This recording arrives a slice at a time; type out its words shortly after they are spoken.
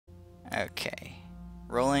Okay.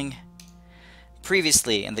 Rolling.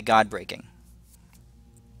 Previously in the GodBreaking.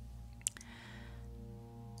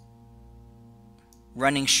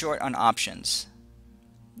 Running short on options,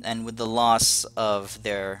 and with the loss of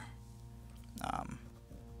their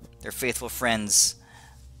faithful friends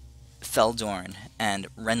Feldorn and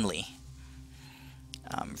Renly.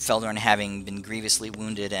 Feldorn having been grievously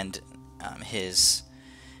wounded, and his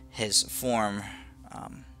form,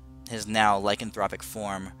 his now lycanthropic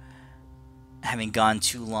form, having gone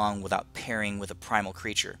too long without pairing with a primal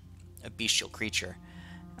creature, a bestial creature.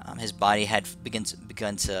 His body had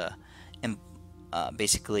begun to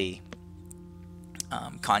basically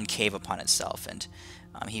concave upon itself, and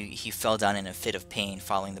he fell down in a fit of pain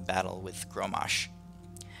following the battle with Gromash.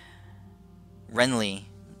 Renly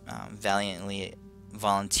valiantly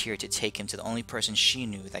volunteered to take him to the only person she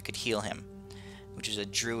knew that could heal him, which is a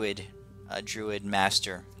druid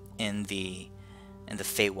master in the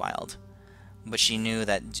Feywild. But she knew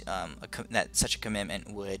that that such a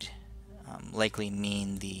commitment would likely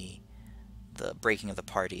mean the breaking of the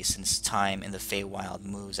party, since time in the Feywild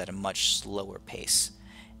moves at a much slower pace,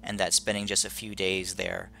 and that spending just a few days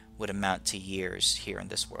there would amount to years here in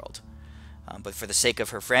this world. But for the sake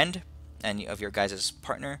of her friend and of your guys'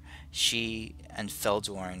 partner, she and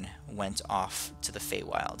Feldorn went off to the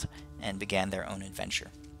Feywild and began their own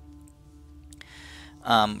adventure.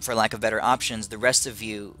 For lack of better options, the rest of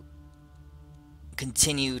you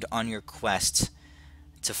continued on your quest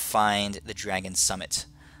to find the Dragon Summit,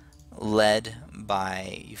 led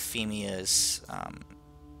by Euphemia's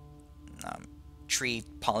true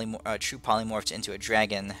polymorphed into a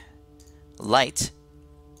dragon, Light.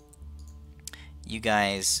 You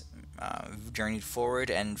guys journeyed forward,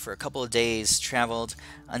 and for a couple of days traveled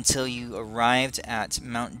until you arrived at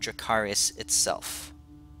Mount Dracaris itself.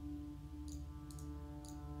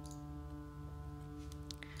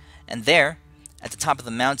 And there, at the top of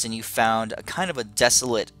the mountain, you found a kind of a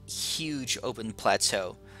desolate, huge open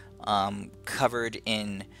plateau, covered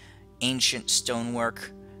in ancient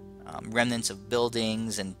stonework, remnants of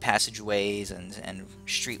buildings and passageways and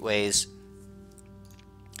streetways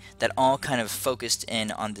that all kind of focused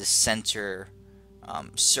in on this center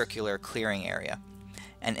circular clearing area.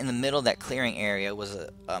 And in the middle of that clearing area was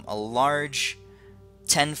a large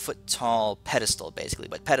 10-foot tall pedestal, basically,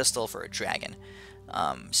 but pedestal for a dragon.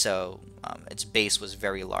 So its base was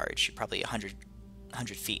very large, probably 100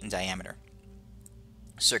 feet in diameter.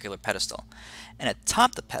 Circular pedestal. And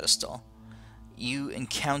atop the pedestal, you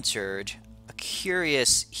encountered a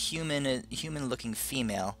curious human-looking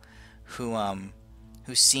female who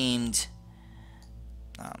seemed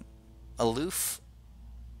aloof,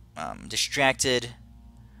 distracted,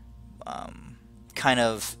 kind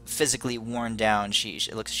of physically worn down.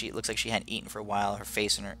 It looks like she hadn't eaten for a while. Her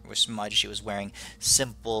face was smudged. She was wearing a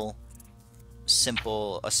simple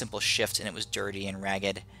shift, and it was dirty and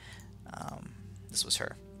ragged. This was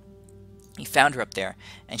her. He found her up there,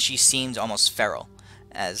 and she seemed almost feral,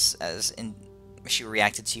 she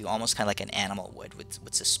reacted to you almost kind of like an animal would,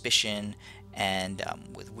 with suspicion and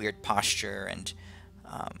with weird posture, and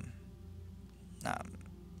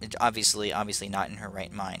obviously not in her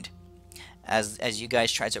right mind. As you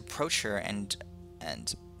guys tried to approach her and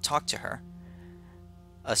talk to her,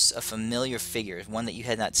 a familiar figure, one that you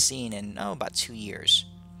had not seen in about 2 years,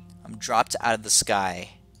 dropped out of the sky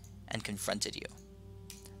and confronted you.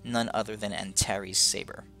 None other than Antares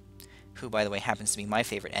Saber, who, by the way, happens to be my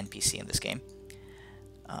favorite NPC in this game.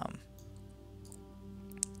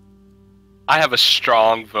 I have a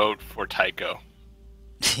strong vote for Tycho.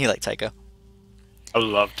 You like Tycho? I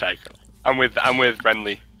love Tycho. I'm with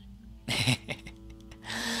Renly.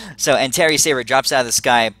 So Antares Saber drops out of the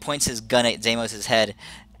sky, points his gun at Deimos' head,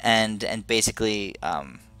 and basically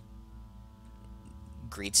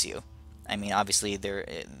greets you. I mean, obviously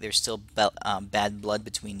there's still bad blood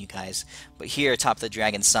between you guys, but here atop the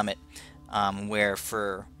Dragon Summit, where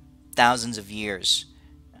for thousands of years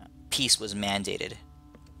peace was mandated,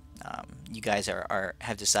 you guys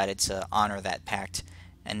have decided to honor that pact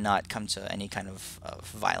and not come to any kind of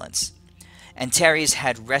violence. Antares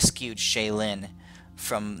had rescued Shaylin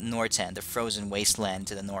from Nortan, the frozen wasteland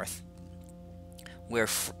to the north, where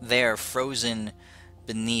there, frozen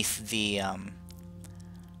beneath the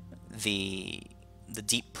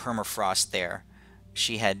deep permafrost there,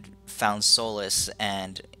 she had found solace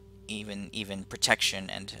and even protection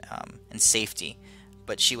and safety,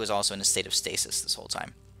 but she was also in a state of stasis this whole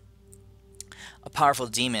time. A powerful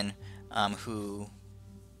demon, who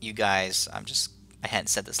you guys, I hadn't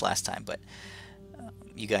said this last time, but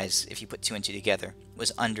you guys, if you put two and two together,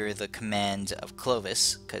 was under the command of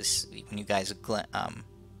Clovis, because when you guys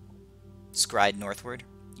scryed northward,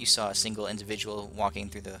 you saw a single individual walking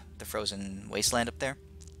through the frozen wasteland up there,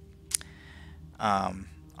 on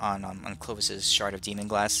Clovis's shard of demon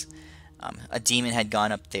glass. A demon had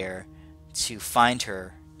gone up there to find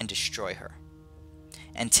her and destroy her.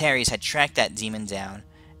 And Teres had tracked that demon down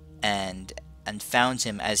and found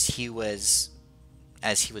him as he was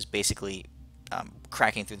basically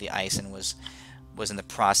cracking through the ice and was in the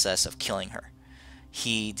process of killing her.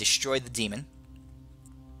 He destroyed the demon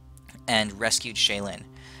and rescued Shaylin,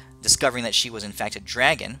 discovering that she was in fact a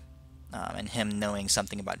dragon, and him knowing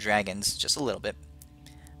something about dragons just a little bit,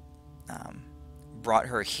 brought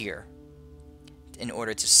her here in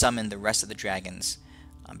order to summon the rest of the dragons,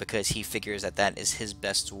 because he figures that that is his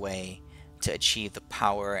best way to achieve the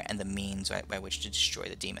power and the means by which to destroy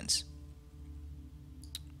the demons.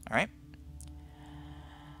 Alright?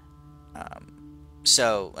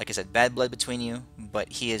 So, like I said, bad blood between you,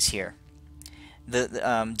 but he is here.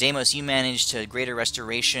 Deimos, you managed to greater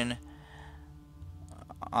restoration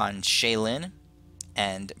on Shaylin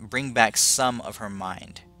and bring back some of her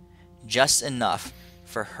mind. Just enough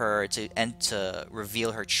for her to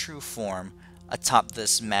reveal her true form atop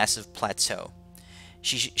this massive plateau.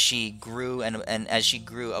 She grew, and as she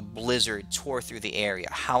grew, a blizzard tore through the area.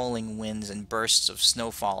 Howling winds and bursts of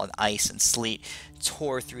snowfall and ice and sleet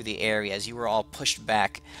tore through the area as you were all pushed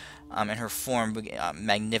back, and her form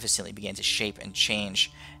magnificently began to shape and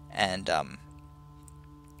change and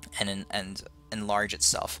enlarge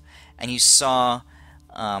itself. And you saw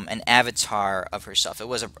an avatar of herself. It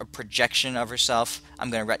was a projection of herself. I'm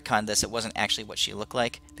going to retcon this. It wasn't actually what she looked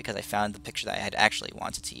like, because I found the picture that I had actually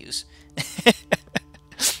wanted to use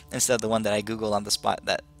instead of the one that I googled on the spot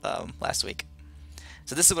that last week.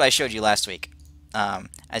 So this is what I showed you last week.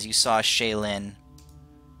 As you saw Shaylin,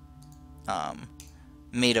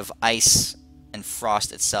 made of ice and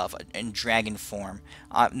frost itself, in dragon form,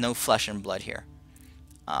 no flesh and blood here.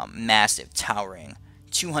 Massive, towering,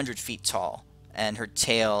 200 feet tall, and her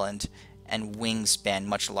tail and wingspan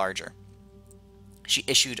much larger. She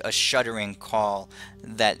issued a shuddering call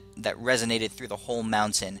that resonated through the whole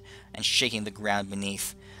mountain and shaking the ground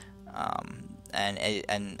beneath,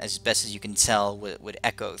 and as best as you can tell, would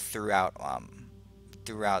echo throughout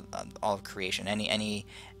all of creation.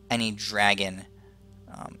 Any dragon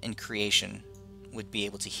in creation would be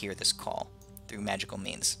able to hear this call through magical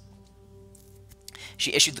means.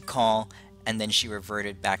 She issued the call, and then she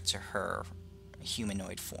reverted back to her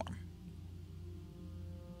humanoid form.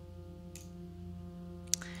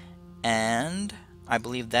 And I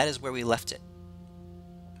believe that is where we left it.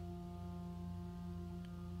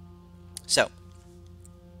 So,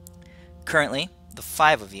 currently, the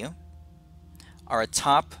 5 of you are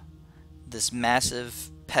atop this massive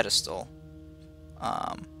pedestal,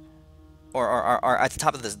 or are at the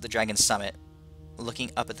top of the dragon summit,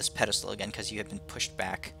 looking up at this pedestal again, because you have been pushed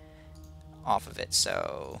back off of it.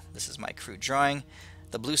 So this is my crude drawing.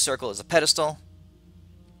 The blue circle is a pedestal.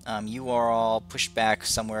 You are all pushed back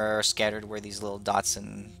somewhere, scattered where these little dots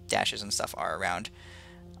and dashes and stuff are around.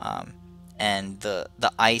 And the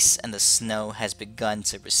ice and the snow has begun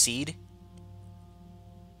to recede.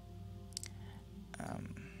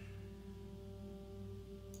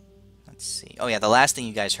 Let's see. Oh yeah, the last thing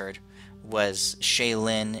you guys heard was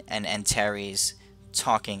Shaylin and Antares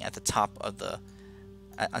talking at the top of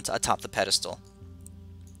atop the pedestal,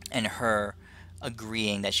 and her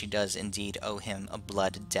agreeing that she does indeed owe him a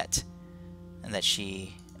blood debt, and that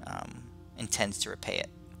she intends to repay it.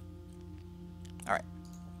 Alright,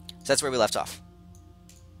 so that's where we left off.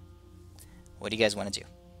 What do you guys want to do?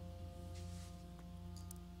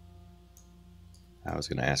 I was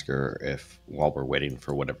going to ask her if, while we're waiting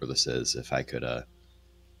for whatever this is, if I could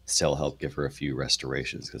still help give her a few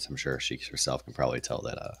restorations, because I'm sure she herself can probably tell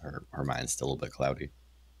that her mind's still a bit cloudy.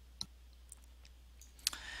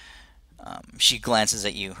 She glances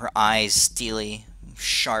at you, her eyes steely,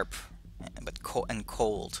 sharp, but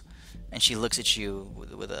cold, and she looks at you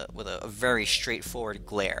with a very straightforward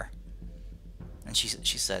glare. And she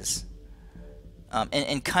says,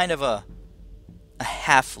 in kind of a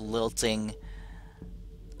half lilting,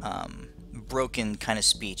 broken kind of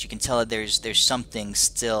speech, you can tell that there's something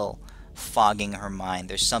still fogging her mind.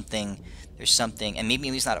 There's something, and maybe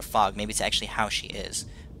it's not a fog. Maybe it's actually how she is.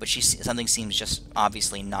 But something seems just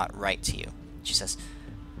obviously not right to you. She says,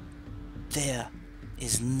 "There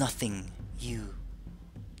is nothing you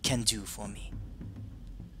can do for me."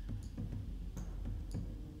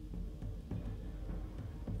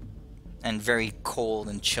 And very cold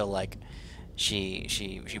and chill-like,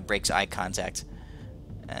 she breaks eye contact,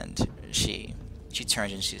 and she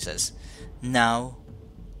turns and she says, "Now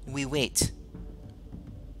we wait."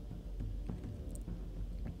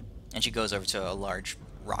 And she goes over to a large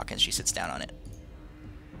rock, and she sits down on it.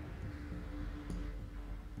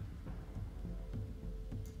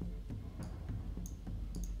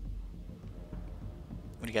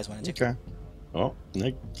 What do you guys want to do? Okay. Well,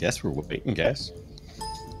 I guess we're waiting, guys.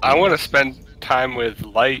 I want to spend time with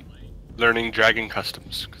Light learning dragon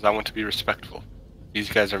customs because I want to be respectful. These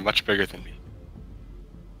guys are much bigger than me.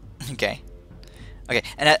 Okay. Okay,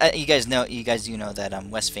 and you guys do know that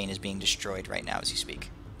Westfane is being destroyed right now as you speak,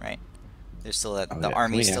 right? There's still the yeah.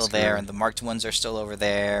 army's Can we still ask there, her- and the marked ones are still over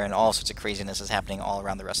there, and all sorts of craziness is happening all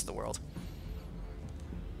around the rest of the world.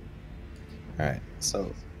 All right.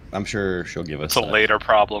 So I'm sure she'll give us It's a later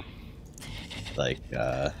problem. like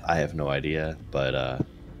I have no idea, but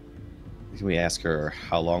can we ask her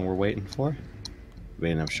how long we're waiting for? I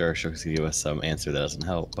mean, I'm sure she'll give us some answer that doesn't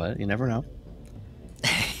help, but you never know.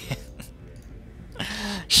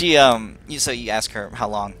 So you ask her how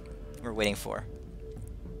long we're waiting for,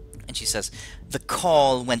 and she says, "The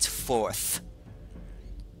call went forth.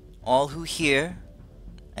 All who hear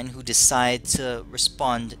and who decide to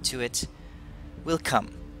respond to it will come.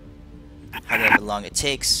 However long it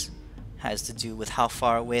takes has to do with how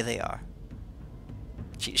far away they are."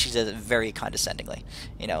 She says it very condescendingly,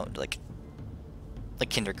 like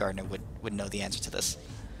kindergartner would know the answer to this.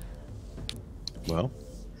 Well,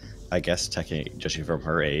 I guess technically, judging from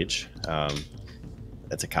her age,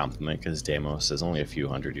 that's a compliment because Deimos is only a few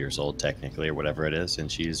hundred years old technically, or whatever it is, and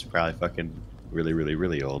she's probably fucking really, really,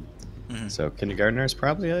 really old. Mm-hmm. So kindergartner is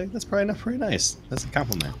probably that's probably not pretty nice. That's a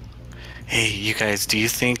compliment. Hey, you guys, do you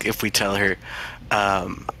think if we tell her,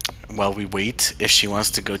 while we wait, if she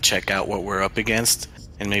wants to go check out what we're up against,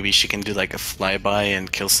 and maybe she can do like a flyby and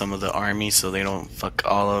kill some of the army so they don't fuck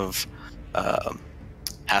all of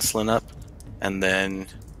Haslin up, and then,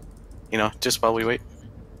 just while we wait?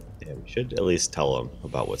 Yeah, we should at least tell them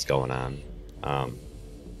about what's going on.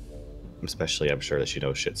 Especially, I'm sure that she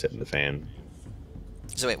knows shit's hitting the fan.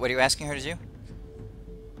 So wait, what are you asking her to do?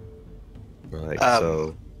 Like,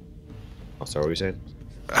 so. Oh, sorry, what were you saying?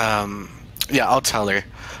 Yeah, I'll tell her.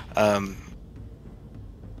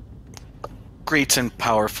 Great and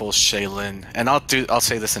powerful Shaylin, and I'll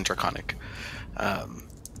say this in Draconic.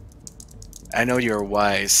 I know you're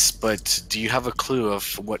wise, but do you have a clue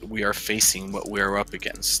of what we are facing, what we are up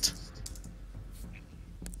against?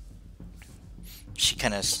 She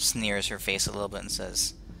kind of sneers her face a little bit and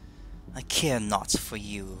says, "I care not for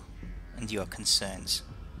you and your concerns.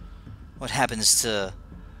 What happens to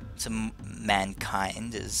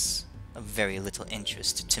mankind is of very little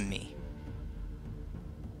interest to me."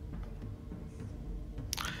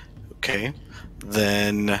 Okay,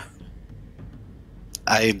 then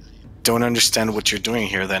I don't understand what you're doing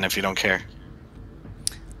here then if you don't care.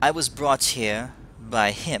 "I was brought here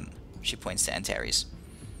by him," she points to Antares.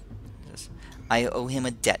 "I owe him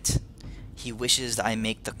a debt. He wishes I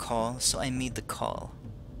make the call, so I made the call."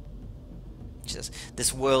 She says,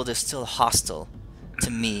 "This world is still hostile to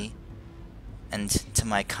me and to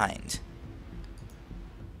my kind.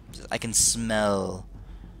 She says, I can smell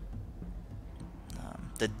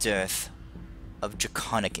the dearth of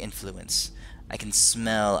draconic influence. I can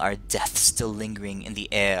smell our death still lingering in the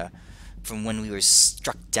air from when we were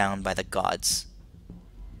struck down by the gods."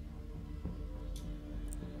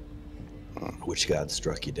 Which god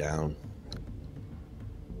struck you down?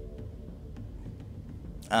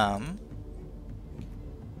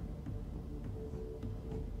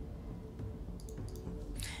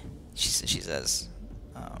 She says,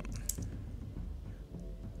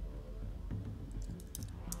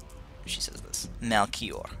 this,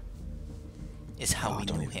 "Malchior is how we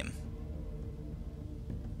know him."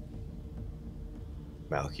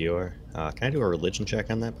 Malchior. Can I do a religion check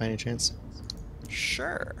on that by any chance?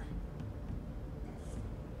 Sure.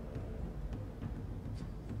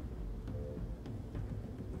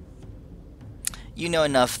 You know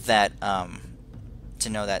enough that to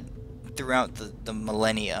know that throughout the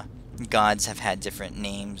millennia, gods have had different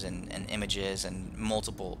names and images and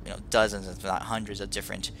multiple, dozens, if not hundreds, of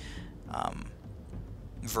different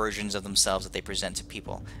versions of themselves that they present to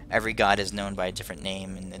people. Every god is known by a different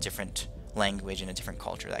name and a different language and a different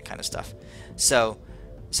culture, that kind of stuff. So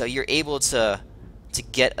you're able to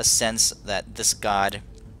get a sense that this god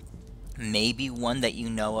may be one that you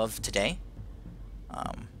know of today,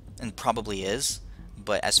 and probably is.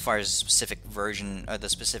 But as far as specific version or the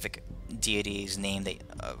specific deity's name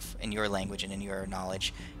in your language and in your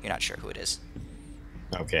knowledge, you're not sure who it is.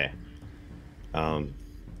 Okay.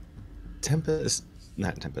 Tempest,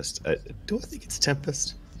 not Tempest. Do I think it's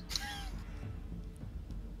Tempest?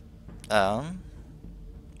 Roll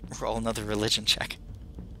another religion check.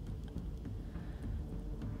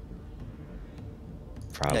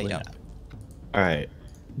 Probably No, you not. don't. All right.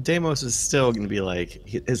 Deimos is still going to be like,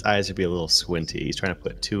 his eyes would be a little squinty. He's trying to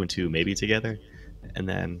put two and two maybe together. And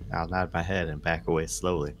then I'll nod my head and back away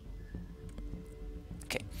slowly.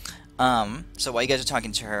 Okay. So while you guys are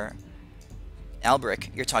talking to her,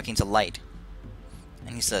 Albric, you're talking to Light.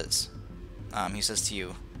 And he says to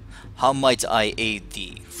you, "How might I aid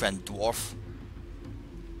thee, friend dwarf?"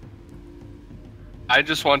 I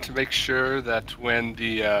just want to make sure that when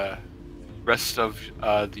the rest of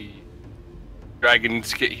the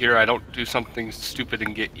dragons get here, I don't do something stupid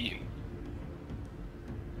and get eaten.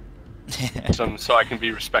 So I can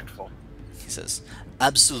be respectful. He says,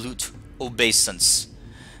 "Absolute obeisance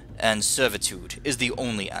and servitude is the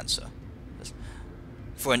only answer.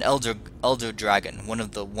 For an elder dragon, one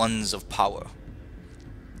of the ones of power."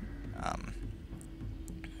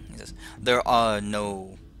 He says, they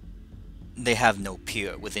have no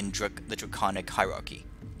peer within the draconic hierarchy.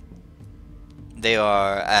 They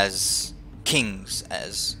are as kings,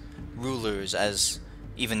 as rulers, as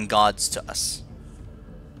even gods to us.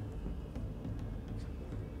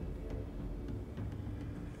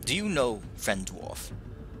 Do you know, friend dwarf,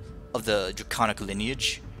 of the draconic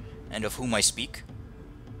lineage, and of whom I speak?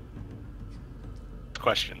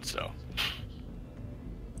 Question, so.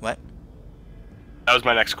 What? That was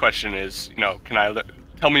my next question is, can I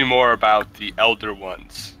tell me more about the Elder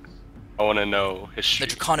Ones? I want to know history.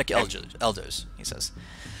 The draconic elders, he says.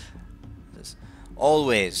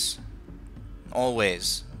 Always,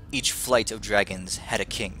 each flight of dragons had a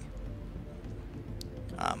king.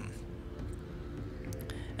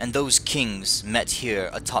 And those kings met here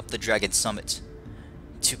atop the dragon summit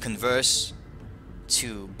to converse,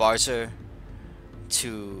 to barter,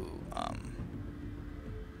 to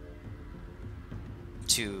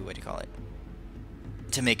what do you call it?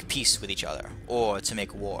 To make peace with each other, or to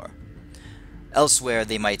make war. Elsewhere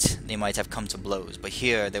they might have come to blows, but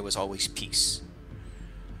here there was always peace.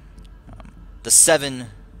 The 7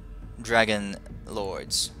 dragon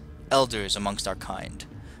lords, elders amongst our kind,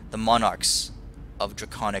 the monarchs of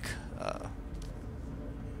draconic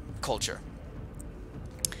culture.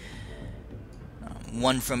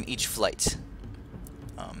 One from each flight.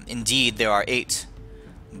 Indeed, there are 8,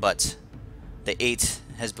 but the 8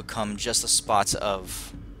 has become just a spot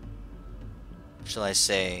of, shall I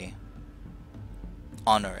say,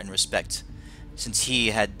 honor and respect, since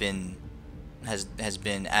he has been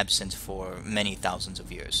absent for many thousands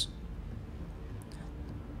of years.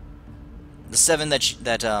 The 7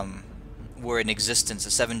 that were in existence,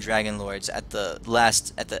 the 7 dragon lords at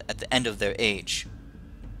the end of their age,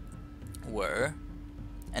 were,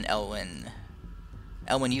 and Elwyn,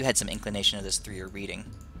 you had some inclination of this through your reading.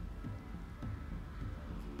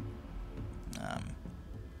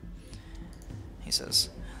 He says,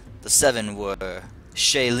 the 7 were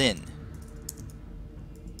Shaylin,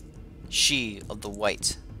 she of the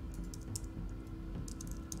white,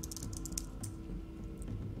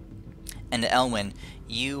 and Elwyn,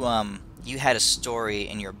 you had a story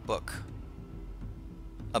in your book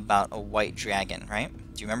about a white dragon, right?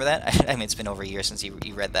 Do you remember that? I mean, it's been over a year since you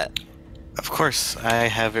read that. Of course, I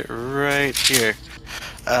have it right here.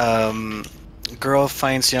 Girl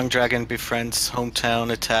finds young dragon, befriends,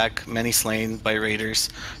 hometown attack, many slain by raiders.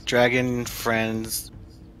 Dragon friends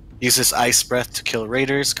uses ice breath to kill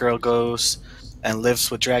raiders. Girl goes and lives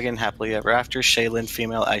with dragon happily ever after. Shaylin,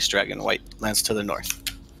 female ice dragon, white, lands to the north.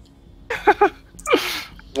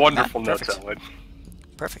 Wonderful Ah, notes, perfect. Elwood.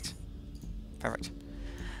 Perfect.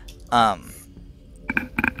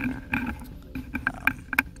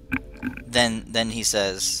 Then he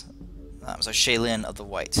says, so Shaylin of the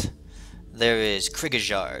white. There is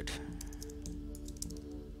Krigajard.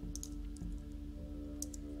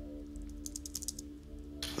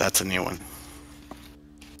 That's a new one.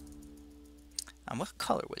 What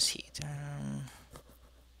color was he?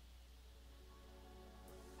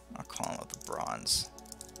 I'll call him with the bronze.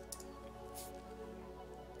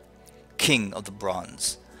 King of the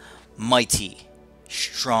bronze. Mighty,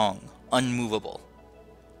 strong, unmovable.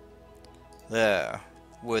 There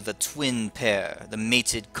were the twin pair, the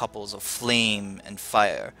mated couples of flame and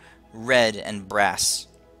fire, red and brass.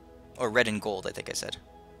 Or red and gold, I think I said.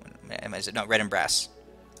 No, red and brass.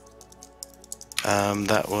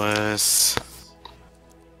 That was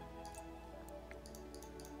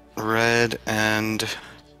red and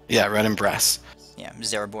brass. Yeah,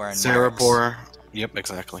 Zerebor and Merix. Cerebor. Yep,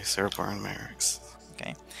 exactly. Cerebor and Merix.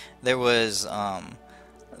 Okay. There was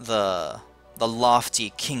the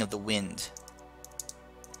lofty king of the wind,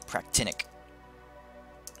 Practinic.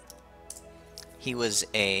 He was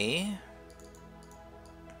let's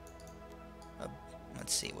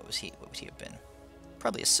see, what would he have been?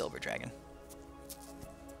 Probably a silver dragon.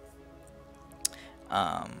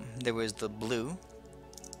 There was the blue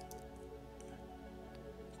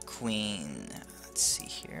queen. Let's see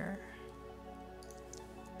here.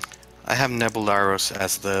 I have Nebularos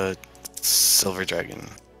as the silver dragon.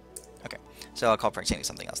 Okay, so I'll call Praxini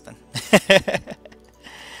something else then.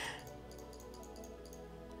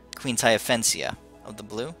 Queen Tyaphensia of the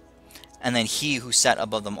blue, and then he who sat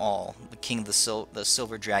above them all, the king, the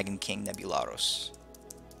silver dragon king Nebularos.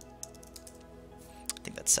 I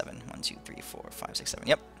think that's 7. 1, 2, 3, 4, 5, 6, 7.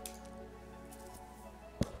 Yep.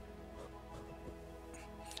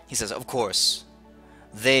 He says, of course,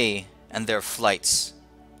 they and their flights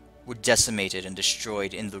were decimated and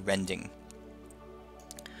destroyed in the rending.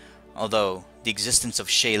 Although the existence of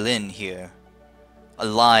Shaylin here,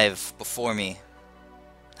 alive before me,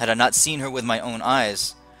 had I not seen her with my own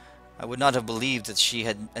eyes, I would not have believed that she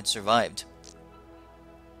had survived.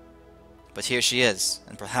 But here she is,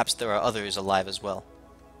 and perhaps there are others alive as well.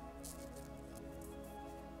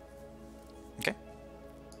 Okay.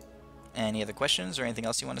 Any other questions or anything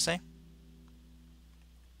else you want to say?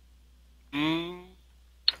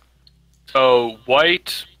 So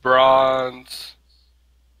white, bronze,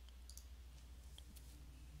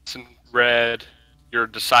 and red. You're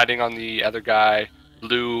deciding on the other guy,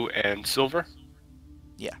 blue and silver?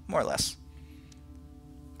 Yeah, more or less.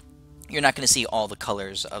 You're not going to see all the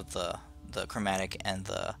colors of the chromatic and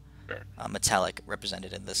the metallic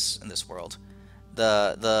represented in this world.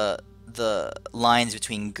 The lines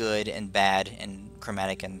between good and bad and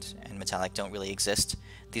chromatic and metallic don't really exist.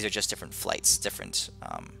 These are just different flights, different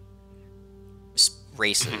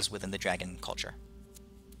races within the dragon culture.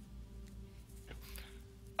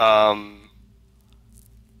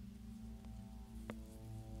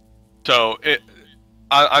 So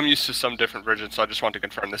I'm used to some different versions, so I just want to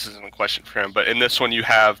confirm this isn't a question for him. But in this one, you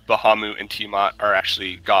have Bahamut and Tiamat are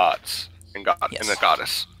actually gods and Yes. and the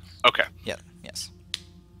goddess. Okay. Yeah. Yes.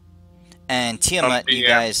 And Tiamat, you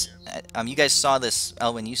guys saw this.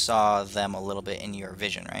 Elwin, you saw them a little bit in your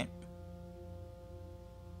vision, right?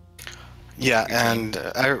 Yeah, and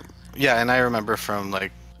I remember from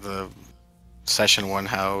like the session 1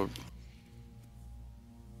 how.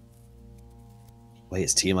 Wait,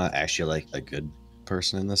 is Tiamat actually like a good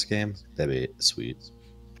person in this game? That'd be sweet.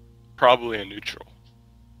 Probably a neutral.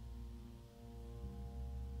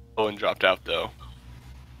 Owen dropped out though.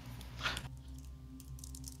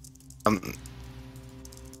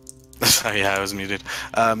 Sorry, yeah, I was muted.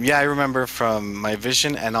 Yeah, I remember from my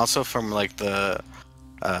vision and also from like the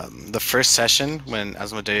first session when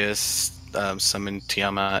Asmodeus summoned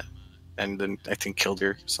Tiamat and then I think killed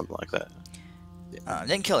her, something like that.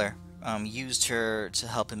 Didn't kill her. Used her to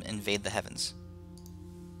help him invade the heavens.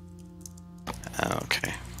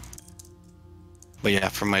 Okay. But yeah,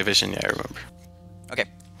 from my vision, yeah, I remember. Okay.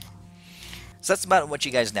 So that's about what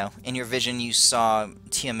you guys know. In your vision, you saw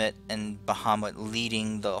Tiamat and Bahamut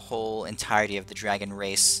leading the whole entirety of the dragon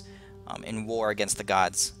race in war against the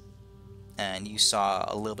gods. And you saw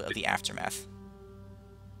a little bit of the aftermath.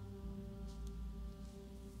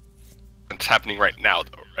 It's happening right now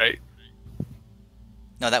though, right?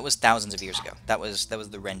 No, that was thousands of years ago. That was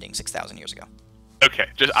the rending 6,000 years ago. Okay,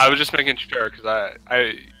 I was just making sure because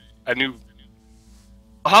I knew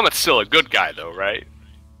Bahamut's still a good guy though, right?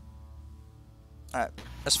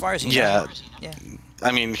 As far as you Yeah. know, yeah.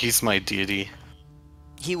 I mean, he's my deity.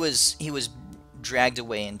 He was dragged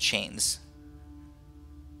away in chains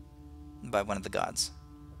by one of the gods.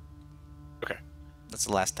 Okay. That's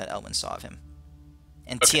the last that Elwin saw of him.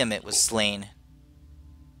 And Okay, Tiamat was slain.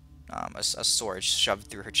 A sword shoved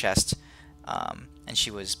through her chest, and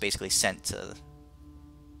she was basically sent to.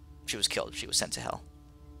 She was killed. She was sent to hell.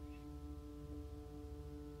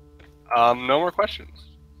 No more questions.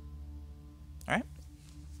 All right.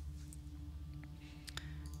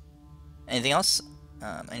 Anything else?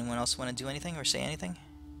 Anyone else want to do anything or say anything?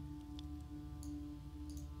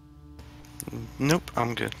 Nope,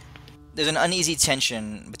 I'm good. There's an uneasy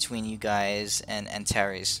tension between you guys and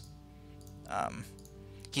Antares.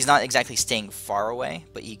 He's not exactly staying far away,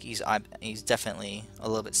 but he's definitely a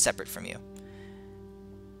little bit separate from you.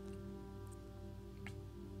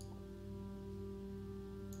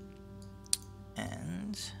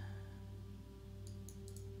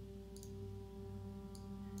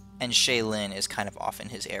 And Shaylin is kind of off in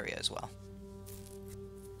his area as well.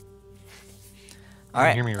 All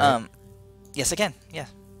right. Hear me, right? Yes, I can. Yeah.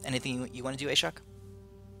 Anything you want to do, Ashok?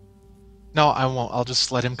 No, I won't. I'll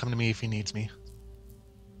just let him come to me if he needs me.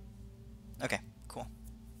 Okay, cool.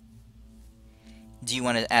 Do you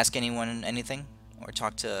want to ask anyone anything or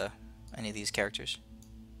talk to any of these characters?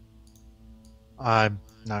 I'm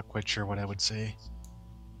not quite sure what I would say.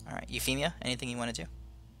 All right, Euphemia, anything you want to do?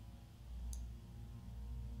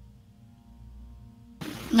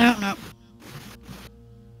 No, no.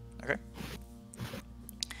 Okay.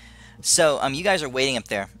 So, you guys are waiting up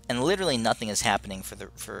there, and literally nothing is happening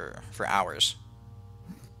for hours.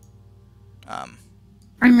 I'm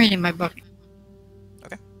reading my book.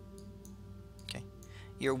 Okay. Okay.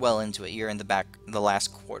 You're well into it. You're in the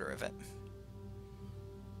last quarter of it.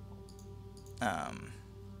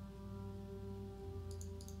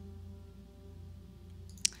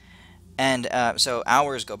 So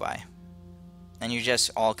hours go by, and you're just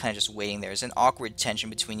all kind of just waiting there. There's an awkward tension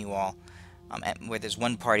between you all, where there's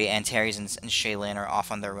one party, Antares and Shaylin are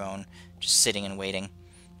off on their own, just sitting and waiting,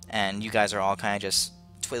 and you guys are all kind of just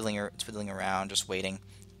twiddling around, just waiting.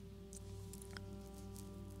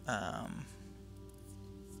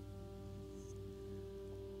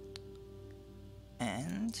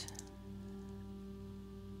 And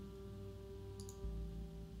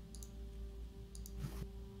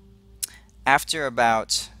after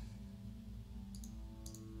about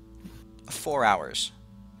 4 hours,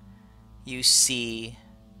 you see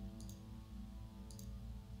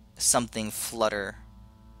something flutter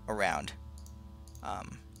around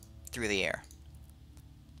through the air.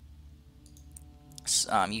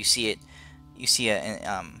 You see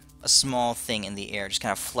a small thing in the air just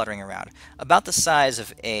kind of fluttering around, about the size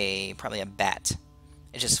of probably a bat.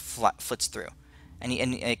 It just flits through, and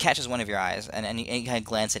it catches one of your eyes, and you kind of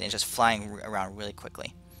glance at it. It's just flying around really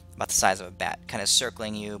quickly, about the size of a bat, kind of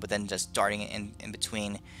circling you, but then just darting in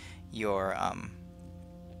between your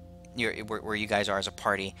where you guys are as a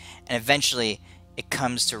party, and eventually it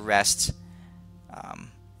comes to rest.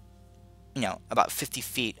 About 50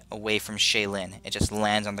 feet away from Shaylin. It just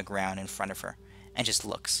lands on the ground in front of her, and just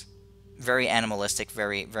looks very animalistic,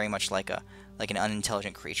 very very much like an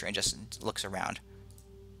unintelligent creature, and just looks around.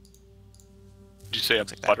 Did you say a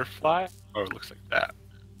like butterfly, or it looks like that?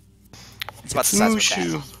 It's about the size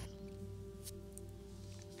Mushu. of a bat.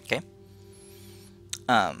 Okay.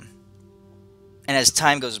 And as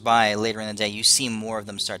time goes by, later in the day, you see more of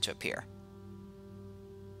them start to appear.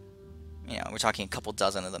 We're talking a couple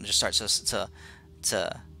dozen of them just start to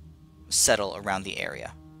settle around the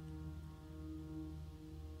area.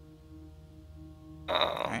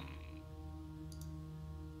 Right.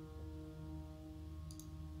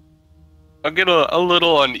 I'll get a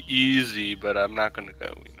little uneasy, but I'm not gonna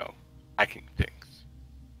go, hacking things.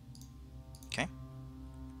 Okay.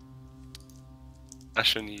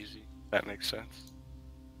 That's uneasy. That makes sense.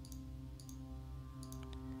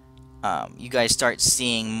 You guys start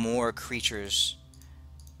seeing more creatures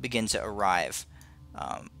begin to arrive.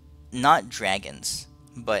 Not dragons,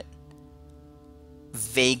 but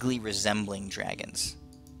vaguely resembling dragons.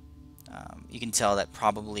 You can tell that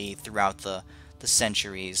probably throughout the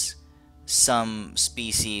centuries, some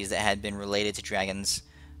species that had been related to dragons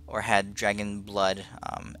or had dragon blood,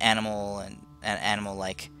 animal and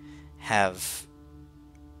animal-like, have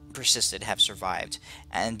persisted, have survived,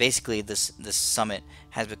 and basically this summit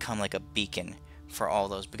has become like a beacon for all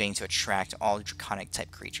those, beginning to attract all draconic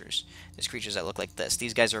type creatures. There's creatures that look like this.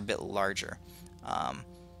 These guys are a bit larger,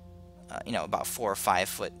 about 4 or 5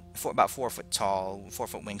 foot, about 4 foot tall, 4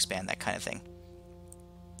 foot wingspan, that kind of thing.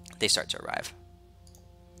 They start to arrive.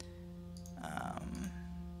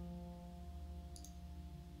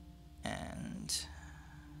 And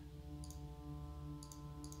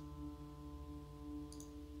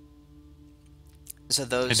so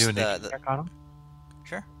those Can I do a nature check on him?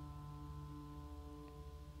 Sure.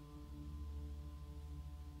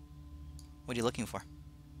 What are you looking for?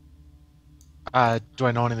 Do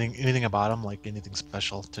I know anything about him? Like anything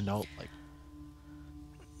special to note? Like,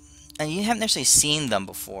 And you haven't necessarily seen them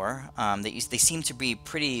before. They seem to be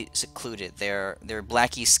pretty secluded. Their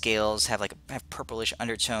blacky scales have have purplish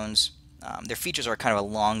undertones. Their features are kind of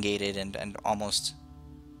elongated and almost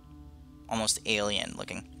alien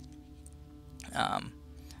looking.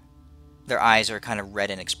 Their eyes are kind of red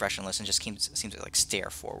and expressionless and just seem to like stare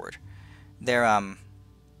forward. Their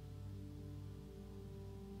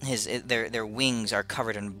their wings are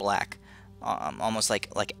covered in black, almost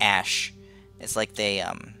like ash. It's like they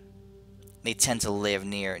tend to live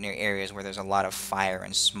near areas where there's a lot of fire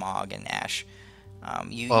and smog and ash.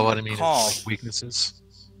 what I mean is like weaknesses.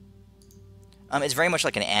 It's very much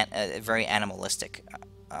like a very animalistic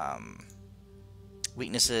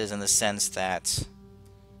weaknesses, in the sense that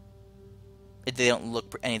they don't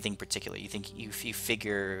look anything particular. You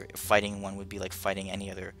figure fighting one would be like fighting any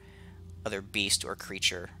other beast or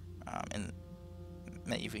creature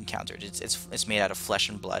that you've encountered. It's made out of flesh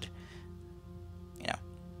and blood.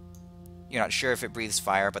 You're not sure if it breathes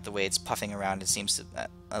fire, but the way it's puffing around, it seems to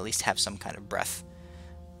at least have some kind of breath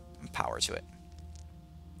and power to it.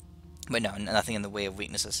 But no, nothing in the way of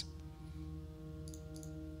weaknesses.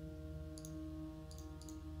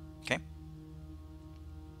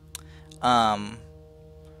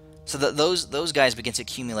 So those guys begin to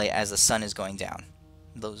accumulate as the sun is going down.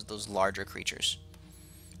 Those larger creatures,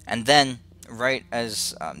 and then right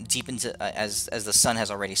as deep into as the sun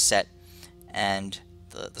has already set, and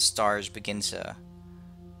the stars begin to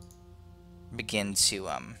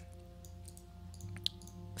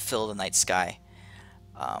fill the night sky.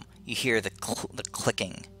 You hear the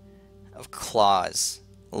clicking of claws,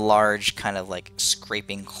 large kind of like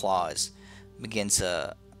scraping claws, begin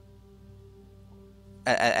to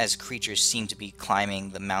as creatures seem to be climbing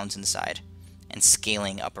the mountainside and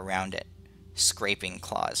scaling up around it, scraping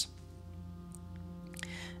claws.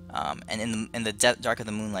 And in the dark of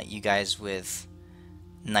the moonlight, you guys with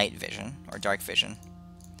night vision or dark vision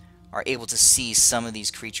are able to see some of these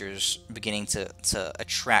creatures beginning to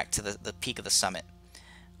attract to the peak of the summit,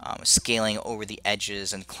 scaling over the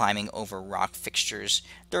edges and climbing over rock fixtures.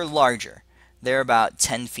 They're larger. They're about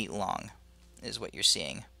 10 feet long, is what you're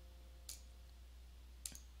seeing.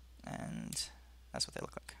 And that's what they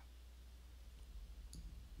look like.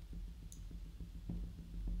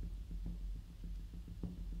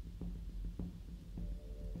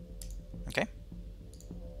 Okay.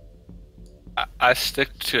 I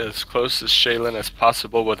stick to as close as Shaylin as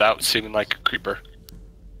possible without seeming like a creeper.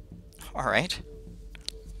 All right.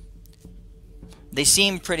 They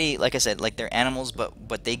seem pretty, like I said, like they're animals,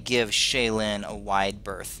 but they give Shaylin a wide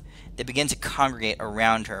berth. They begin to congregate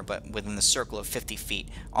around her, but within the circle of 50 feet,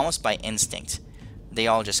 almost by instinct. They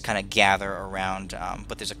all just kind of gather around,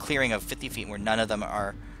 but there's a clearing of 50 feet where none of them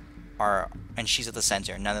are, and she's at the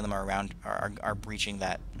center. None of them are around, are breaching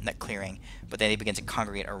that clearing, but then they begin to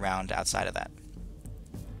congregate around outside of that.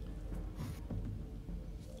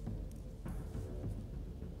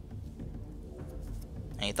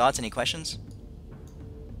 Any thoughts? Any questions?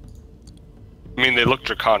 I mean, they look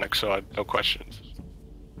draconic, so I have no questions.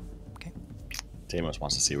 Deimos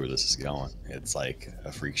wants to see where this is going. It's like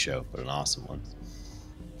a freak show, but an awesome one.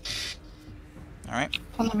 All right.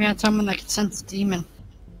 Only we had someone that could sense a demon.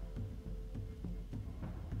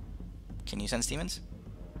 Can you sense demons?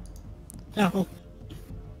 No.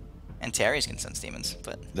 And Terry's can sense demons,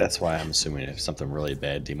 but That's why I'm assuming if something really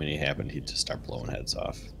bad demony happened, he'd just start blowing heads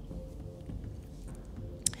off.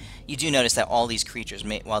 you do notice that all these creatures,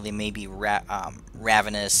 while they may be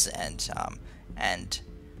ravenous and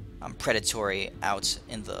predatory out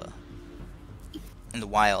in the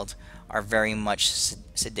wild, are very much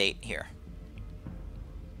sedate here.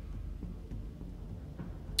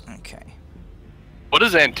 Okay. What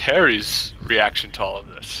is Antares' reaction to all of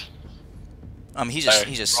this? He's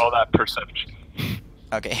just all that perception.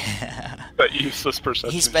 okay. That useless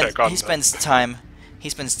perception he check on spends time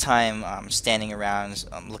standing around,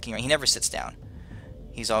 looking around. He never sits down.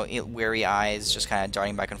 He's all weary eyes, just kind of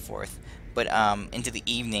darting back and forth. But into the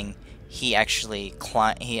evening, he actually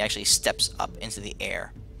steps up into the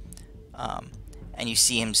air, and you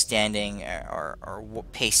see him standing or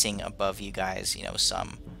pacing above you guys.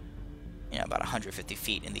 About 150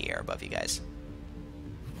 feet in the air above you guys.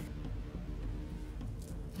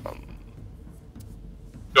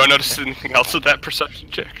 Do I notice anything else with that perception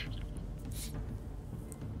check?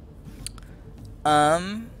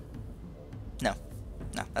 No,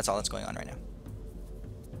 that's all that's going on right now.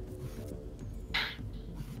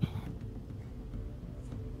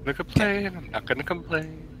 I'm gonna complain. I'm not gonna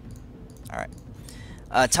complain. All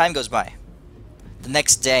right. Time goes by. The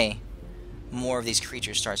next day, more of these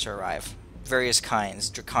creatures start to arrive. Various kinds,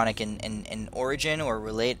 draconic in origin or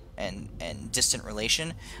relate and distant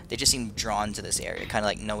relation. They just seem drawn to this area, kind of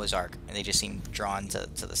like Noah's Ark, and they just seem drawn to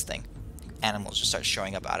this thing. Animals just start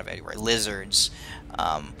showing up out of everywhere. Lizards,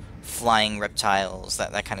 flying reptiles,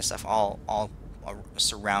 that kind of stuff, all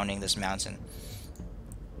surrounding this mountain.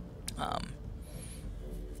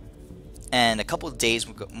 And a couple of days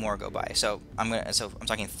more go by. So I'm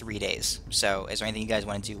talking 3 days. So is there anything you guys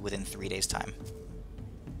want to do within 3 days' time?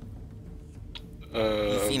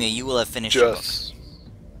 Euphemia, you will have finished your book.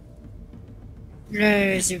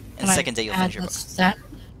 And the second day you'll finish your book. That?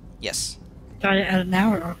 Yes. Got it at an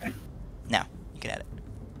hour, okay. Now, you can add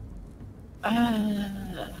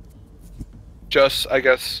it. Just, I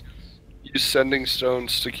guess, use sending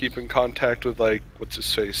stones to keep in contact with, like, what's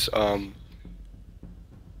his face?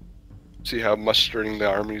 See how mustering the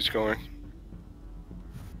army's going.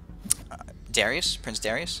 Darius? Prince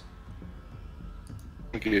Darius?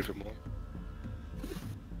 I gave him one.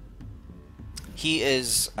 He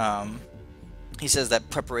is, he says that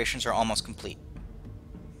preparations are almost complete.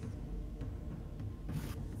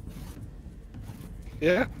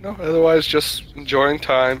 Yeah, no, otherwise just enjoying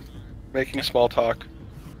time, making small talk.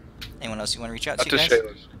 Anyone else you want to reach out Not to, to guys?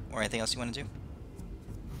 Shaylin. Or anything else you want to do?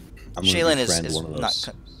 I'm gonna Shaylin is befriend one of not... those.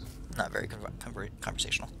 Not very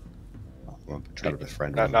conversational. I'm gonna try to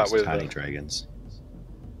befriend Not- one not of those with tiny the- dragons.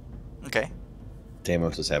 Okay.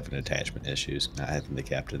 Deimos is having attachment issues, not having the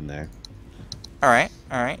captain there. All right.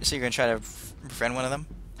 All right. So you're gonna try to befriend one of them.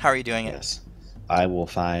 How are you doing it? Yes. I will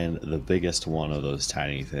find the biggest one of those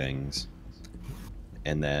tiny things.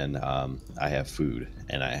 And then I have food,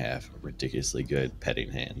 and I have ridiculously good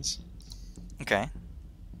petting hands. Okay.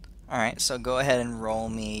 All right. So go ahead and roll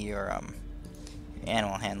me your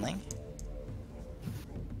animal handling.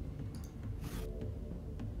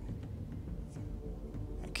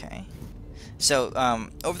 Okay. So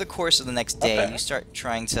over the course of the next day, Okay. you start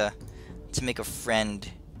trying to make a friend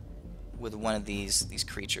with one of these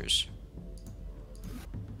creatures.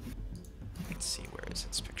 Let's see, where is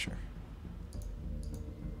its picture?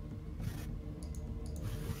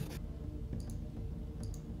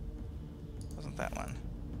 Wasn't that one?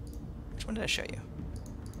 Which one did I show you?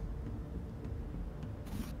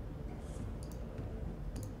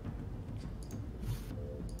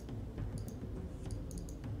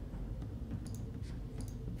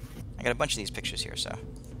 I got a bunch of these pictures here, so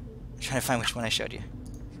I'm trying to find which one I showed you.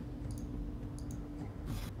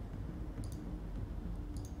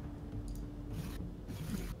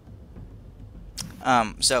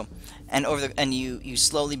 And you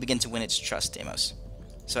slowly begin to win its trust, Deimos.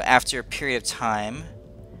 So after a period of time,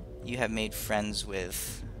 you have made friends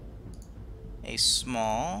with a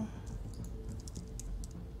small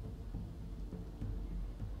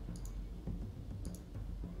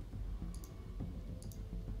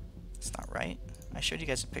It's not right. I showed you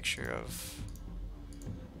guys a picture of...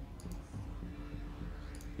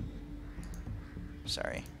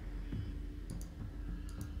 Sorry.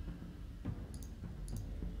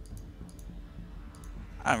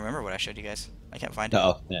 I don't remember what I showed you guys. I can't find it.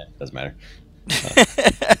 Oh, yeah, doesn't matter.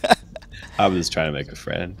 I was just trying to make a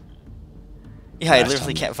friend. Yeah, I Last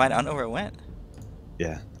literally time- can't find it. I don't know where it went.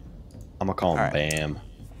 Yeah. I'm gonna call him Alright. Bam.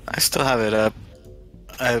 I still have it up,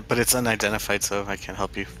 but it's unidentified, so I can't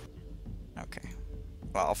help you. Okay.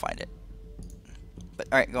 Well, I'll find it. But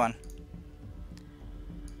alright, go on.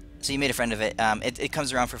 So you made a friend of it. It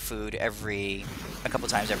comes around for food a couple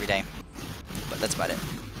times every day. But that's about it.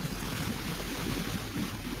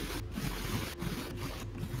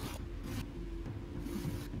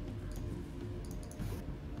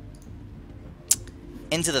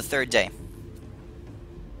 Into the third day.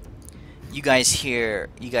 You guys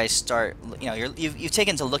start, you've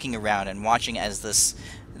taken to looking around and watching as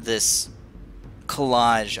this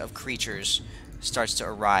collage of creatures starts to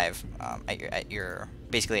arrive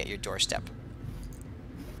basically at your doorstep.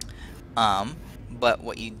 But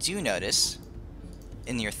what you do notice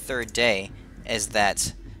in your third day is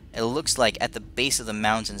that it looks like at the base of the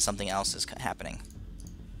mountain something else is happening.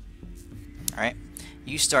 Alright?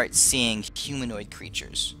 You start seeing humanoid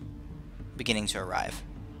creatures beginning to arrive.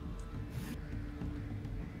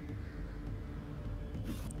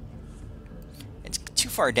 It's too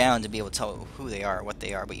far down to be able to tell who they are, what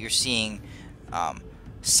they are, but you're seeing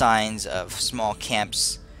signs of small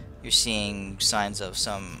camps. You're seeing signs of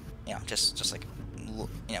some, just like,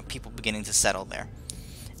 people beginning to settle there.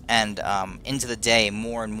 And into the day,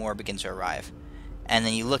 more and more begin to arrive. And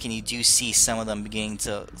then you look and you do see some of them beginning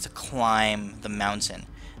to climb the mountain.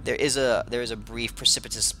 There is a brief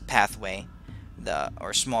precipitous pathway,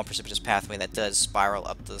 or small precipitous pathway that does spiral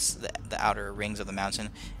up the outer rings of the mountain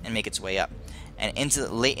and make its way up. And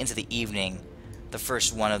late into the evening, the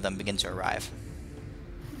first one of them begin to arrive.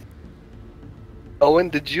 Owen,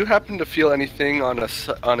 did you happen to feel anything on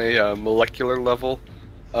a molecular level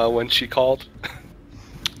when she called?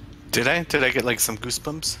 Did I? Did I get like some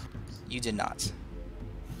goosebumps? You did not.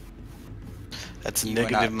 That's You are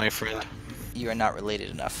negative, not- my friend. You are not related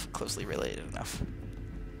enough, closely related enough.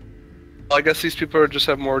 Well, I guess these people just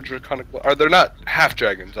have more draconic. Are they not half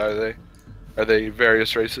dragons? Are they? Are they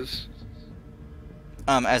various races?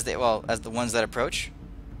 As the ones that approach.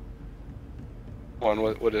 One,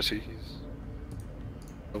 what is he?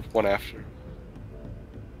 He's one after.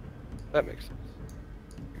 That makes sense.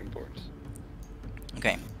 Importance.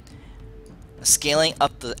 Okay. Scaling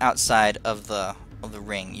up the outside of the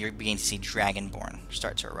ring, you're beginning to see Dragonborn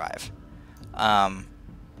start to arrive.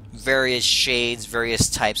 Various shades, various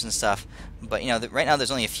types and stuff, but right now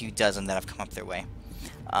there's only a few dozen that have come up their way.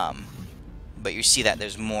 But you see that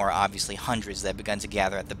there's more, obviously hundreds that have begun to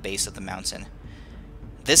gather at the base of the mountain.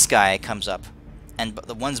 This guy comes up, and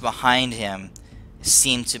the ones behind him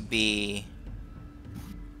seem to be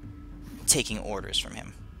taking orders from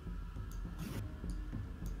him.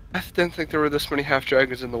 I didn't think there were this many half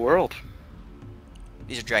dragons in the world.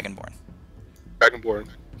 These are Dragonborn. Dragonborn,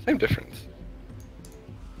 same difference.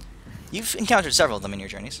 You've encountered several of them in your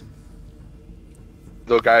journeys.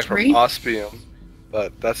 the guy 3? from Ospium,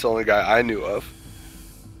 but that's the only guy I knew of.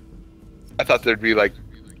 I thought there'd be like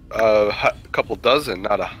a couple dozen,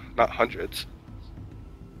 not hundreds.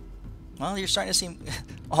 Well, you're starting to see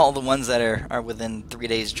all the ones that are within 3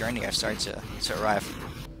 days' journey are starting to arrive.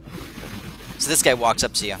 So this guy walks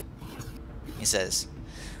up to you. He says,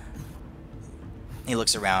 he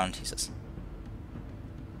looks around, he says,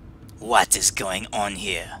 "What is going on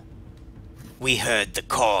here? We heard the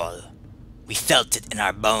call. We felt it in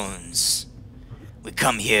our bones. We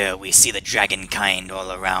come here, we see the dragon kind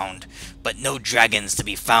all around, but no dragons to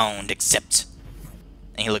be found except..."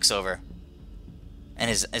 And he looks over, and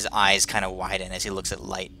his eyes kind of widen as he looks at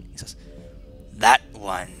Light. He says, "That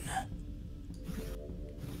one."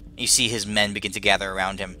 You see his men begin to gather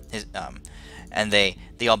around him, and they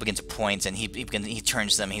all begin to point, and he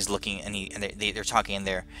turns to them. He's looking, and they're talking in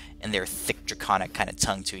their thick draconic kind of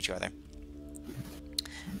tongue to each other.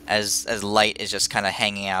 As Light is just kind of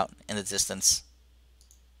hanging out in the distance,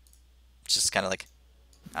 just kind of like,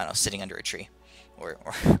 I don't know, sitting under a tree, or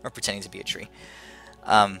pretending to be a tree.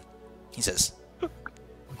 He says,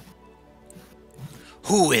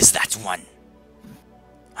 "Who is that one?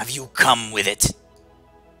 Have you come with it?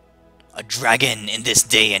 A dragon in this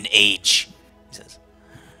day and age," he says.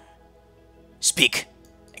 "Speak.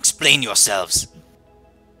 Explain yourselves."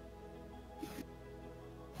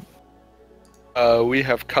 We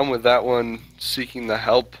have come with that one, seeking the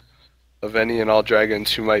help of any and all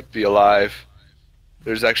dragons who might be alive.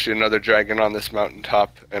 There's actually another dragon on this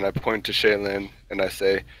mountaintop, and I point to Shaylin, and I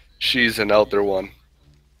say, "She's an elder one."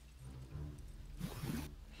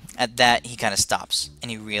 At that, he kind of stops,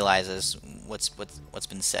 and he realizes what's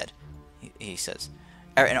been said. He says,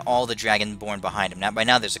 and all the dragonborn behind him. Now, by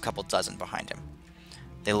now, there's a couple dozen behind him.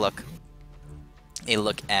 They look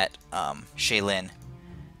at Shaylin,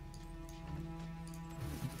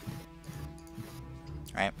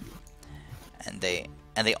 right? And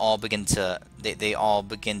they all begin to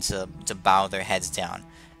bow their heads down,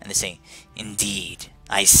 and they say, "Indeed,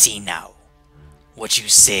 I see now. What you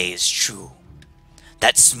say is true.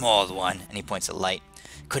 That small one," and he points at Light,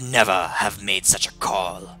 "could never have made such a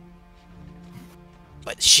call.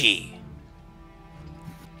 But she..."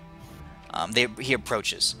 He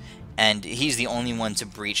approaches, and he's the only one to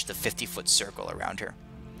breach the 50-foot circle around her.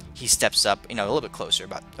 He steps up, a little bit closer,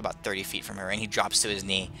 about 30 feet from her, and he drops to his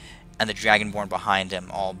knee, and the dragonborn behind him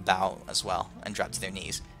all bow as well and drop to their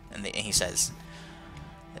knees. And he says,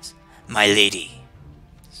 "My lady,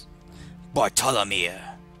 Bartholomew,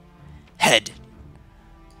 head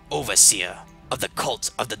overseer of the cult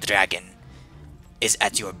of the dragon, is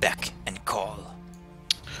at your beck and call."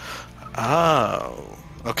 Oh,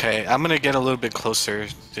 okay. I'm gonna get a little bit closer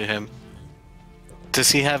to him.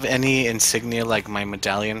 Does he have any insignia like my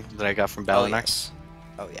medallion that I got from Monarchs?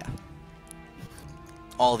 Oh yeah.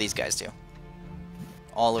 All these guys do.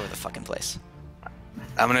 All over the fucking place.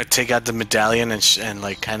 I'm gonna take out the medallion and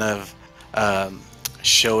like kind of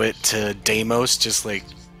show it to Deimos, just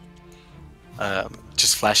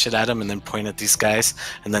flash it at him and then point at these guys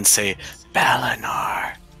and then say,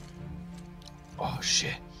 "Balinar." Oh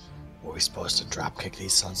shit. Were we supposed to dropkick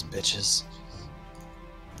these sons of bitches?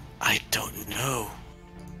 I don't know.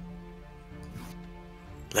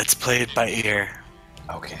 Let's play it by ear.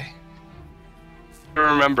 Okay.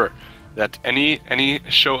 Remember that any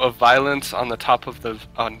show of violence on the top of the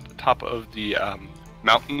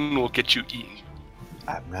mountain will get you eaten.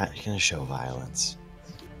 I'm not gonna show violence.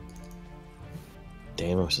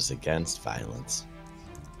 Deimos is against violence.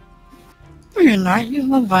 No, you're not. You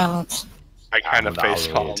love violence. I kind of face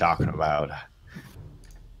What are you palm. talking about?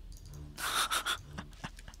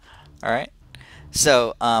 All right.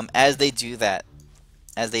 So as they do that,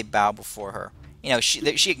 as they bow before her,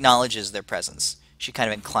 she acknowledges their presence. She kind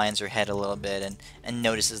of inclines her head a little bit and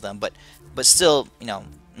notices them, but still,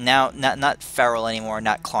 now not feral anymore,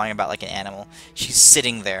 not clawing about like an animal. She's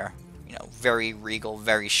sitting there, very regal,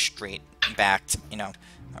 very straight backed,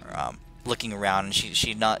 looking around, and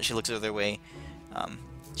she looks the other way.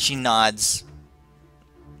 She nods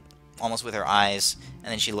almost with her eyes,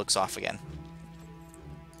 and then she looks off again.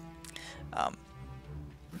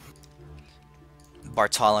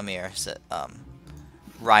 Bartholomew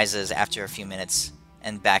rises after a few minutes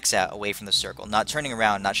and backs out away from the circle, not turning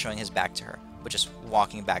around, not showing his back to her, but just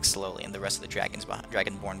walking back slowly, and the rest of the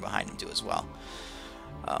dragonborn behind him do as well.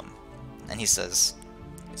 And he says,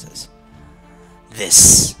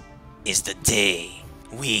 "This is the day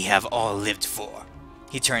we have all lived for."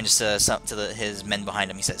 He turns to his men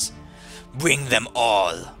behind him. He says, "Bring them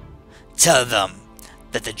all. Tell them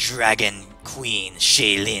that the Dragon Queen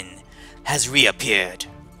Shaylin has reappeared.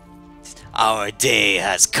 Our day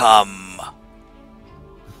has come."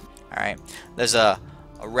 Alright. There's a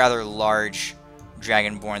rather large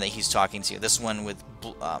dragonborn that he's talking to. This one with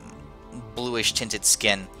bluish tinted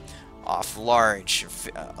skin. Off a large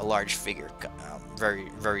figure. Very,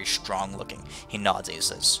 very strong looking. He nods and he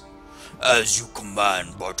says, "As you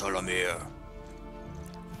command, Bartolomeo."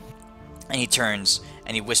 And he turns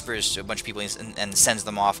and he whispers to a bunch of people and sends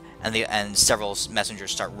them off. And several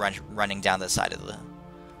messengers start running down the side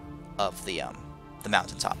of the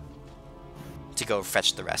mountaintop to go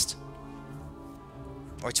fetch the rest,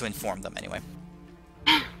 or to inform them anyway.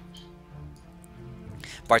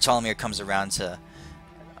 Bartolomeo comes around to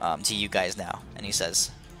you guys now, and he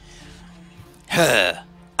says,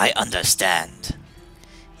 I understand.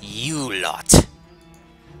 You lot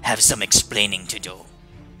have some explaining to do.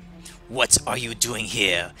 What are you doing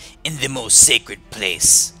here in the most sacred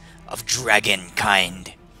place of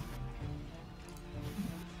dragonkind?"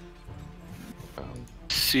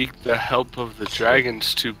 Seek the help of the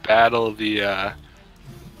dragons to battle the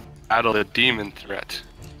demon threat.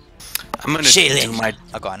 I'm gonna Shaylin. do my.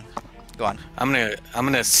 Oh, go on. I'm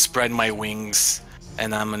gonna spread my wings,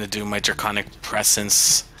 and I'm gonna do my draconic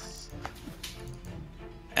presence.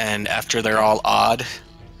 And after they're all odd,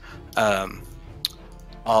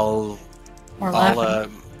 I'll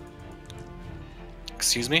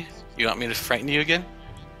excuse me? You want me to frighten you again?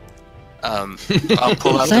 I'll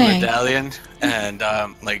pull out the Saying. medallion and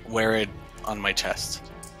like wear it on my chest.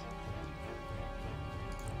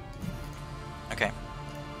 Okay.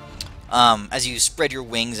 As you spread your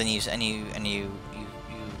wings and you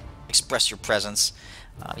express your presence,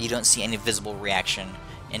 you don't see any visible reaction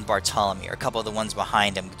in Bartholomew. A couple of the ones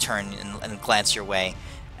behind him turn and glance your way,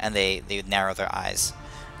 and they narrow their eyes.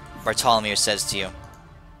 Bartholomew says to you,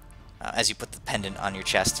 as you put the pendant on your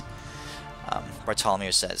chest,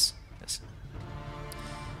 Bartholomew says,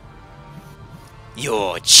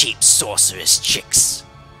 "Your cheap sorceress chicks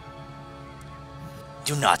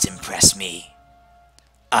do not impress me.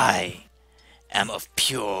 I am of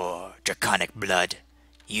pure draconic blood.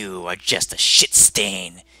 You are just a shit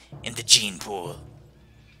stain in the gene pool.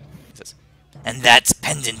 And that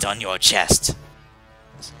pendant on your chest,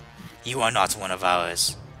 you are not one of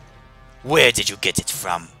ours. Where did you get it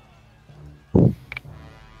from?"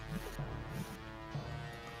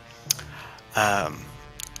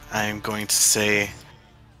 I'm going to say,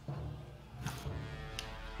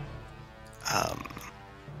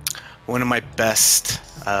 one of my best,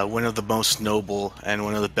 one of the most noble, and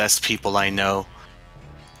one of the best people I know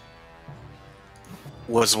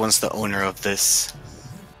was once the owner of this.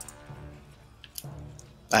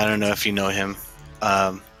 I don't know if you know him,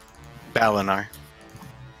 Balinar.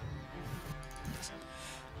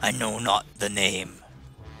 "I know not the name,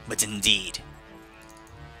 but indeed,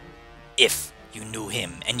 if you knew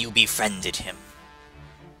him and you befriended him."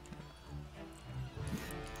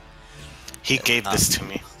 He gave this to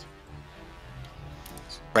me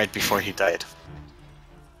right before he died.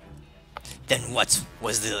 "Then what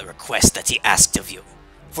was the request that he asked of you?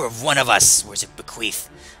 For if one of us were to bequeath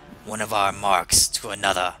one of our marks to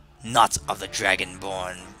another, not of the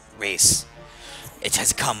dragonborn race, it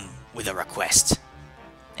has come with a request."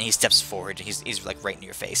 And he steps forward. He's like right in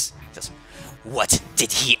your face. He says, "What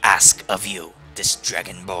did he ask of you, this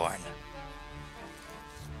dragonborn?"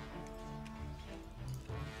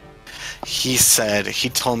 He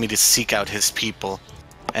told me to seek out his people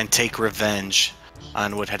and take revenge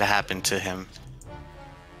on what had happened to him.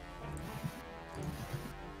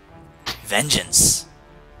 Vengeance.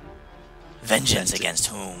 Vengeance against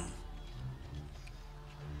whom?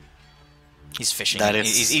 He's fishing. That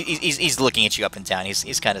is- He's looking at you up and down.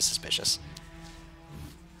 He's kind of suspicious.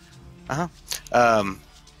 I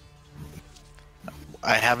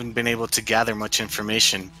haven't been able to gather much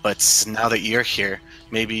information, but now that you're here,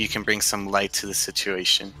 maybe you can bring some light to the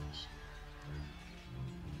situation.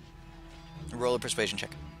 Roll a persuasion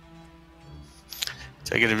check.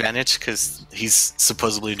 Do I get advantage because he's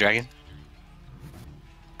supposedly a dragon?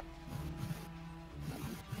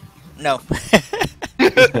 No.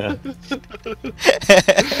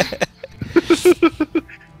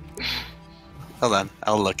 Hold on,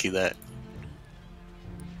 I'll lucky that.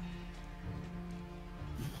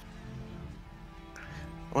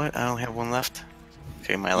 What? I only have one left?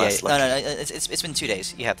 Okay, my last No, lucky. it's been 2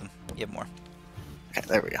 days. You have them. You have more. Okay,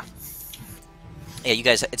 there we go. Yeah, you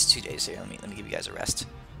guys. It's 2 days here. Let me give you guys a rest.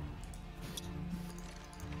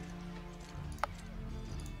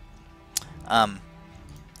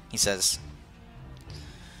 He says,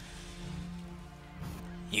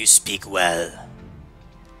 "You speak well.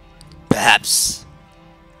 Perhaps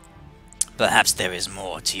there is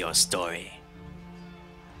more to your story.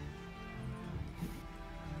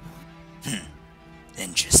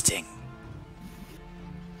 Interesting.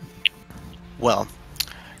 Well,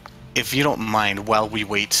 if you don't mind, while we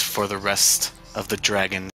wait for the rest of the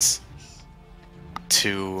dragons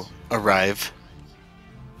to arrive,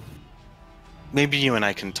 maybe you and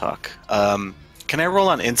I can talk. Can I roll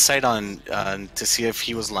on insight on to see if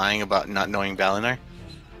he was lying about not knowing Valinar?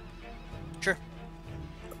 Sure.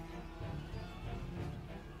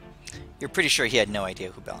 You're pretty sure he had no idea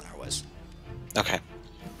who Belinar was. Okay.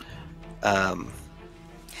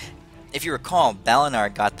 If you recall,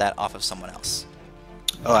 Belinar got that off of someone else.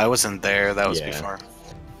 Oh, I wasn't there. That was Yeah. before.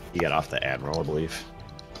 He got off the Admiral, I believe.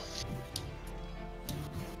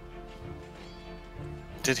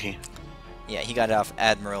 Did he? Yeah, he got it off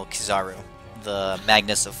Admiral Kizaru, the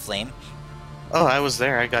Magnus of Flame. Oh, I was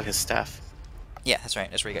there. I got his staff. Yeah, that's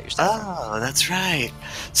right. That's where you got your stuff from. Oh, that's right.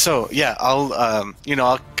 So yeah,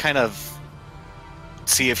 I'll kind of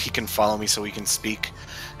see if he can follow me so we can speak,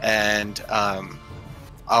 and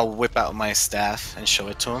I'll whip out my staff and show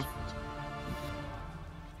it to him.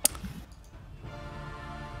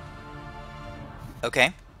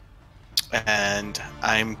 Okay. And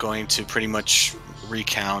I'm going to pretty much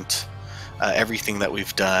recount everything that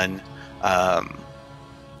we've done.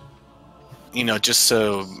 Just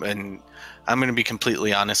so, and I'm going to be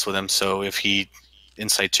completely honest with him. So if he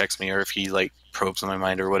insight checks me, or if he like probes my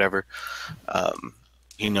mind or whatever,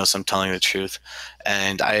 he knows I'm telling the truth.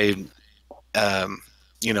 And I'm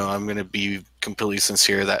going to be completely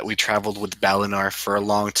sincere that we traveled with Balinar for a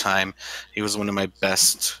long time. He was one of my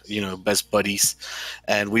best buddies.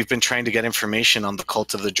 And we've been trying to get information on the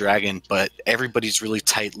Cult of the Dragon, but everybody's really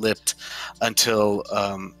tight-lipped until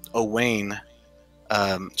Owain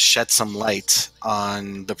shed some light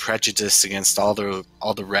on the prejudice against all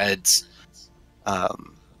the Reds.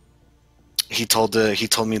 He told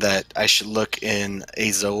me that I should look in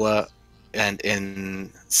Azoa and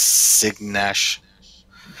in Signash,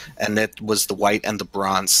 and it was the white and the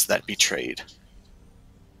bronze that betrayed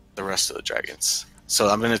the rest of the dragons. So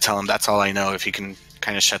I'm going to tell him that's all I know, if he can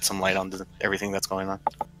kind of shed some light on everything that's going on.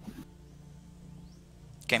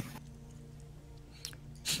 Okay.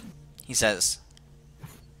 He says,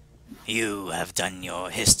 "You have done your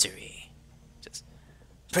history. Just,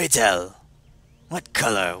 pray tell, what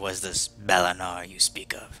color was this Belinar you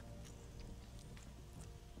speak of?"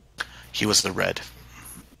 He was the red.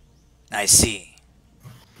 "I see.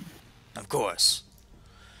 Of course.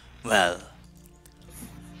 Well,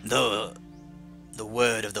 though the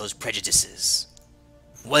word of those prejudices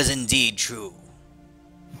was indeed true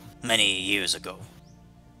many years ago,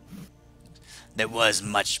 there was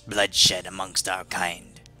much bloodshed amongst our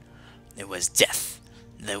kind. There was death.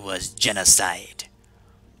 There was genocide.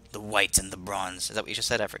 The white and the bronze. Is that what you just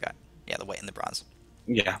said? I forgot. Yeah, the white and the bronze.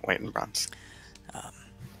 Yeah, white and bronze.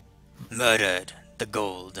 Murdered the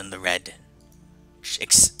gold and the red,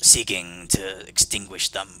 seeking to extinguish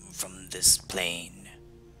them from this plane.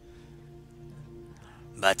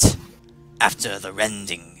 But after the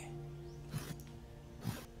rending,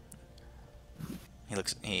 he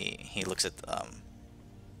looks at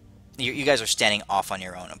you guys are standing off on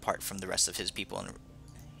your own, apart from the rest of his people, and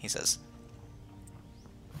he says,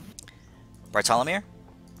 "Bartolomir,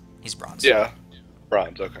 he's bronze." Yeah,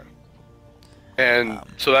 bronze. Okay. And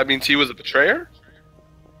so that means he was a betrayer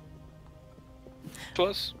to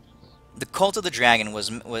us. The Cult of the Dragon was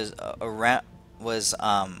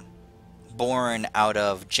born out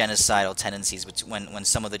of genocidal tendencies when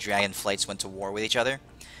some of the dragon flights went to war with each other.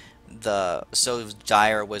 So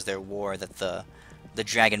dire was their war that the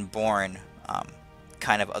Dragonborn,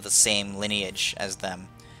 kind of the same lineage as them,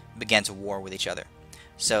 began to war with each other.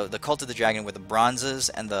 So the Cult of the Dragon were the bronzes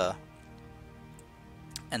and the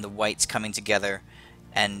whites coming together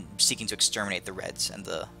and seeking to exterminate the reds and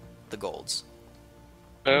the golds.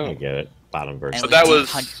 I get it. Bottom verse. And So it that deep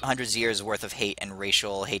was- hundreds of years worth of hate and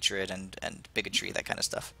racial hatred and bigotry, that kind of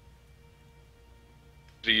stuff.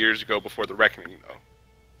 Years ago, before the reckoning, though.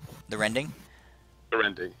 The rending? The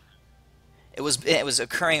rending. It was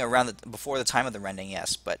occurring before the time of the rending,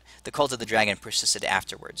 yes, but the Cult of the Dragon persisted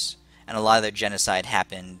afterwards, and a lot of their genocide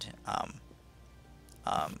happened,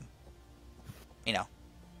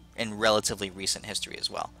 in relatively recent history as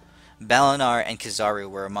well. Balinar and Kizaru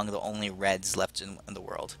were among the only Reds left in the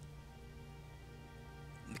world,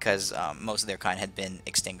 because most of their kind had been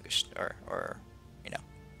extinguished or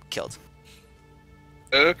killed.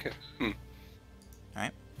 Okay.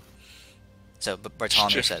 Alright? So, but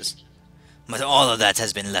Bartolomeo says, "But all of that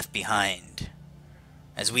has been left behind,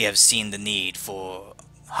 as we have seen the need for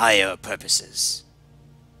higher purposes.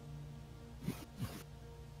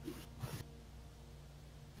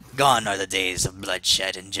 Gone are the days of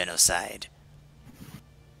bloodshed and genocide."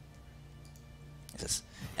 Says,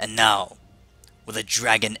 and now, with a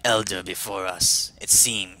dragon elder before us, it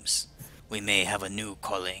seems we may have a new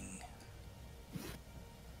calling.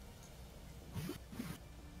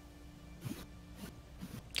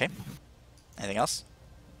 Okay. Anything else?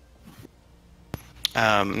 No,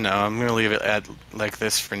 I'm gonna leave it at like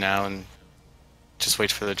this for now and just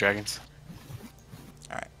wait for the dragons.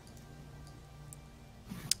 Alright.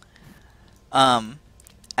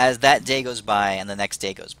 As that day goes by and the next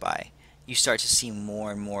day goes by, you start to see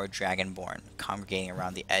more and more dragonborn congregating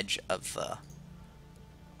around the edge of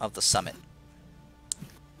the summit.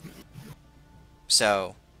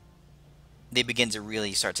 So they begin to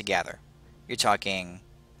really start to gather. You're talking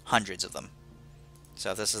hundreds of them.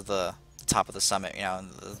 So if this is the top of the summit, you know,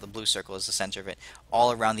 and the blue circle is the center of it.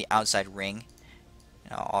 All around the outside ring,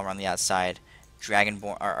 you know, all around the outside,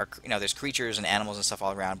 dragonborn are you know, there's creatures and animals and stuff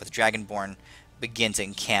all around, but the dragonborn begin to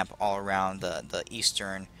encamp all around the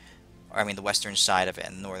eastern, or I mean the western side of it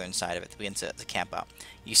and the northern side of it. They begin to camp out.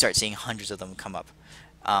 You start seeing hundreds of them come up,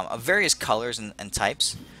 of various colors and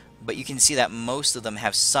types, but you can see that most of them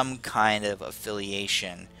have some kind of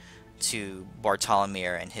affiliation to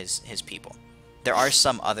Bartolomir and his people. There are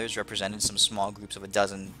some others represented, some small groups of a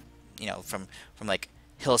dozen, you know, from like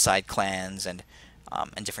hillside clans and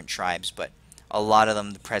different tribes, but a lot of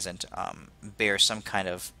them, the present, bear some kind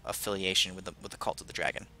of affiliation with the cult of the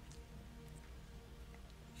dragon.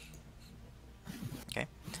 Okay,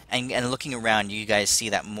 and looking around, you guys see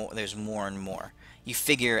that there's more and more. You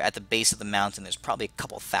figure at the base of the mountain, there's probably a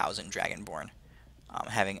couple thousand dragonborn,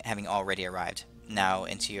 having already arrived now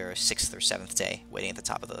into your 6th or 7th day, waiting at the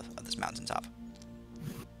top of this mountaintop.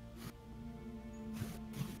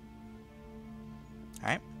 All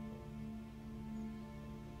right.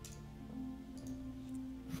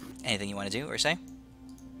 Anything you want to do or say?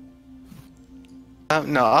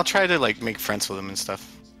 No, I'll try to like make friends with him and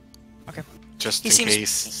stuff. Okay. Just He in seems-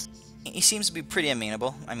 case. He seems to be pretty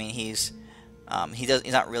amenable. I mean, he's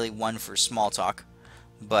not really one for small talk,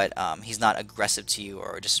 but he's not aggressive to you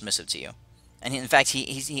or dismissive to you. And in fact,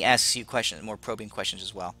 he asks you questions, more probing questions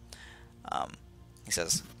as well. He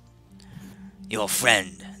says, "Your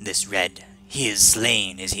friend, this Red, he is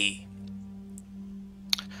slain, is he?"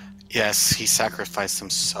 Yes, he sacrificed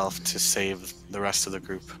himself to save the rest of the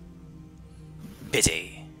group.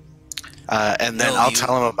 Pity. And then No, I'll you-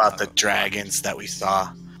 tell him about the dragons that we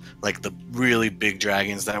saw. Like the really big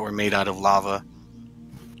dragons that were made out of lava.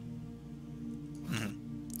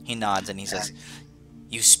 He nods and he says,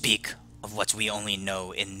 "You speak of what we only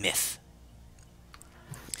know in myth.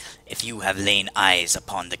 If you have lain eyes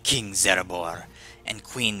upon the King Zerebor and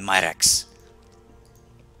Queen Myrax,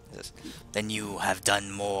 then you have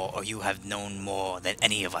done more, or you have known more than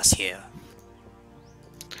any of us here."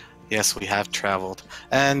 Yes, we have traveled.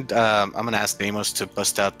 And I'm going to ask Amos to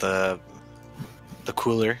bust out the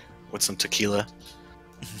cooler with some tequila.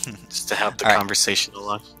 Just to help the All right. conversation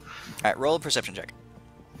along. Alright, roll a perception check.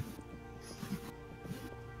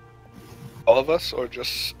 All of us, or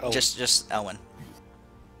just Elwin? Just Elwin.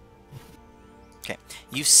 Okay.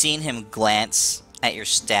 You've seen him glance at your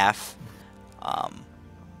staff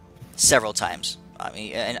several times. I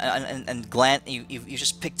mean, and glance. You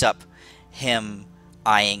just picked up him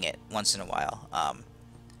eyeing it once in a while.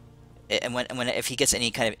 And when if he gets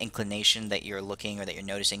any kind of inclination that you're looking or that you're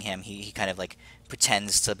noticing him, he kind of like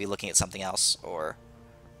pretends to be looking at something else or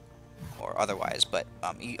otherwise. But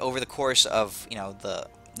over the course of, you know, the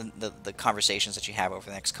conversations that you have over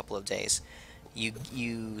the next couple of days, you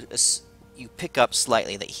pick up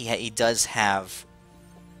slightly that he does have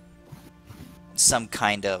some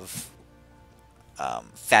kind of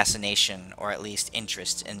fascination or at least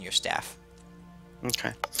interest in your staff.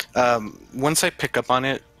 Okay. Once I pick up on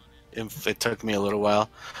it, if it took me a little while,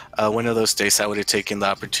 one of those days I would have taken the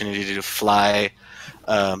opportunity to fly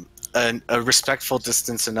a respectful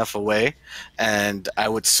distance enough away, and I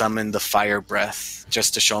would summon the fire breath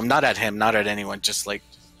just to show him, not at him, not at anyone, just like,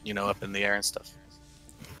 you know, up in the air and stuff.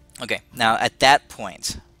 Okay, now at that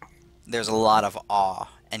point, there's a lot of awe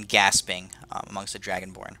and gasping amongst the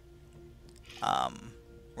Dragonborn.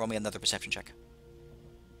 Roll me another perception check.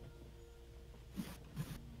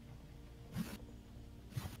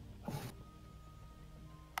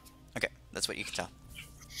 Okay, that's what you can tell.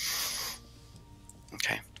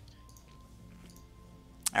 Okay.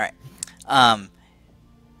 All right.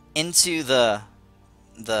 Into the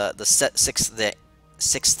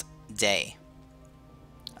sixth day.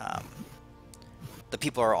 The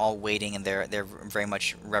people are all waiting, and they're very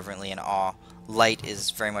much reverently in awe. Light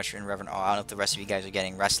is very much in reverent awe. I don't know if the rest of you guys are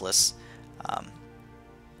getting restless,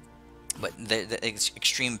 but the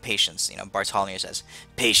extreme patience. You know, Bartholomew says,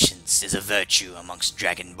 "Patience is a virtue amongst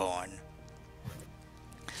Dragonborn."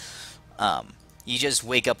 You just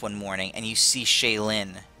wake up one morning and you see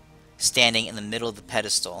Shaylin standing in the middle of the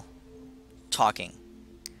pedestal, talking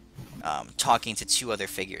to two other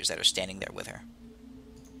figures that are standing there with her.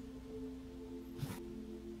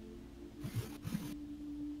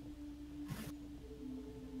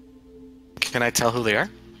 Can I tell who they are?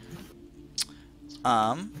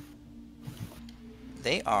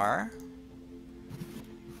 They are.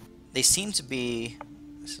 They seem to be.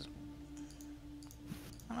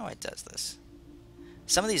 I don't know why it does this.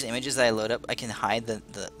 Some of these images that I load up, I can hide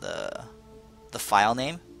the file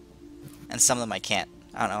name, and some of them I can't.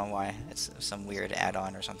 I don't know why. It's some weird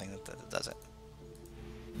add-on or something that does it.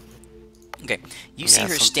 Okay, you see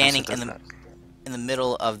her standing in the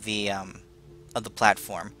middle of the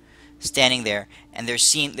platform, standing there, and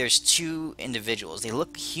there's two individuals. They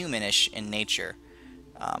look humanish in nature,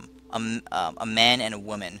 a man and a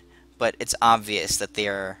woman, but it's obvious that they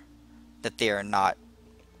are not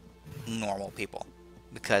normal people,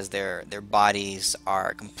 because their bodies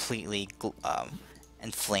are completely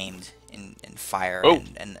inflamed in fire,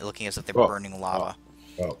 and looking as if they're burning lava.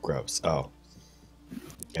 Oh, gross. Oh.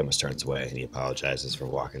 Amos turns away and he apologizes for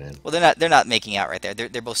walking in. Well, they're not making out right there.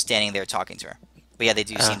 They're both standing there talking to her. But yeah, they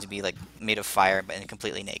do seem to be like made of fire but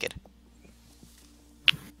completely naked.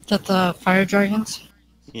 Is that the fire dragons?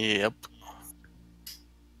 Yep.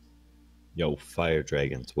 Yo, fire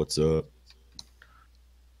dragons, what's up?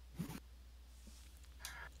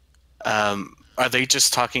 Are they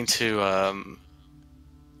just talking to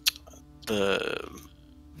the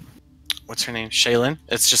what's her name? Shaylin?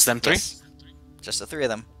 It's just them three? Yes. Just the three of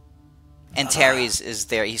them. And Terry's is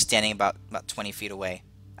there. He's standing about 20 feet away,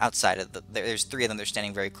 outside of the. There's three of them. They're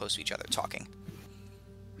standing very close to each other, talking.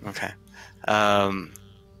 Okay. I'm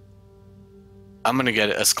gonna get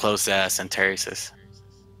as close as Terry's is.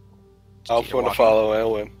 I'll want to follow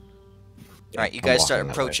Elwin. All right, you guys start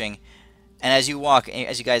approaching, and as you walk,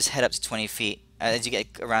 as you guys head up to 20 feet, as you get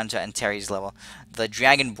around to Antares level, the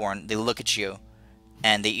Dragonborn, they look at you,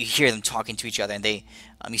 and you hear them talking to each other, and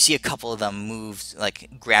you see a couple of them move, like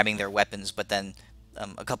grabbing their weapons, but then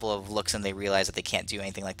a couple of looks, and they realize that they can't do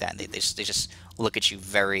anything like that, and they just look at you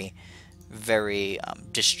very, very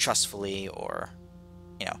distrustfully, or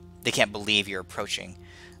they can't believe you're approaching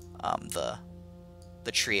the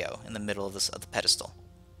trio in the middle of the pedestal.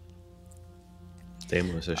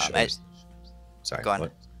 Amos assures. Sorry. Go on.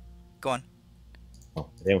 What? Go on. Oh,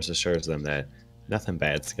 Amos assures them that nothing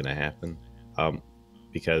bad's gonna happen,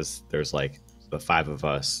 because there's like the 5 of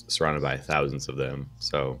us surrounded by thousands of them.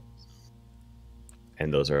 So,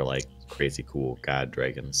 and those are like crazy cool god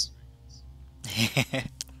dragons.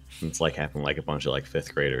 It's like having like a bunch of like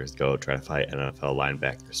 5th graders go try to fight NFL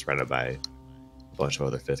linebackers surrounded by a bunch of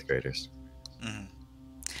other 5th graders. Mm-hmm.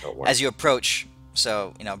 So As you approach,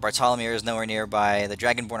 Bartholomew is nowhere nearby. The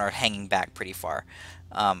Dragonborn are hanging back pretty far,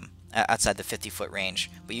 outside the 50-foot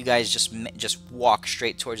range. But you guys just walk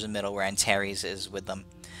straight towards the middle where Antares is with them,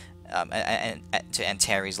 and to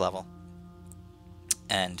Antares level.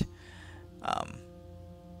 And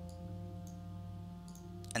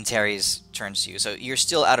Antares turns to you. So you're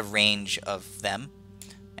still out of range of them.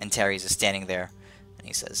 Antares is standing there, and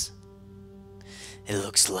he says, "It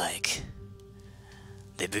looks like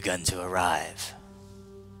they've begun to arrive.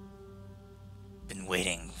 Been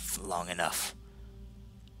waiting for long enough."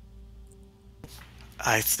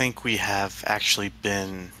 I think we have actually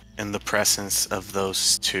been in the presence of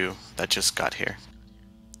those two that just got here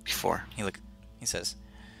before. He says,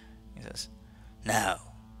 "Now,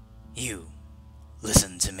 you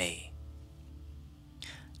listen to me.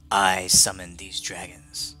 I summoned these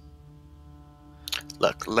dragons."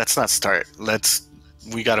 Look, let's not start.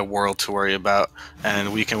 We got a world to worry about,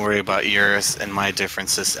 and we can worry about yours and my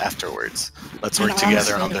differences afterwards. Let's work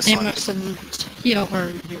together on this one. Amos and heal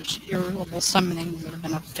her. Your little summoning would have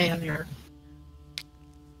been a failure.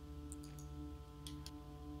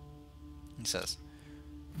 He says,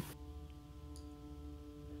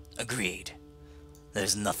 "Agreed.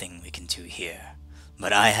 There's nothing we can do here,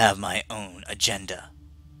 but I have my own agenda.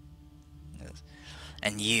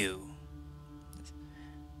 And you,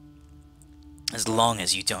 as long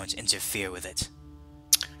as you don't interfere with it."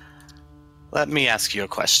 Let me ask you a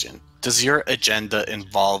question. Does your agenda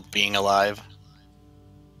involve being alive?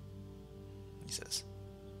 He says,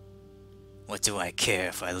 "What do I care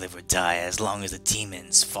if I live or die as long as the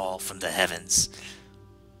demons fall from the heavens?"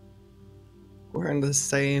 We're in the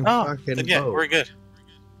same fucking then yeah, boat. we're good.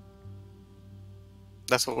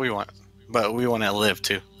 That's what we want. But we want to live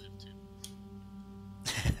too.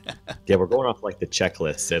 Yeah, we're going off like the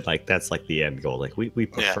checklist, and like that's like the end goal. Like we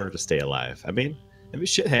prefer to stay alive. I mean,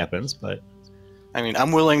 shit happens, but I mean,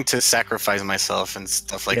 I'm willing to sacrifice myself and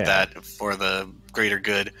stuff like Yeah. that for the greater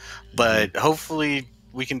good, but hopefully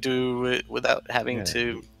we can do it without having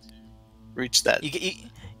to reach that.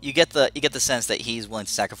 You get the sense that he's willing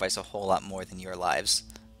to sacrifice a whole lot more than your lives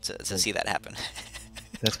to see that happen.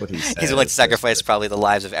 That's what he says. He's willing to sacrifice probably the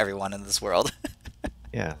lives of everyone in this world.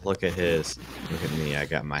 Yeah, look at me. I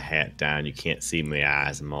got my hat down. You can't see my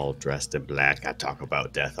eyes. I'm all dressed in black. I talk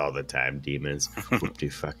about death all the time. Demons. What do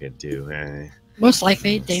you fucking do? Eh? Most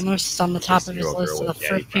likely, Deimos is on the top of his Zero list girl of the with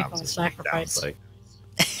first daddy people to problems, sacrifice. sounds like.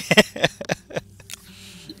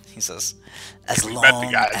 He says, We met the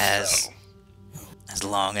guys, as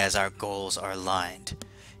long as our goals are aligned,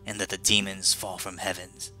 and that the demons fall from the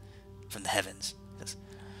heavens,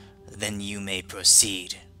 then you may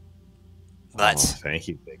proceed. But Thank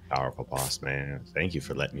you, big powerful boss man. Thank you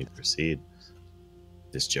for letting me proceed.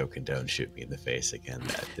 Just joking. Don't shoot me in the face again.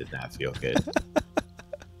 That did not feel good.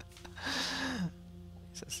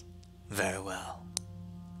 he says, very well.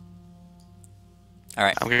 All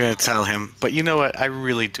right. I'm gonna tell him, but you know what? I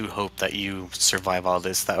really do hope that you survive all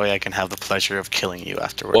this. That way I can have the pleasure of killing you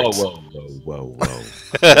afterwards. Whoa.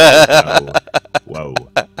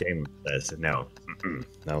 Game says no. I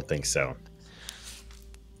don't think so.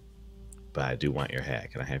 But I do want your hat.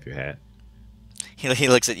 Can I have your hat? He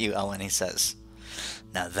looks at you, Owen. He says,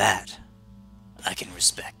 now that I can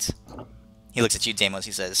respect. He looks at you, Deimos.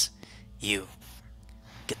 He says, you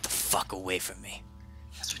get the fuck away from me.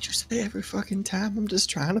 That's what you say every fucking time. I'm just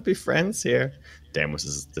trying to be friends here.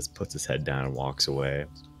 Deimos just puts his head down and walks away.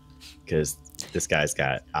 Because this guy's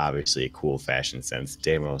got obviously a cool fashion sense.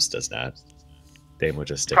 Deimos does not. Deimos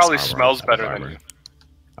just sticks Probably armor on smells top of better than armor. you.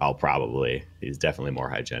 Oh, probably. He's definitely more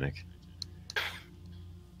hygienic.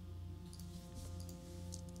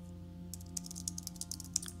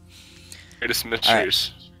 Greatest All right.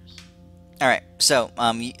 mysteries. All right. So,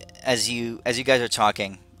 as you guys are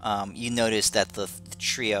talking, you notice that the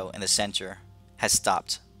trio in the center has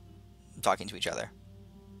stopped talking to each other,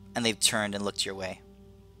 and they've turned and looked your way.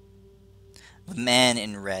 The man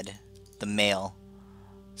in red, the male,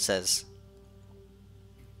 says,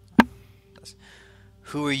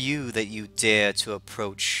 "Who are you that you dare to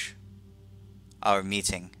approach our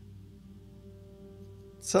meeting?"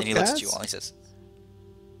 What's up, And he looks at guys? you all. He says,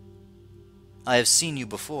 "I have seen you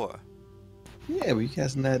before." Yeah, were you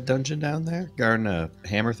guys in that dungeon down there? Guarding a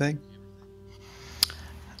hammer thing?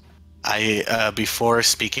 Before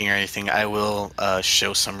speaking or anything, I will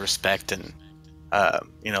show some respect and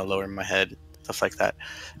lower my head, stuff like that,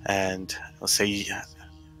 and I'll say,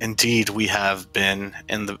 indeed, we have been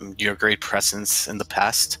in your great presence in the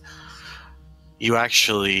past. You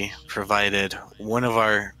actually provided one of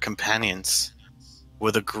our companions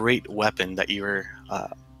with a great weapon that you were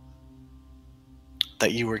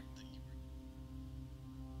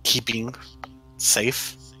keeping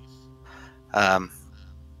safe.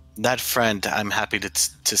 That friend, I'm happy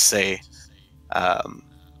to say,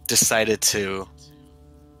 decided to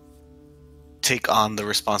take on the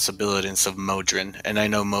responsibilities of Modrin, and I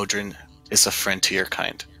know Modrin is a friend to your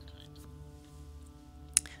kind.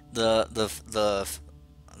 The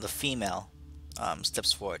female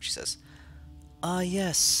steps forward. She says, "Ah,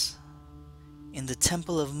 yes, in the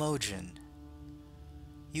Temple of Modrin.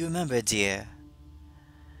 You remember, dear?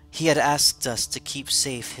 He had asked us to keep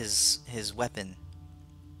safe his weapon,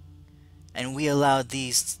 and we allowed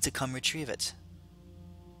these to come retrieve it."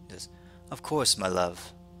 He says, "Of course, my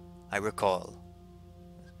love, I recall.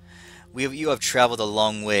 You have traveled a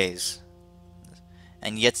long ways,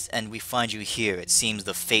 and we find you here. It seems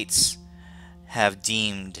the fates have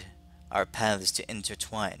deemed our paths to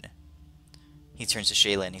intertwine." He turns to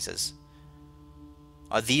Shayla and he says,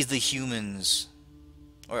 "Are these the humans,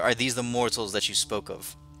 or are these the mortals that you spoke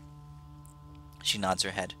of?" She nods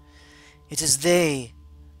her head. "It is they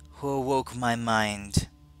who awoke my mind.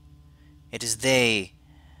 It is they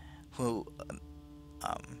who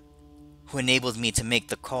enabled me to make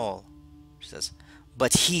the call." She says,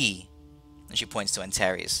 "But he," and she points to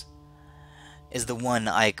Antares, "is the one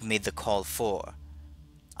I made the call for.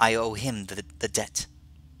 I owe him the debt."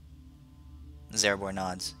 Zerebor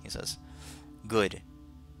nods. He says, "Good.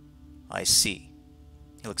 I see."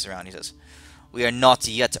 He looks around. He says, "We are not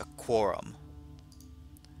yet a quorum.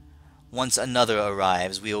 Once another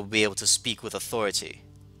arrives, we will be able to speak with authority.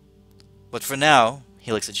 But for now,"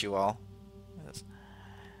 he looks at you all, he says,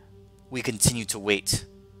 "we continue to wait."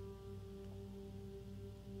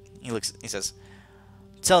 He says,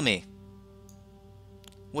 "Tell me,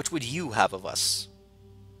 what would you have of us?"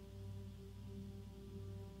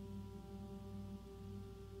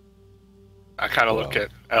 I kind of look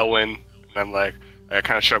at Elwyn, and I'm like, I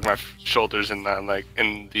kind of shrug my shoulders in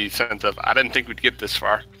the sense of I didn't think we'd get this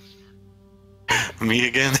far. Me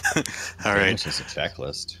again? All right. It's just a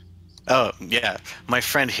checklist. Oh yeah, my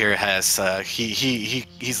friend here has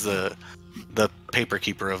he's the paper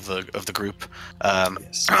keeper of the group.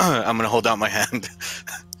 Yes. I'm gonna hold out my hand.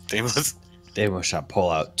 Damus. Damo shall pull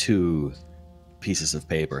out 2 pieces of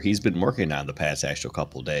paper. He's been working on the past actual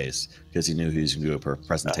couple days because he knew he was going to do a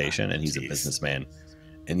presentation, and he's a businessman.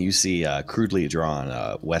 And you see crudely drawn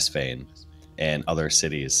Westvane and other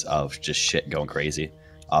cities of just shit going crazy.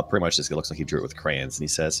 Pretty much, it looks like he drew it with crayons. And he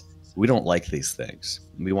says, "We don't like these things.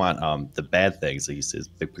 We want the bad things." Like he says,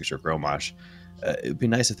 big picture of Gromash. It would be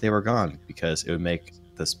nice if they were gone because it would make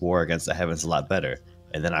this war against the heavens a lot better.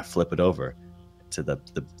 And then I flip it over to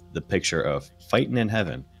the picture of fighting in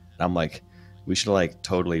heaven. And I'm like, we should like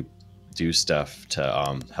totally do stuff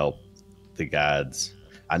to help the gods.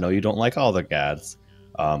 I know you don't like all the gods.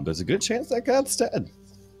 There's a good chance that God's dead.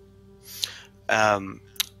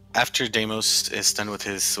 After Deimos is done with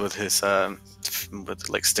his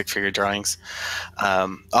like stick figure drawings,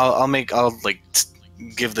 I'll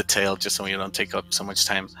give the tale just so we don't take up so much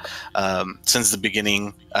time. Since the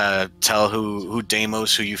beginning, tell who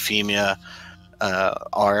Deimos, who Euphemia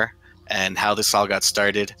are, and how this all got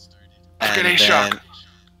started. Look at Ashok.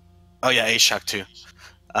 Oh yeah, Ashok too.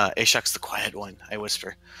 Ashok's the quiet one, I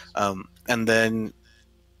whisper. And then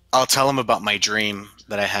I'll tell him about my dream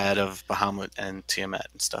that I had of Bahamut and Tiamat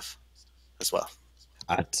and stuff as well.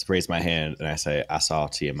 I raise my hand and I say, I saw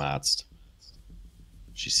Tiamat.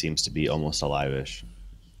 She seems to be almost alive-ish.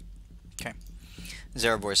 Okay.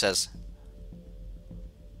 Zarabor says,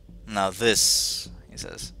 "Now this," he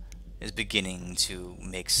says, "is beginning to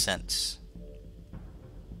make sense.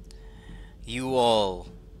 You all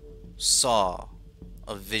saw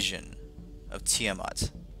a vision of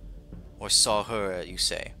Tiamat, or saw her, you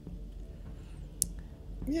say.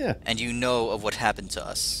 Yeah. And you know of what happened to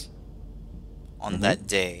us on that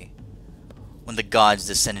day when the gods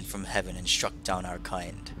descended from heaven and struck down our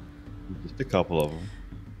kind. Just a couple of them.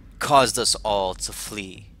 Caused us all to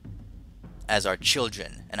flee, as our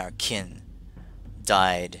children and our kin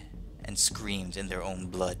died and screamed in their own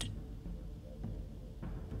blood.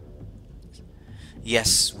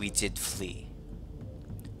 Yes, we did flee.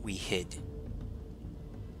 We hid.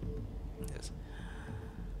 Yes.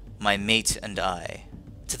 My mate and I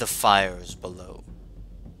to the fires below.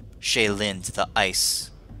 Shaylin to the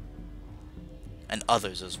ice. And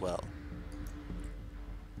others as well."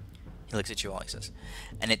 He looks at you all, he says,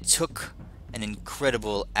 "And it took an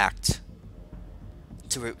incredible act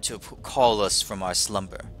to call us from our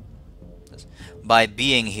slumber. By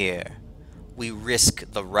being here, we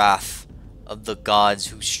risk the wrath of the gods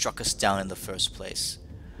who struck us down in the first place.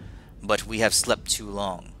 But we have slept too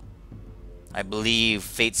long. I believe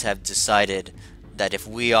fates have decided that if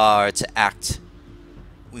we are to act,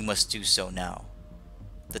 we must do so now.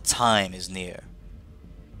 The time is near.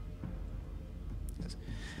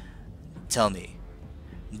 Tell me,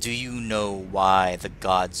 do you know why the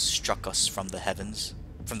gods struck us from the heavens,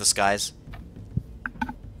 from the skies?"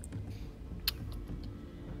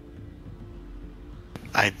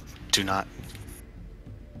 I do not.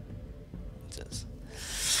 He says,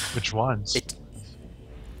 Which ones?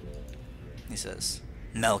 he says,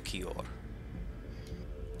 "Melchior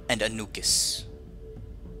and Anukis."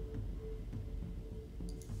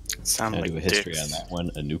 Sound Can I like do a history dicks. on that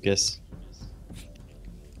one? Anukis?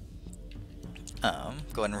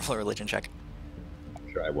 Go ahead and roll a religion check.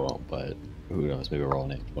 I'm sure I won't, but who knows? Maybe roll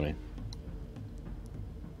an 20.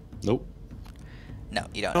 Nope. No,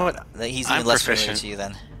 you don't You know know. what? He's I'm even less familiar proficient. to you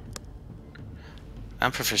then.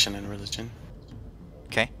 I'm proficient in religion.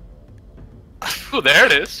 Okay. Oh, there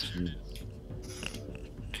it is.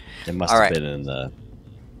 It must All have right. been in the...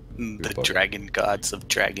 The book. dragon gods of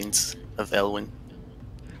dragons of Elwyn.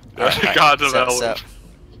 Alright, Gods of so- Elwyn.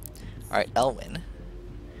 Alright, Elwyn.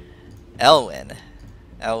 Elwyn.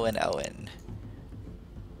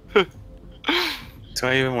 Do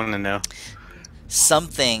I even want to know?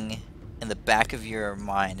 Something in the back of your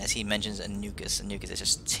mind as he mentions Anukis. Anukis is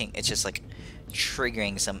just it's just like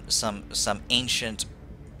triggering some ancient,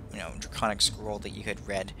 draconic scroll that you had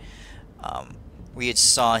read, where you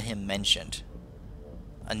saw him mentioned.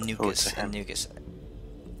 it's a him. Anukis.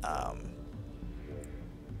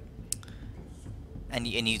 And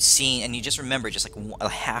you just remember just like a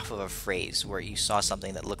half of a phrase where you saw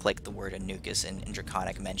something that looked like the word Anukis in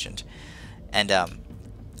Draconic mentioned, and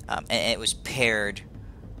it was paired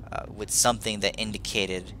with something that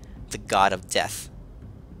indicated the god of death.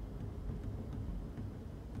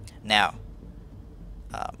 Now,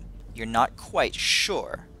 you're not quite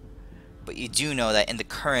sure, but you do know that in the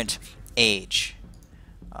current age,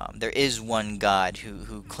 There is one god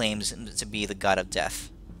who claims to be the god of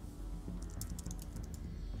death.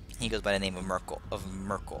 He goes by the name of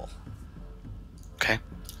Merkel. Okay.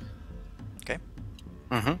 Okay.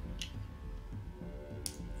 Mm-hmm.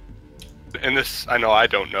 And this, I know I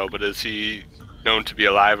don't know, but is he known to be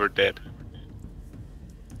alive or dead?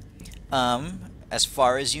 As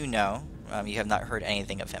far as you know, you have not heard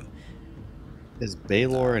anything of him. Is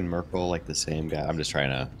Baylor and Merkel like the same guy? I'm just trying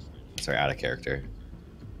to. Sorry, out of character.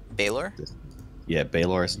 Baylor? Yeah,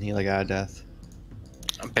 Baylor, isn't he like god of death?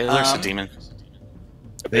 Baylor's a demon.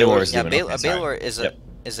 Baylor's Yeah, demon. Okay, sorry. Baylor is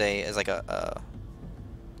Yep. like a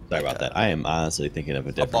Sorry about that. I am honestly thinking of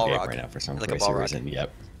a different game Balrog. right now for some Like a crazy Balrog. reason.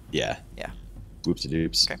 Yep. Yeah. Yeah. Whoops a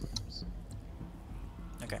doops. Okay.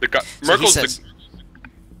 Okay. So he Merkel's says,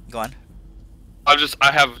 go on.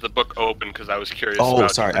 I have the book open because I was curious. Oh,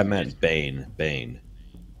 about sorry. I meant Bane. Bane.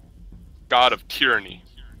 God of tyranny.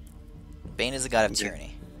 Bane is the god of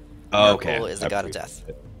tyranny. Oh, okay. Merkel is the god of death.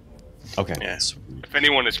 Okay. Yeah. Sweet. If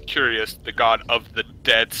anyone is curious, the god of the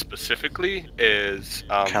dead specifically is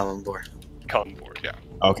Kalimdor. Kallenborg. Yeah.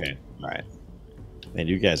 Okay. All right. Man,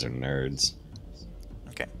 you guys are nerds.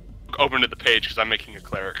 Okay. Open to the page because I'm making a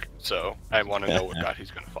cleric, so I want to know what god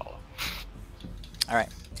he's going to follow. All right.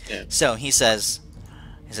 Yeah. So he says,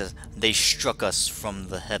 they struck us from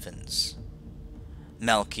the heavens,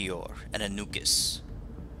 Melchior and Anubis.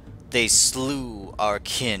 They slew our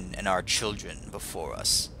kin and our children before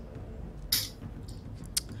us.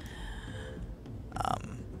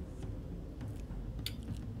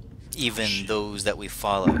 Even those that we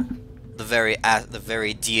follow, the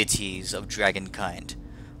very deities of dragonkind,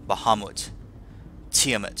 Bahamut,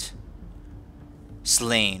 Tiamat,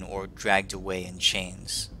 slain or dragged away in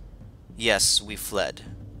chains. Yes, we fled.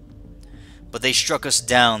 But they struck us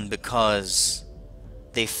down because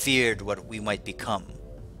they feared what we might become.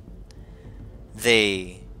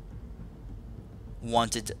 They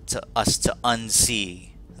wanted us to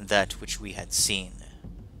unsee that which we had seen.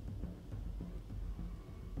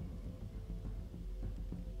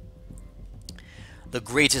 The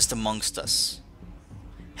greatest amongst us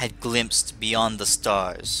had glimpsed beyond the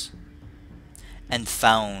stars and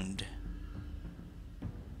found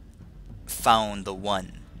the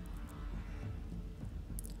one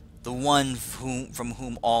from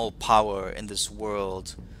whom all power in this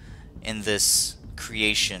world, in this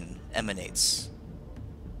creation, emanates,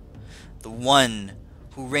 the one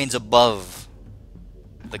who reigns above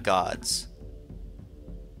the gods.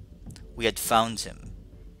 We had found him,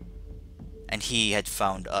 and he had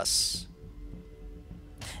found us,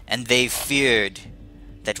 and they feared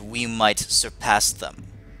that we might surpass them,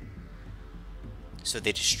 so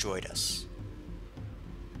they destroyed us.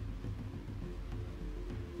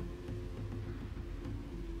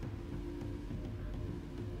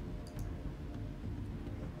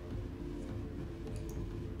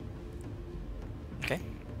 Okay.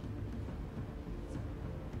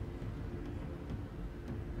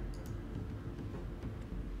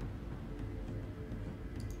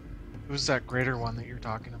 Who's that greater one that you're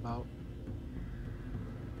talking about?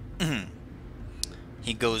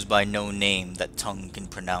 He goes by no name that tongue can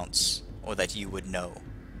pronounce, or that you would know.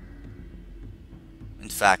 In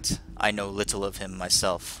fact, I know little of him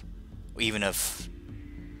myself, or even if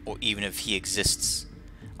he exists.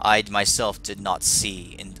 I myself did not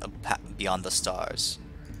see beyond the stars.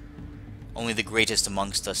 Only the greatest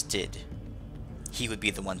amongst us did. He would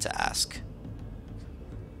be the one to ask.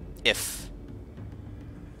 If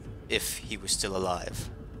he was still alive.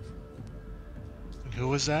 And who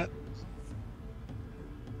was that?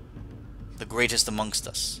 The greatest amongst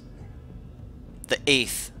us. The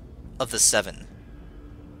 8th of the 7.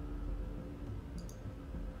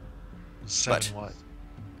 Seven what?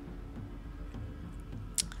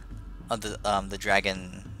 Of the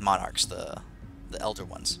dragon monarchs, the elder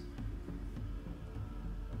ones.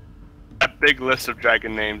 A big list of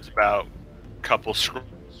dragon names about a couple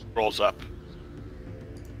scrolls up.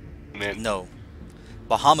 Man. No.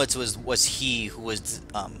 Bahamut was he who was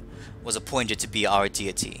appointed to be our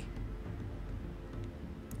deity.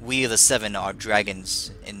 We the 7 are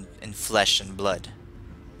dragons in flesh and blood.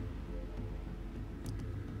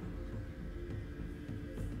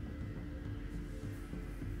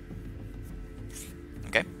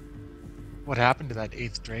 Okay. What happened to that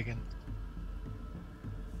 8th dragon?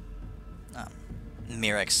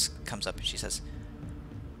 Mirex comes up and she says,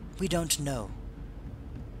 "We don't know.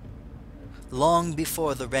 Long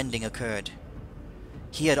before the rending occurred,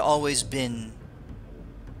 he had always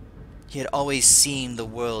seen the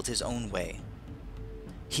world his own way.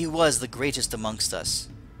 He was the greatest amongst us,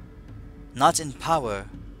 not in power,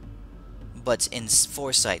 but in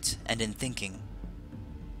foresight and in thinking.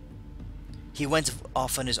 He went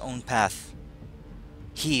off on his own path.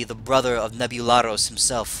 He, the brother of Nebularos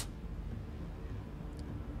himself.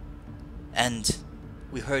 And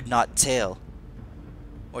we heard not tale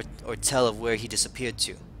or tell of where he disappeared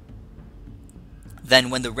to. Then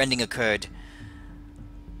when the rending occurred,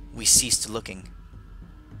 we ceased looking.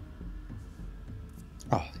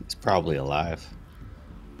 Oh, he's probably alive.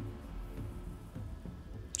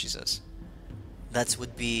 She says, that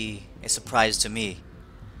would be a surprise to me,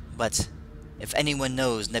 but if anyone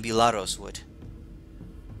knows, Nebularos would.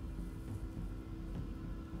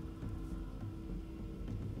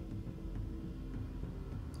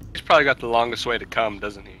 He's probably got the longest way to come,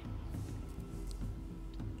 doesn't he?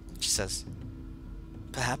 She says,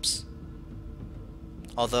 perhaps.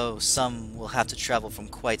 Although some will have to travel from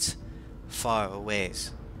quite far a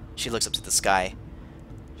ways. She looks up to the sky.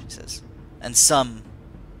 She says, and some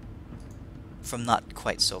from not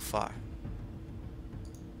quite so far.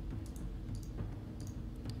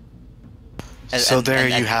 So there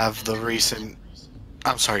you have the reason.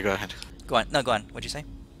 I'm sorry, go ahead. Go on. No, go on. What'd you say?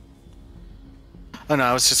 Oh no,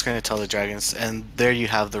 I was just going to tell the dragons, and there you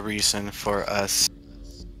have the reason for us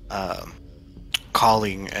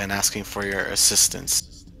calling and asking for your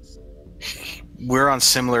assistance. We're on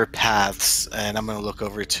similar paths, and I'm going to look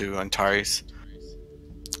over to Antares,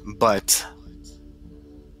 but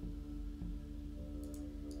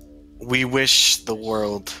we wish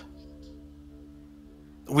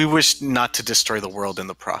not to destroy the world in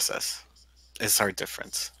the process. It's our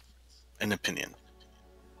difference in opinion.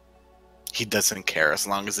 He doesn't care as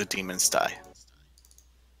long as the demons die.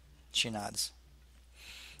 She nods.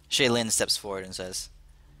 Shaylin steps forward and says,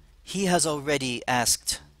 he has already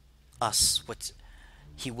asked us what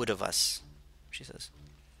he would of us, she says.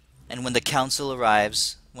 And when the council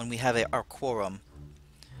arrives, when we have our quorum,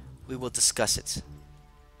 we will discuss it.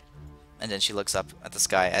 And then she looks up at the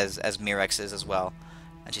sky, as Mirex is as well,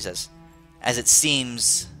 and she says, as it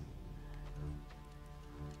seems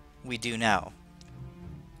we do now.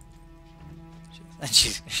 And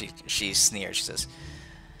she sneers. She says,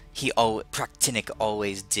 Praktinic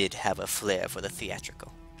always did have a flair for the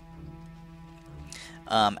theatrical.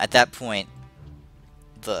 At that point,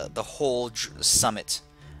 the whole summit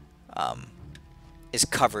is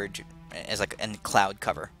covered as like in cloud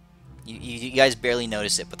cover. You guys barely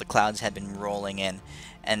notice it, but the clouds had been rolling in,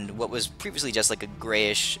 and what was previously just like a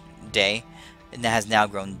grayish day, it has now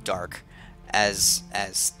grown dark as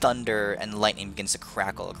thunder and lightning begins to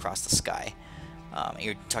crackle across the sky.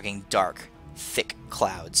 You're talking dark, thick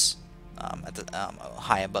clouds at the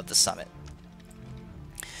high above the summit.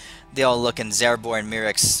 They all look, and Zerbor and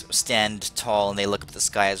Mirex stand tall, and they look up at the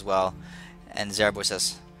sky as well. And Zerbor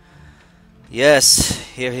says, yes,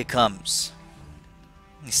 here he comes.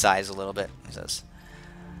 He sighs a little bit. He says,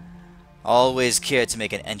 always cared to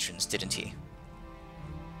make an entrance, didn't he?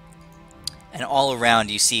 And all around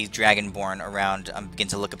you see Dragonborn around begin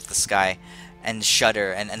to look up at the sky and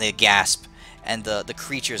shudder, and they gasp. And the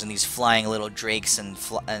creatures and these flying little drakes and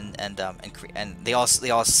they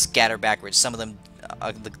all scatter backwards. Some of them,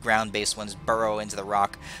 the ground-based ones, burrow into the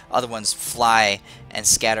rock. Other ones fly and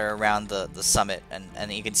scatter around the summit.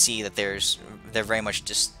 And you can see that they're very much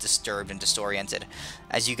disturbed and disoriented.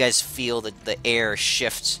 As you guys feel the air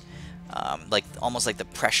shift, almost like the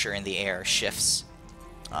pressure in the air shifts.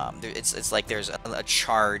 It's like there's a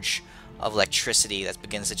charge of electricity that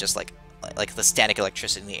begins to just like the static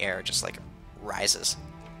electricity in the air just like rises.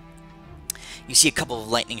 You see a couple of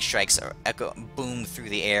lightning strikes boom through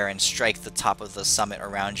the air and strike the top of the summit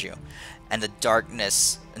around you, and the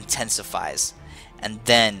darkness intensifies. And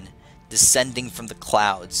then, descending from the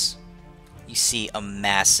clouds, you see a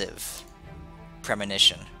massive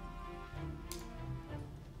premonition.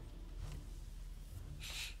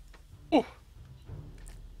 Ooh.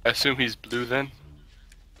 I assume he's blue then?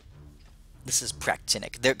 This is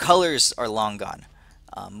Praktinic. Their colors are long gone.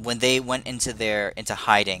 When they went into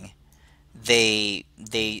hiding,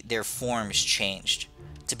 their forms changed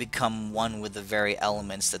to become one with the very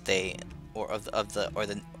elements that of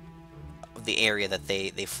the area that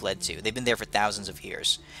they fled to. They've been there for thousands of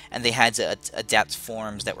years, and they had to adapt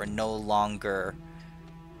forms that were no longer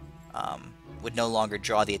would no longer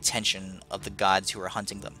draw the attention of the gods who were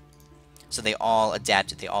hunting them. So they all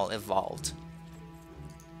adapted. They all evolved.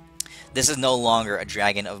 This is no longer a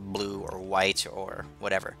dragon of blue or white or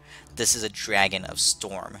whatever. This is a dragon of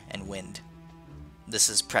storm and wind. This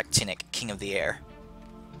is Praktinic, king of the air.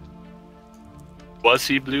 Was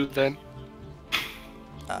he blue then?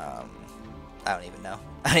 I don't even know.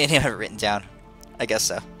 I didn't even have it written down. I guess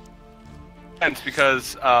so. And it's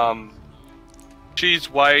because she's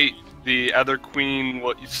white. The other queen,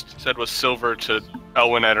 what you said was silver to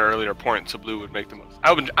Elwyn at an earlier point, so blue would make the most.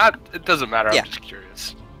 It doesn't matter. Yeah. I'm just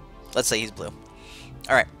curious. Let's say he's blue.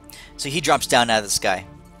 All right. So he drops down out of the sky,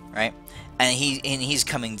 right? And he's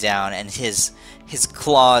coming down, and his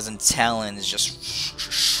claws and talons just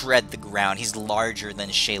shred the ground. He's larger than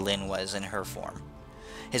Shaylin was in her form.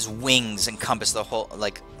 His wings encompass the whole,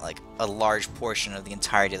 like a large portion of the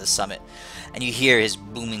entirety of the summit, and you hear his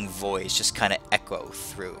booming voice just kind of echo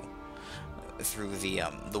through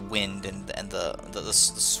the wind and the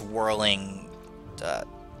swirling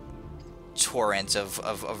torrent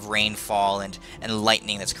of rainfall and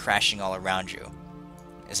lightning that's crashing all around you.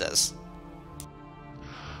 It says,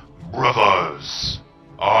 "Brothers,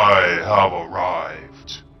 I have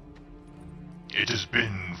arrived. It has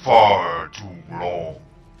been far too long."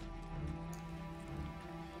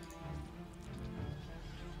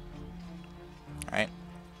 Alright.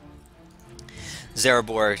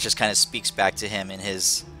 Zarabor just kind of speaks back to him in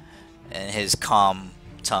his calm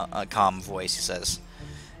voice. He says,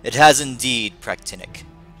 "It has indeed, Praktinic.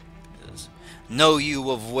 Know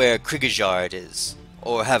you of where Krigajard is?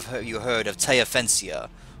 Or have you heard of Tayafencia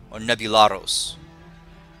or Nebularos?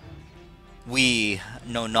 We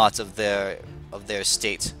know not of their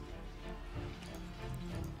state."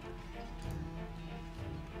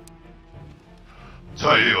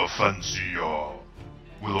 Tayafencia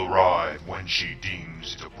will arrive when she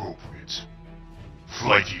deems it appropriate.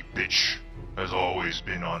 Flighty bitch has always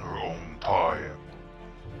been on her own time.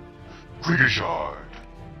 Krigajard,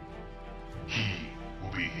 he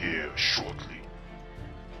will be here shortly.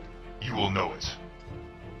 You will know it.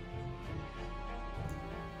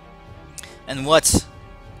 "And what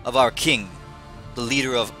of our king, the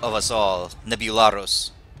leader of us all,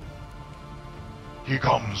 Nebularos?" He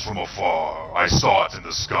comes from afar. I saw it in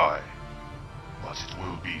the sky. But it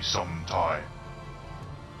will be some time.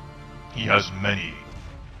 He has many,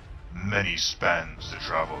 many spans to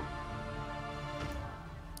travel.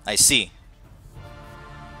 "I see.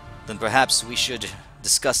 Then perhaps we should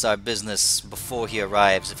discuss our business before he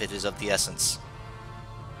arrives, if it is of the essence."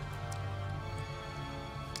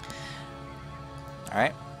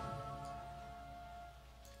 Alright.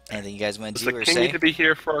 Anything you guys want to Does do the or king say? need to be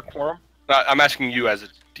here for a quorum? I'm asking you as a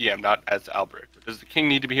DM, not as Albrecht. But does the king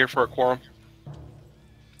need to be here for a quorum?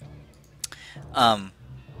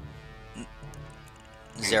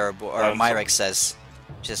 Zarabor, or Myrek says,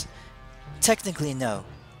 just, "Technically no,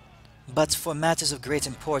 but for matters of great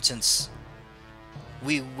importance,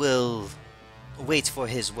 we will wait for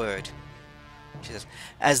his word." She says,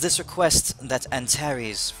 "As this request that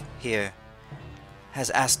Antares here has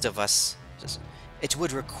asked of us, it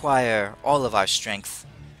would require all of our strength,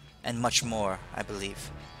 and much more, I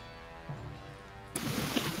believe."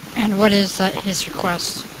 And what is his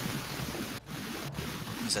request?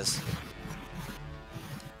 He says,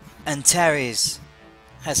 "Antares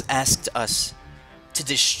has asked us to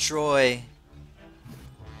destroy,"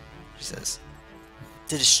 she says,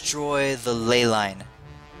 "to destroy the ley line,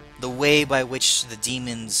 the way by which the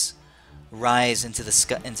demons rise into the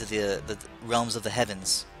sky, into the realms of the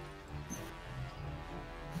heavens."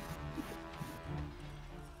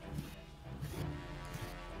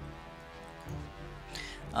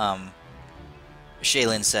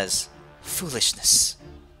 Shaylin says, "Foolishness,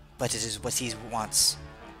 but it is what he wants."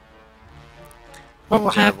 What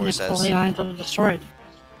will happen Zarabor if the says, ley lines are destroyed?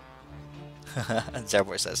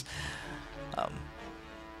 Zarabor says,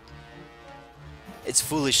 "It's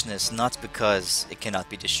foolishness not because it cannot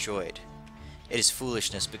be destroyed. It is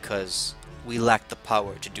foolishness because we lack the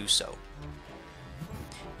power to do so.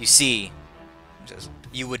 You see," he says,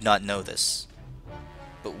 "you would not know this,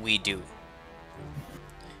 but we do.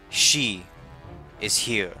 She is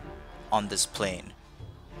here on this plane.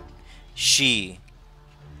 She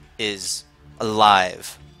is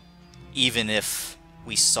alive, even if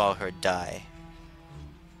we saw her die.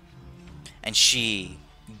 And she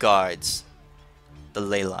guards the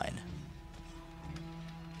ley line."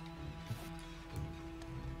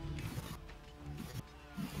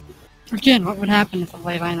 Again, what would happen if the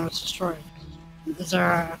ley line was destroyed? Is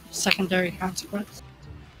there a secondary consequence?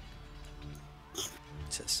 He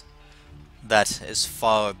says, "That is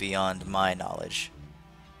far beyond my knowledge."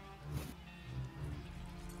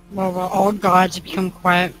 Well, will all gods become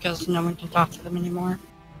quiet because no one can talk to them anymore?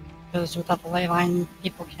 Because without the ley line,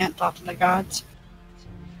 people can't talk to the gods?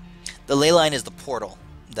 The ley line is the portal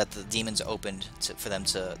that the demons opened for them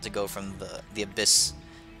to go from the abyss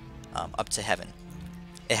up to heaven.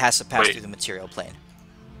 It has to pass Wait. through the material plane.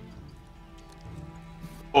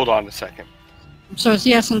 Hold on a second. So is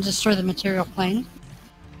he asking to destroy the material plane?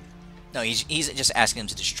 No, he's just asking them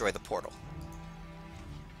to destroy the portal.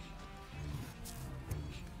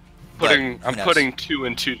 who knows? putting 2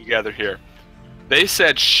 and 2 together here. They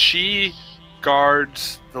said she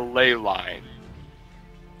guards the ley line.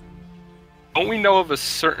 Don't we know of a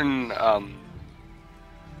certain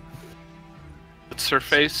what's her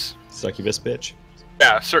face? Succubus bitch.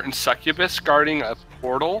 Yeah, a certain succubus guarding a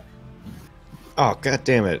portal. Oh, god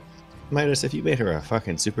damn it. Midas, if you made her a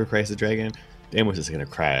fucking super crazy dragon, Damos is gonna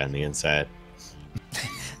cry on the inside.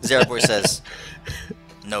 Zerabor says,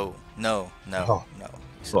 no, no, no, Oh. no.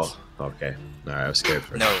 He says, Well, okay. Alright, I was scared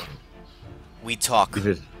for a no. second. We talk You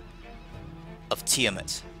did- of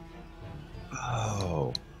Tiamat.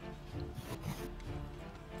 Oh.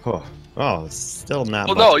 Oh, it's still not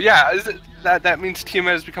Well, much. no, yeah, that means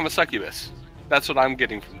Tiamat has become a succubus. That's what I'm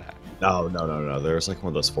getting from that. No. There was like one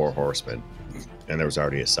of those 4 horsemen, and there was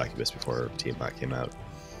already a succubus before Tiamat came out.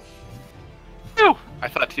 Ew! I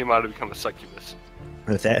thought Tiamat had become a succubus.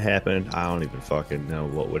 If that happened, I don't even fucking know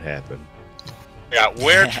what would happen. Yeah,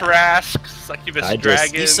 Were Tarask, succubus I just-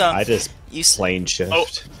 dragon. You saw- I just You s- plane shift. Oh,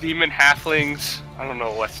 demon halflings. I don't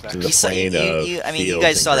know what's next. To the you saw, plane of I mean, you fields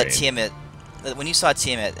guys and saw that grain. Tiamat. When you saw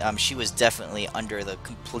Tiamat, she was definitely under the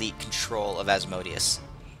complete control of Asmodeus.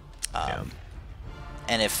 Yeah.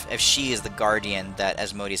 And if she is the guardian that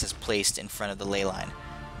Asmodeus has placed in front of the ley line,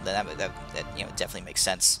 then that definitely makes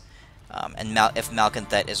sense. And if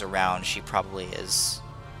Malconthet is around, she probably is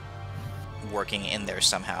working in there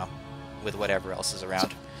somehow with whatever else is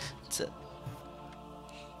around. So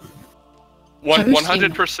who's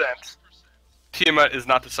 100%. Tiamat is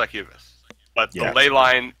not the succubus, but Yeah. the ley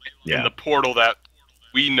line Yeah. in the portal that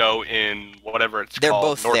we know in whatever it's They're called.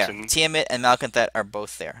 both there. Norton. Tiamat and Malconthet are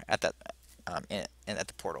both there at that at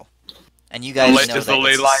the portal. And you guys know Is the that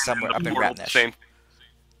ley it's line somewhere up and the in portal the Rapnesh. same?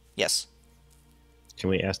 Yes. Can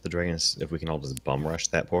we ask the dragons if we can all just bum rush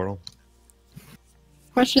that portal?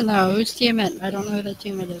 Question though, who's Tiamat? I don't know who that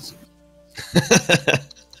Tiamat is.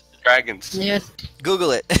 Dragons. Yes.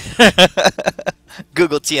 Google it.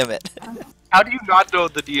 Google Tiamat. How do you not know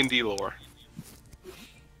the D&D lore?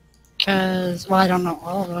 Because, well, I don't know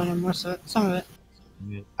all of it, and most of it, some of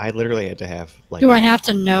it. I literally had to have like Do I have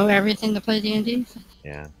to know everything to play D&D?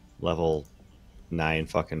 level 9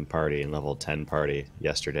 fucking party and level 10 party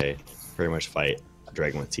yesterday. Pretty much fight a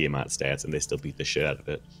dragon with Tiamat stats, and they still beat the shit out of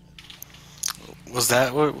it. Was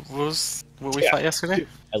that what we Yeah. fought yesterday?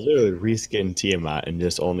 I literally reskinned Tiamat and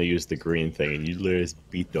just only used the green thing, and you literally just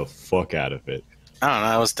beat the fuck out of it. I don't know.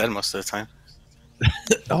 I was dead most of the time.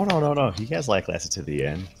 Oh no! You guys lasted to the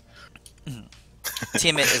end.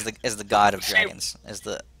 Tiamat is the god of dragons. Is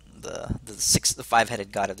the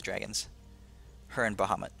 5-headed god of the dragons. Her and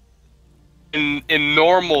Bahamut. In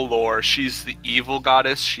normal lore, she's the evil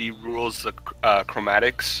goddess. She rules the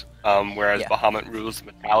chromatics, whereas Yeah. Bahamut rules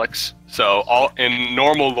the metallics. So in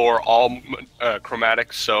normal lore, all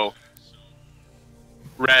chromatics, so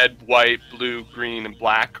red, white, blue, green, and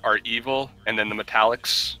black are evil, and then the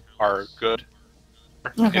metallics are good.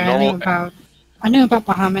 Okay, In normal, I knew about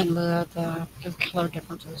Bahamut and the color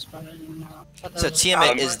differences, but I didn't know. But So those-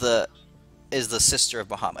 Tiamat is the sister of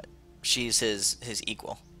Bahamut. She's his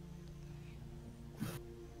equal.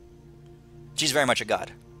 She's very much a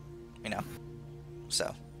god,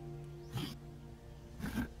 So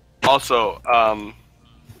also,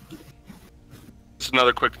 just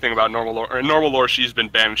another quick thing about normal lore. In normal lore, she's been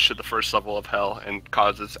banished to the first level of hell and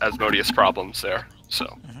causes Asmodeus problems there.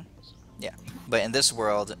 So. but in this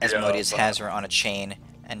world, Asmodeus but- has her on a chain,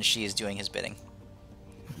 and she is doing his bidding.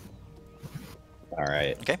 All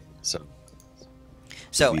right. Okay. So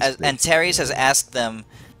So These and Teres has asked them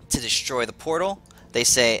to destroy the portal. They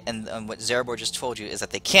say, and what Zerabor just told you is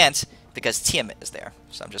that they can't because Tiamat is there.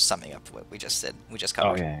 So I'm just summing up what we just said. We just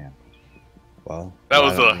covered. yeah. Well, That why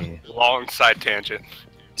was don't we a long side tangent.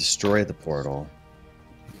 destroy the portal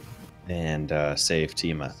and save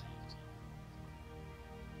Tiamat.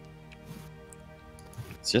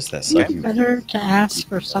 It's just that Isn't it sucky. better to ask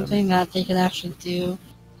for something that they can actually do?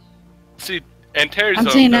 See, Antares I'm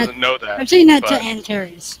saying doesn't that- know that. I'm saying that to but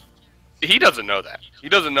Antares. he doesn't know that. He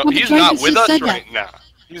doesn't know. Well, the He's not dragons with just us said right now.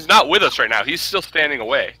 He's not with us right now. He's still standing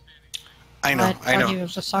away. I know. I I thought he know.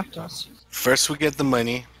 was just talking to us. First we get the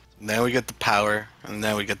money, then we get the power, and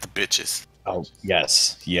then we get the bitches. Oh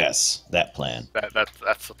yes, that plan.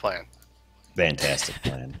 That's the plan. Fantastic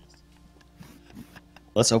plan.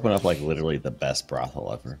 Let's open up like literally the best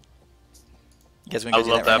brothel ever. You guys I want to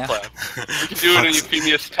go love do that right now? plan. We can do it in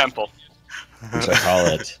Euphemia's temple. We should call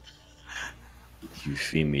it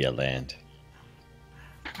Euphemia Land.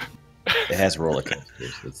 It has roller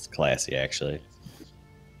coasters. It's classy, actually.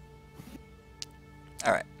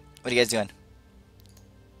 All right. What are you guys doing?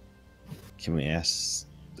 Can we ask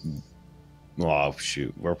Well,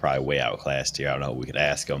 shoot, we're probably way outclassed here. I don't know. We could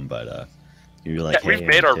ask them, but you're like, Yeah, we've hey,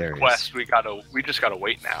 made I'm our Darius. request. We just gotta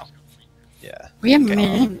wait now. Yeah. We haven't made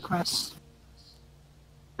any requests.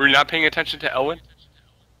 Were you not paying attention to Elwin?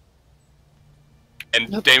 And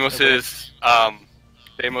Nope. Deimos's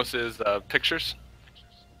pictures?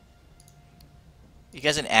 You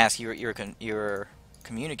guys didn't ask. You were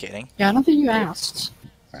communicating. Yeah, I don't think you asked.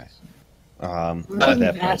 Right. I At don't that think point,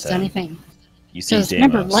 you've asked then, anything. you see Because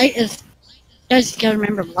remember, Deimos. light is. You guys gotta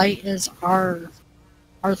remember, light is our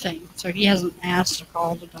thing. So he hasn't asked or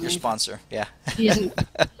called or done Your anything. sponsor. Yeah. He isn't.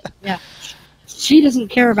 Yeah. She doesn't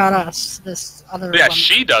care about us. This other. Yeah, woman.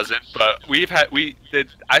 she doesn't, but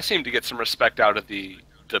I seem to get some respect out of the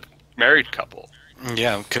married couple.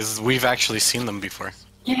 Yeah, because we've actually seen them before.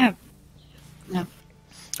 Yeah.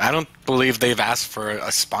 I don't believe they've asked for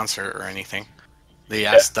a sponsor or anything. They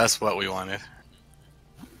asked us what we wanted.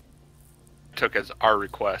 Took as our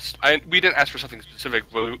request. We didn't ask for something specific,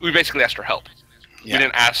 but we basically asked for help. Yeah. We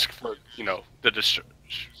didn't ask for, the destruction.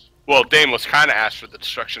 Well, Deimos kind of asked for the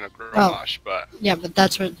destruction of Gromash, but Yeah, but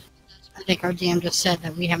that's what I think our DM just said,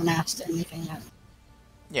 that we haven't asked anything yet.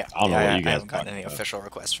 Yeah. I don't know what you I guys haven't gotten talking any about. official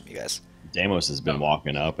requests from you guys. Deimos has been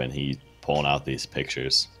walking up and he's pulling out these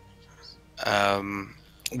pictures.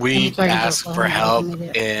 We And talking asked about for help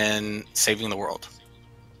immediate. in saving the world.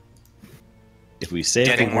 If we save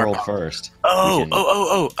Getting the more world power. first,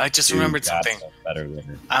 Oh! I just do remembered God something. stuff better than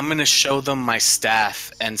her. I'm gonna show them my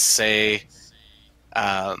staff and say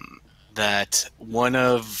that one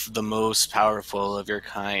of the most powerful of your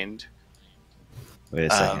kind Wait a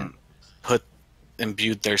second.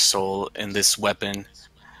 imbued their soul in this weapon,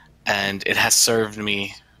 and it has served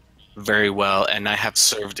me very well, and I have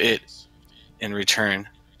served it in return.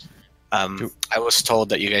 I was told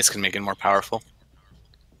that you guys can make it more powerful.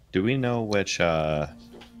 Do we know which that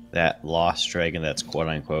lost dragon that's quote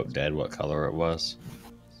unquote dead, what color it was?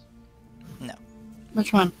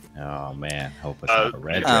 Which one? Oh man, hope it's not a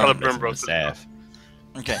red Color dragon Brim missing broke the the staff.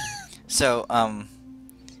 Okay. So,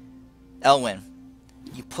 Elwin,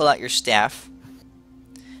 you pull out your staff,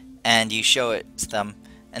 and you show it to them,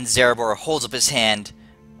 and Zarabor holds up his hand,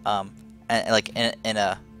 and like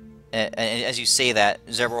as you say that,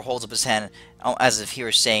 Zarabor holds up his hand as if he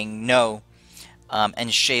were saying no, and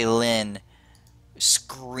Shaylin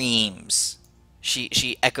screams.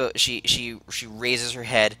 She raises her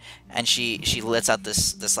head, and she lets out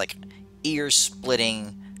this like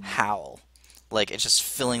ear-splitting howl, like it's just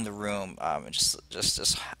filling the room. Just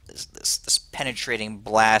this penetrating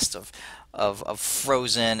blast of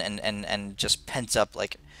frozen and just pent up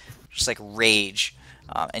like rage.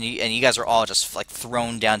 And you guys are all just like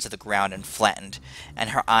thrown down to the ground and flattened. And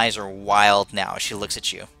her eyes are wild now as she looks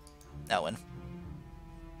at you, Elwin.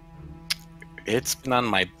 It's been on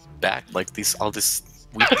my back like all this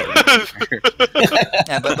week.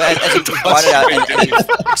 Yeah, but as you brought it out and you've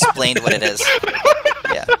explained what it is,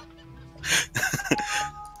 yeah.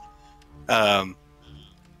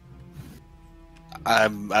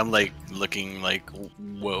 I'm like looking like,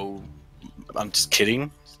 whoa. I'm just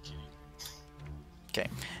kidding. Okay.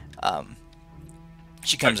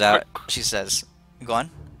 She comes out. She says, "Go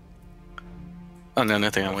on." Oh no,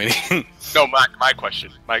 nothing. I'm waiting. no, my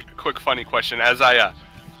question, my quick funny question. As I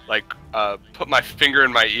put my finger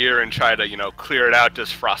in my ear and try to clear it out,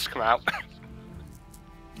 does frost come out?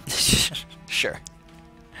 Sure.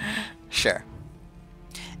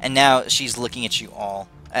 And now she's looking at you all,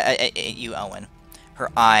 at you, Elwin. Her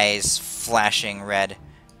eyes flashing red,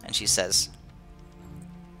 and she says,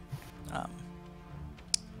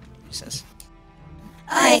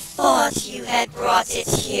 I thought you had brought it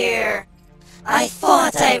here. I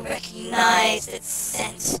thought I recognized its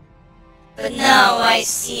scent. But now I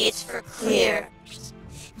see it for clear.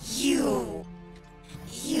 You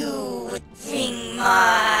would bring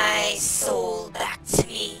my soul back to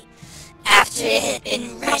me. After it had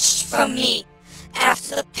been wrenched from me.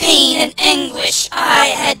 After the pain and anguish I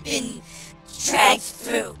had been dragged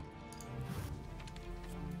through.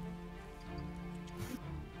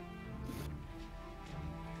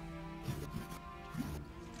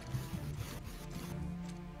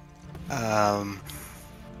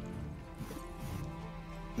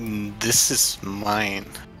 This is mine.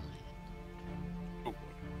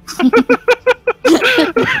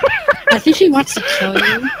 I think she wants to kill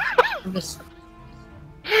you. I'm just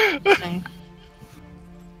saying.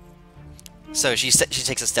 So she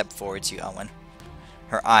takes a step forward to you, Elwin.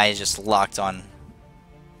 Her eyes just locked on.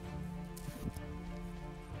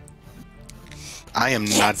 I am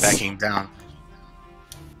not backing down.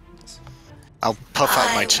 I'll puff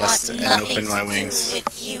out my chest and open my wings.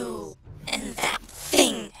 With you and that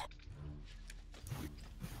thing.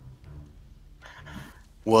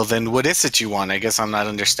 Well, then what is it you want? I guess I'm not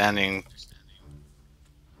understanding.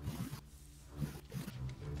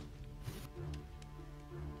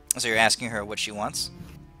 So you're asking her what she wants?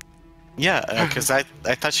 Yeah, because I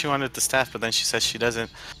thought she wanted the staff, but then she says she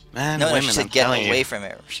doesn't. Man, No, women, she I'm said get telling away you. from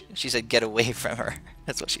her. She said get away from her.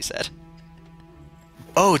 That's what she said.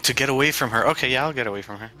 Oh, to get away from her. Okay, yeah, I'll get away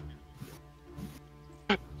from her.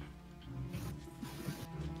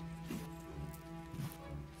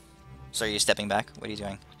 So are you stepping back? What are you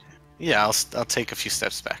doing? Yeah, I'll take a few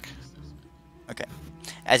steps back. Okay.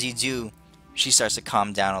 As you do, she starts to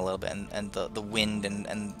calm down a little bit, and the wind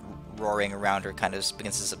and roaring around her kind of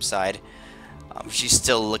begins to subside. She's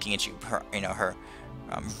still looking at you, her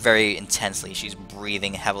very intensely. She's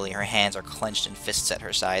breathing heavily. Her hands are clenched in fists at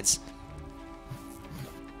her sides.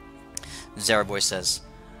 Zaraboy says,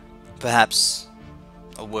 "Perhaps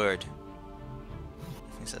a word."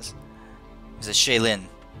 He says, "Shaylin,"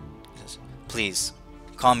 he says, "please,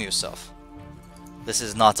 calm yourself. This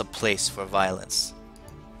is not a place for violence."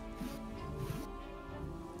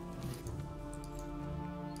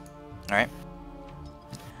 Alright?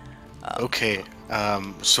 Okay,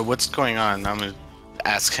 so what's going on? I'm gonna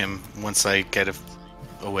ask him once I get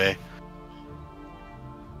away.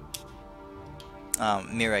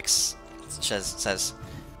 Mirex says,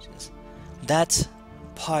 that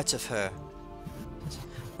part of her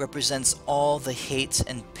represents all the hate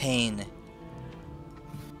and pain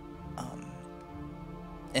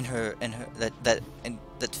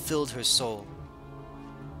that filled her soul.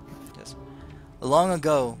 Yes. Long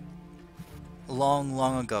ago,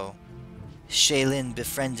 long ago, Shaylin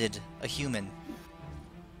befriended a human.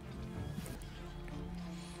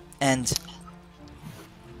 And she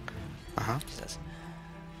says,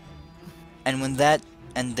 and when that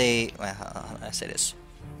and they I say this.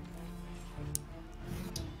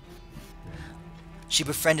 She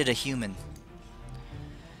befriended a human.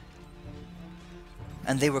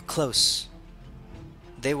 And they were close.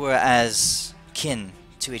 They were as kin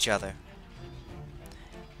to each other.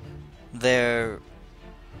 There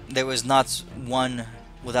was not one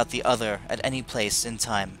without the other at any place in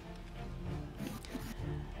time.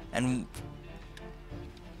 And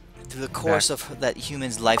through the course of that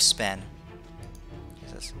human's lifespan,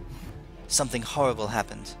 something horrible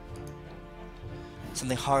happened.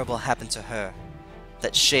 Something horrible happened to her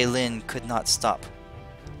that Shaylin could not stop.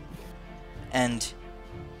 And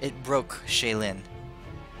it broke Shaylin.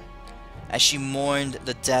 As she mourned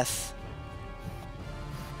the death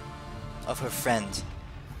of her friend,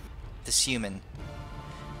 this human,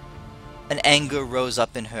 an anger rose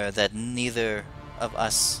up in her that neither of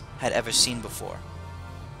us had ever seen before.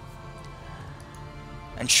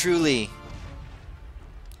 And truly,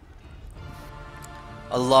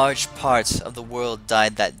 a large part of the world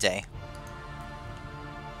died that day,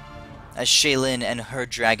 as Shaylin and her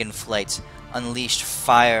dragon flight unleashed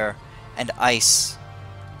fire and ice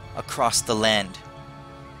across the land.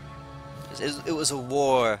 It was a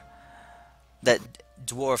war that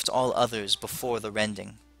dwarfed all others before the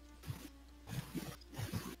rending.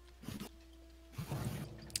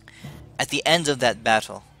 At the end of that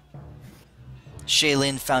battle,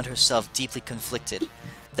 Shaylin found herself deeply conflicted,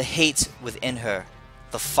 the hate within her,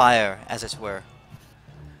 the fire, as it were,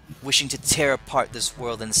 wishing to tear apart this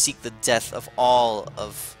world and seek the death of all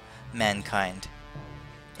of mankind,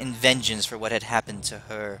 in vengeance for what had happened to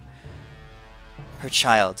her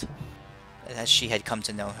child, as she had come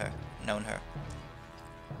to known her.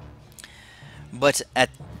 But at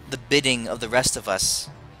the bidding of the rest of us,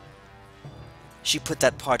 she put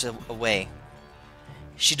that part away.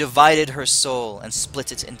 She divided her soul and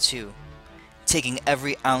split it in two, taking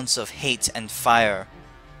every ounce of hate and fire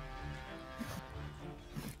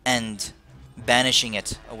and banishing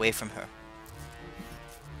it away from her.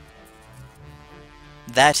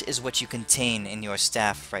 That is what you contain in your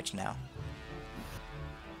staff right now.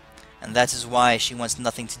 And that is why she wants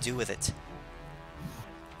nothing to do with it.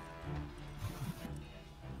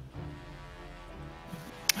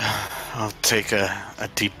 I'll take a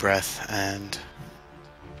deep breath and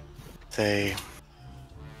say,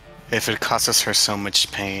 if it causes her so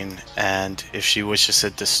much pain and if she wishes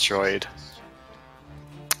it destroyed,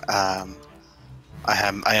 I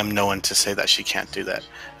am no one to say that she can't do that,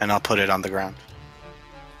 and I'll put it on the ground.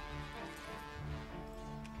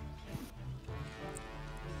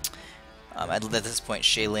 At this point,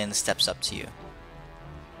 Shaylin steps up to you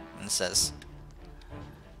and says,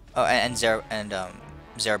 "Oh, and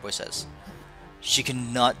Zaraboy says, she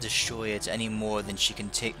cannot destroy it any more than she can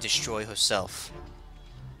destroy herself.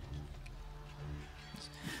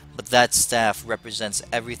 But that staff represents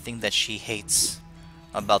everything that she hates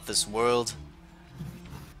about this world,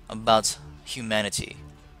 about humanity,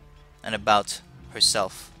 and about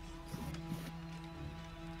herself.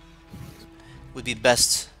 It would be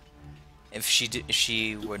best if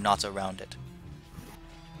she were not around it.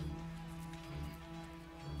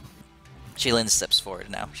 Shaylin steps forward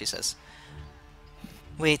now. She says,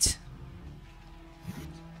 "Wait.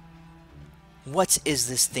 What is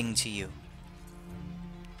this thing to you?"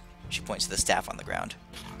 She points to the staff on the ground.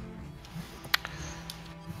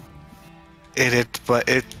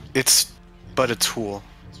 It's but a tool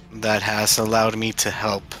that has allowed me to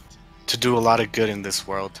help, to do a lot of good in this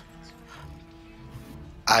world.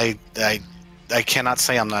 I cannot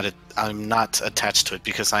say I'm not attached to it,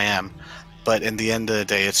 because I am, but in the end of the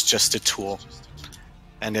day, it's just a tool,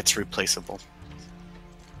 and it's replaceable.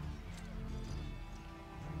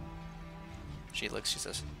 She looks. She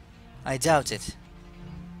says, "I doubt it.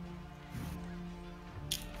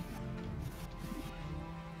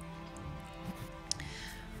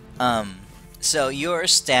 So your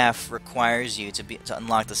staff requires you to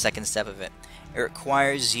unlock the second step of it. It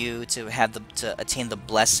requires you to attain the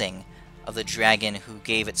blessing of the dragon who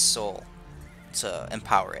gave its soul to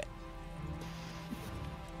empower it.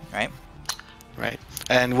 Right? Right.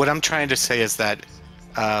 And what I'm trying to say is that,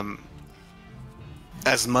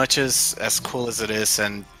 as much as cool as it is,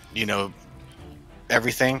 and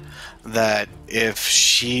everything, that if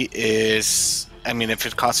she is, if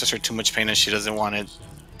it causes her too much pain and she doesn't want it,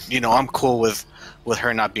 I'm cool with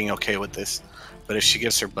her not being okay with this. But if she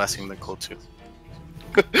gives her blessing, then cool too.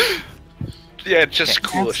 Yeah, it's just Okay.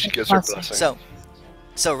 cool if she gives her blessing.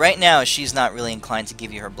 So right now she's not really inclined to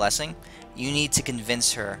give you her blessing. You need to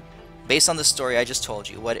convince her, based on the story I just told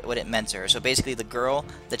you, what it meant to her. So basically, the girl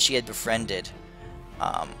that she had befriended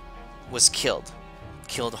was killed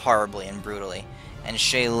horribly and brutally, and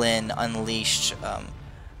Shaylin unleashed.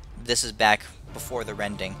 This is back before the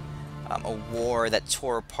Rending, a war that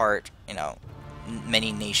tore apart,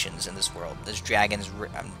 many nations in this world. These dragons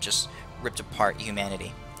just ripped apart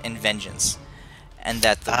humanity in vengeance, and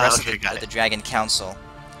that the rest of the Dragon Council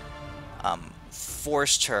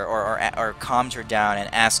forced her or calmed her down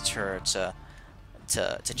and asked her to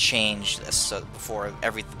change this, so before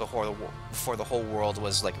the whole world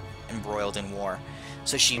was like embroiled in war.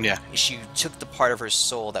 So she took the part of her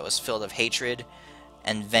soul that was filled of hatred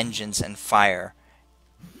and vengeance and fire,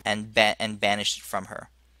 and banished it from her,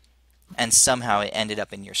 and somehow it ended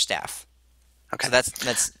up in your staff. Okay. So that's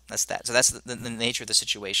that. So that's the nature of the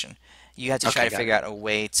situation. You have to try to figure out a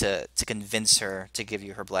way to convince her to give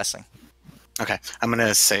you her blessing. Okay, I'm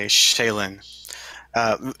gonna say Shaylin.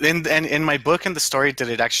 In my book, in the story, did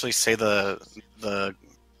it actually say the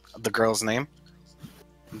girl's name,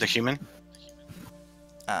 the human?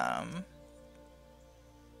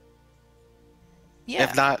 Yeah.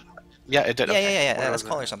 If not, yeah, it did. Yeah, okay. yeah. Let's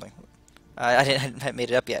call her something. I hadn't made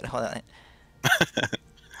it up yet. Hold on.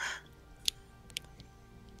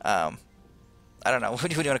 I don't know. What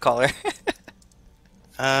do you want to call her?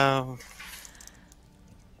 Let's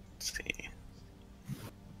see.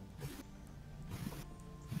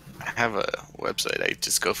 I have a website. I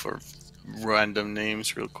just go for random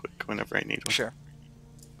names real quick whenever I need one. Sure.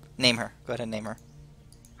 Name her. Go ahead and name her.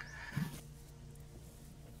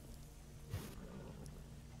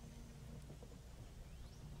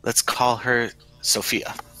 Let's call her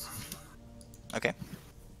Sophia. Okay.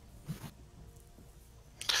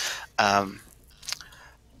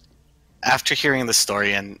 After hearing the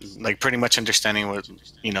story and pretty much understanding what,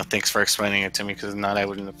 thanks for explaining it to me, because if not, I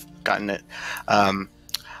wouldn't have gotten it.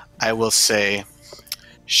 I will say,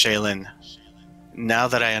 Shaylin, now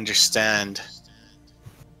that I understand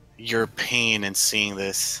your pain in seeing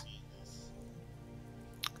this,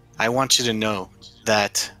 I want you to know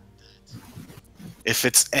that if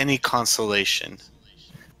it's any consolation,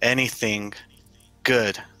 anything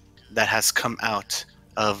good that has come out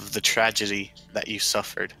of the tragedy that you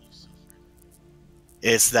suffered,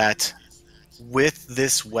 is that with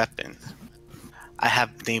this weapon, I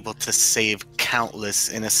have been able to save countless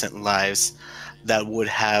innocent lives that would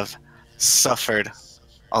have suffered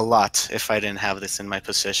a lot if I didn't have this in my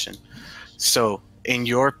possession. So in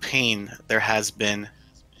your pain, there has been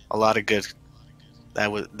a lot of good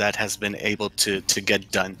that has been able to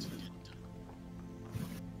get done.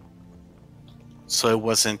 So it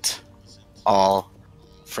wasn't all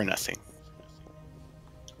for nothing.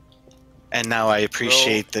 And now I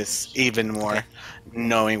appreciate this even more,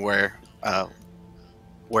 knowing where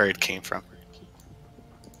it came from.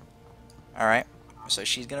 All right. So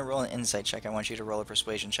she's gonna roll an insight check. I want you to roll a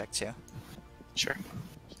persuasion check too. Sure.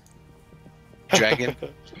 Dragon.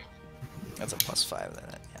 That's a +5. Then.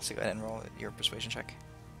 Yeah. So go ahead and roll your persuasion check.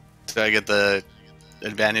 Do I get the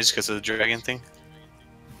advantage because of the dragon thing?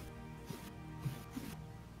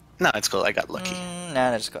 No, it's cool. I got lucky.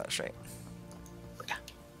 Nah, just go straight.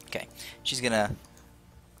 Okay. She's gonna...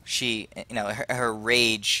 her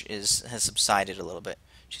rage has subsided a little bit.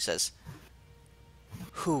 She says,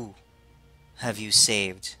 "Who have you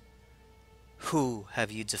saved? Who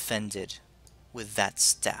have you defended with that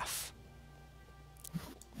staff?"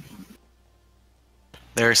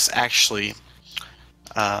 There's actually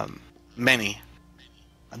many.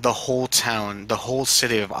 The whole town, the whole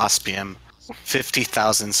city of Ospium,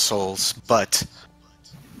 50,000 souls. But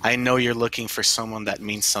I know you're looking for someone that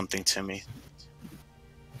means something to me,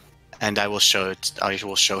 and I will show it. I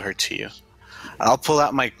will show her to you. I'll pull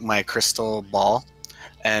out my crystal ball,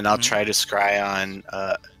 and I'll try to scry on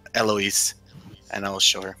Eloise, and I will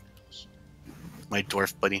show her my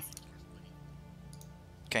dwarf buddy.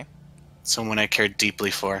 Okay. Someone I cared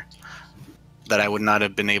deeply for, that I would not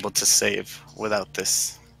have been able to save without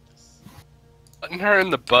this. Putting her in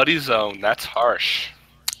the buddy zone, that's harsh.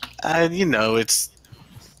 It's...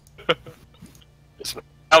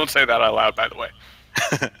 I would say that out loud, by the way.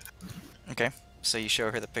 Okay. So you show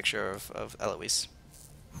her the picture of Eloise.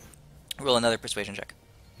 Roll another persuasion check.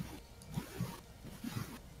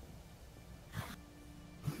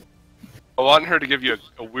 I want her to give you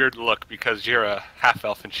a weird look because you're a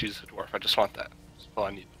half-elf and she's a dwarf. I just want that. That's all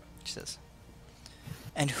I need. She says.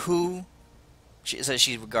 "And who..."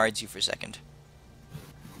 She regards you for a second.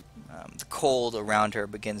 The cold around her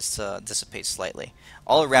begins to dissipate slightly.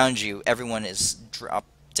 All around you, everyone is drop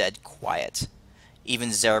dead quiet. Even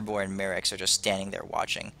Zerbor and Merix are just standing there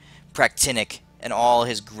watching. Praktinic, in all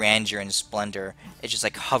his grandeur and splendor, is just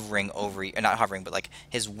like hovering over you. Not hovering, but like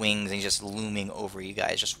his wings, and he's just looming over you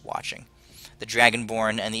guys, just watching. The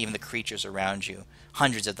Dragonborn and even the creatures around you,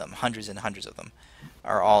 hundreds of them, hundreds and hundreds of them,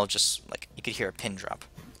 are all just like, you could hear a pin drop.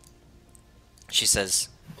 She says,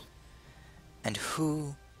 "And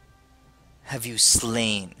who have you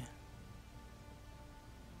slain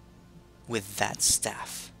with that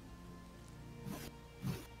staff?"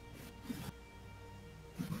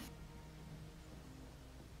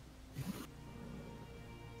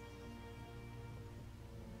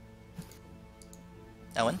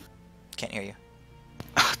 Owen? Can't hear you.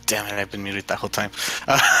 Oh, damn it, I've been muted that whole time.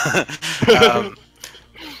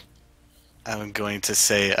 I'm going to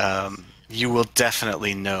say, you will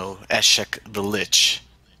definitely know Eshek the Lich,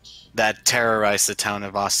 that terrorized the town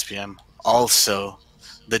of Ospium. Also,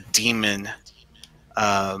 the demon,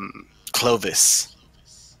 Clovis,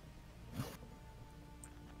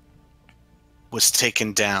 was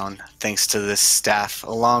taken down thanks to this staff,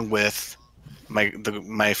 along with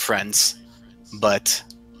my friends. But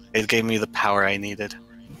it gave me the power I needed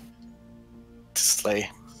to slay.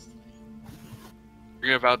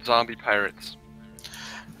 Forget about zombie pirates.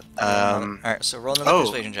 Alright, so roll another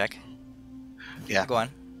persuasion check. Yeah. Go on.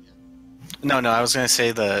 No, I was gonna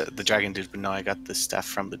say the dragon dude, but no, I got the staff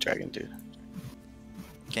from the dragon dude.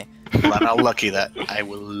 Okay. I'll lucky that. I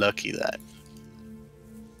will lucky that.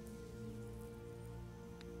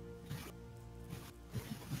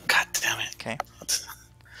 God damn it. Okay.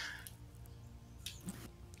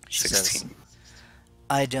 She 16. says,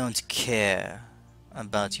 "I don't care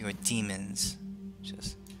about your demons.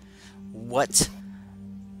 Just what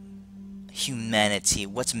humanity,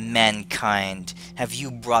 what mankind have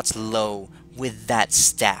you brought low with that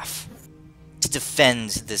staff to defend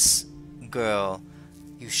this girl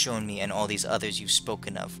you've shown me and all these others you've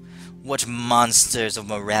spoken of? What monsters of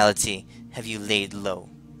morality have you laid low?"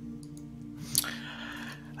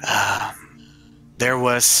 There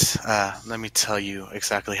was, let me tell you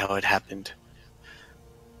exactly how it happened.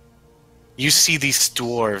 You see these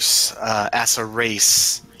dwarves as a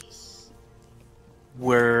race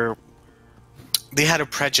where they had a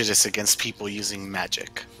prejudice against people using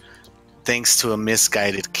magic, thanks to a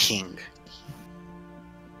misguided king.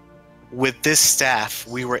 With this staff,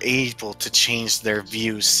 we were able to change their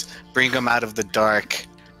views, bring them out of the dark,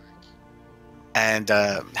 and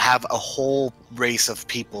have a whole race of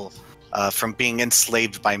people from being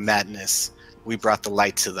enslaved by madness. We brought the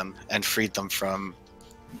light to them and freed them from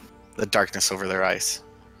the darkness over their eyes.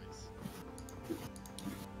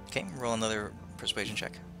 Okay, roll another persuasion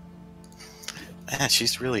check. Man,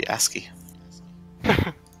 she's really ASCII.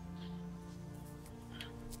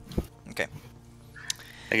 Okay.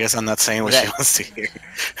 I guess I'm not saying what she wants to hear.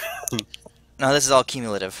 No, this is all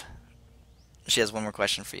cumulative. She has one more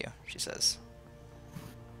question for you. She says,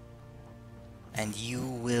 "And you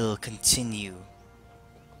will continue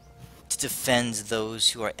to defend those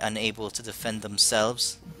who are unable to defend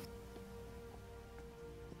themselves?"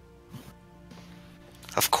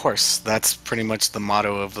 Of course, that's pretty much the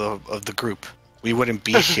motto of the group. We wouldn't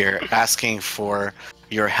be here asking for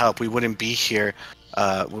your help. We wouldn't be here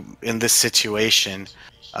in this situation,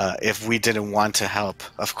 if we didn't want to help.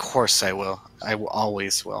 Of course I will. I will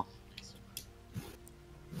always will.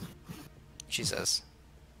 She says.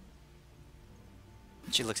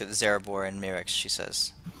 She looks at Zarabor and Mirix. She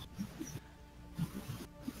says,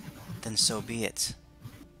 "Then so be it."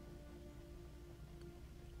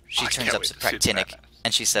 She I turns can't up wait to to see the Praktinic badass.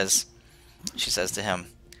 and she says to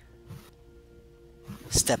him,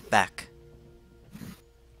 "Step back."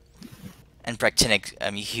 And Praktinic,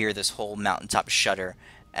 you hear this whole mountaintop shudder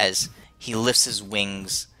as he lifts his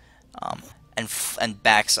wings, and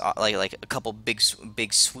backs off, like a couple big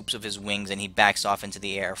swoops of his wings, and he backs off into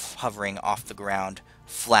the air, hovering off the ground,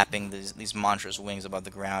 flapping these monstrous wings above the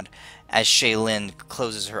ground. As Shaylin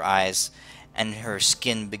closes her eyes, and her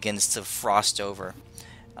skin begins to frost over,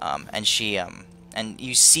 and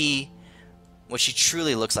you see what she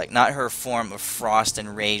truly looks like, not her form of frost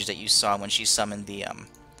and rage that you saw when she summoned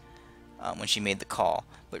when she made the call,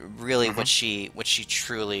 but really what she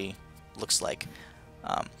truly looks like,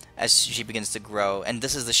 as she begins to grow. And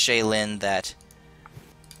this is the Shaylin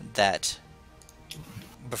that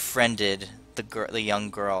befriended the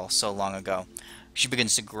young girl so long ago. She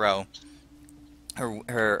begins to grow.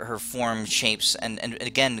 Her form shapes and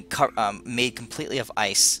again made completely of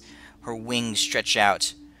ice. Her wings stretch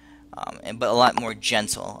out, but a lot more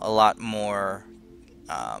gentle, a lot more.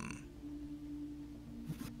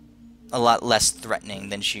 A lot less threatening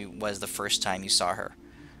than she was the first time you saw her.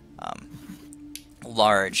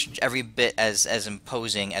 Large, every bit as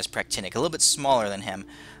imposing as Praktinic, a little bit smaller than him,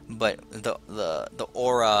 but the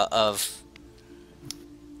aura of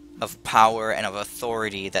power and of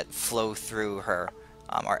authority that flow through her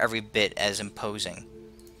are every bit as imposing.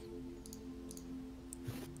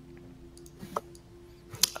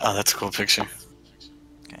 Oh, that's a cool picture.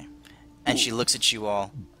 Okay, and she looks at you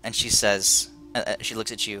all, and she says, she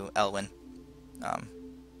looks at you, Elwyn. I'm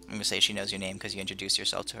gonna say she knows your name because you introduced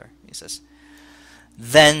yourself to her. He says,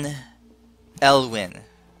 "Then, Elwyn,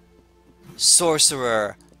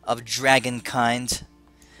 sorcerer of dragonkind,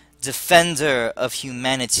 defender of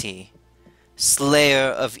humanity, slayer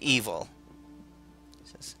of evil," he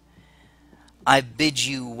says, "I bid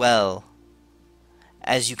you well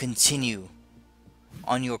as you continue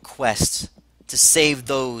on your quest to save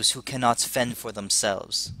those who cannot fend for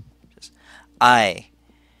themselves. I,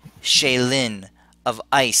 Shaylin of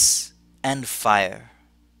Ice and Fire,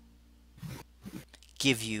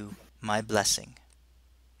 give you my blessing."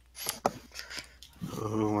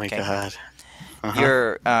 Oh my Okay. god.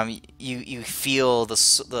 You're you feel the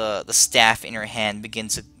staff in your hand begin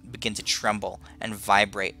to tremble and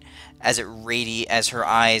vibrate as as her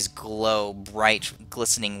eyes glow bright,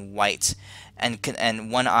 glistening white,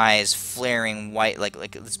 and one eye is flaring white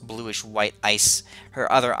like this bluish white ice.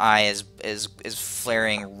 Her other eye is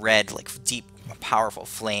flaring red like deep, powerful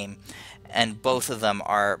flame, and both of them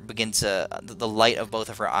the light of both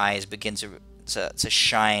of her eyes begin to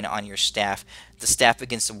shine on your staff. The staff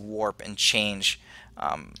begins to warp and change.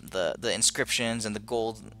 The inscriptions and the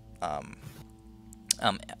gold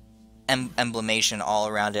emblemation all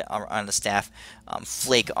around it, on the staff,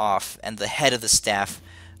 flake off, and the head of the staff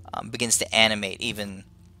begins to animate. Even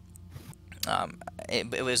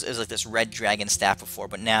it was like this red dragon staff before,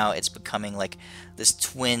 but now it's becoming like this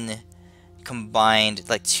twin combined,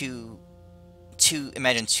 like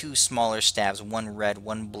imagine two smaller staffs, one red,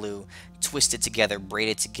 one blue, twisted together,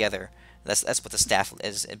 braided together. That's what the staff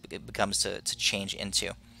is. It becomes to change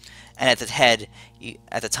into. And at the head,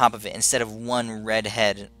 at the top of it, instead of one red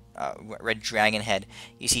head, red dragon head,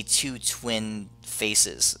 you see two twin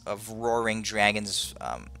faces of roaring dragons'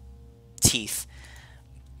 teeth.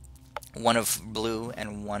 One of blue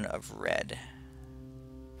and one of red.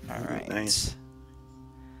 All right. Nice.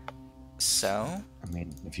 So, I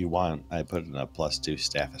mean, if you want, I put in a +2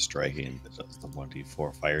 staff of striking that does the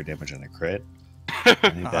 1d4 fire damage on a crit. I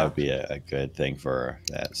think that would be a good thing for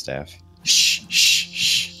that staff. Shh, shh,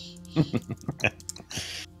 shh.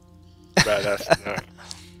 Badass. No.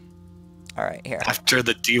 all right, here. After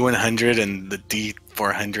the D100 and the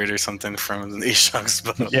D400 or something from the Ishok's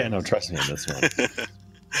bow. Yeah, no, trust me on this one.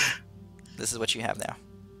 This is what you have now.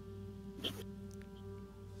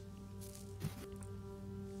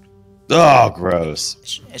 Oh, gross.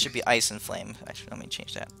 It should be ice and flame. Actually, let me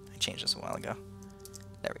change that. I changed this a while ago.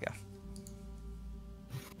 There we go.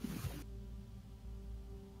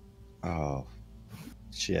 Oh,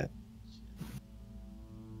 shit.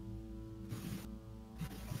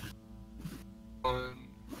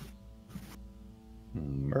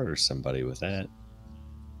 Murder somebody with that.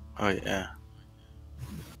 Oh yeah.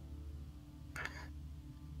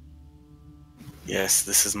 Yes,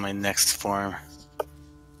 this is my next form.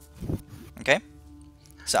 Okay.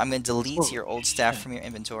 So I'm going to delete your old staff from your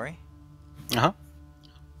inventory. Uh-huh.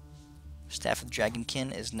 Staff of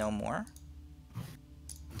Dragonkin is no more.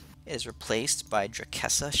 It is replaced by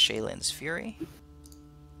Drakessa, Shaylin's Fury.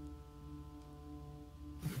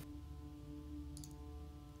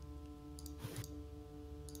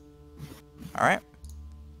 Alright.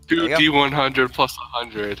 2d100 plus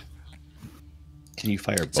 100. Can you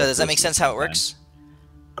fire both? So does that make those sense at how it the same works?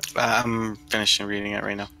 I'm finishing reading it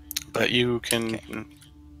right now. But you can... Okay.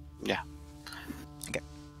 Yeah. Okay.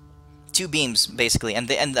 2 beams, basically. And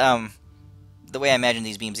the way I imagine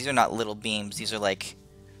these beams, these are not little beams. These are like...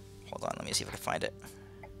 Hold on, let me see if I can find it.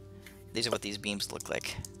 These are what these beams look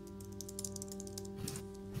like.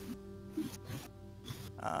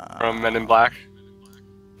 From Men in Black.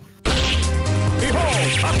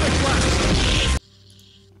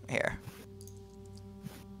 Here.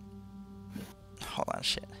 Hold on,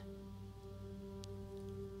 shit.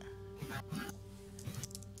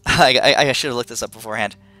 I should have looked this up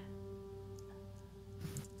beforehand.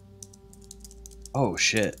 Oh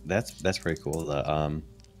shit, that's pretty cool. The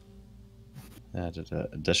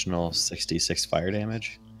additional 66 fire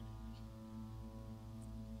damage.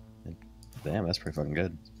 Damn, that's pretty fucking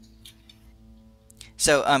good.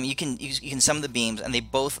 So you can summon the beams, and they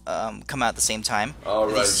both come out at the same time.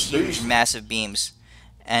 Alright, These huge, massive beams,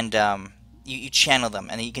 and you channel them,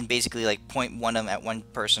 and you can basically like point one of them at one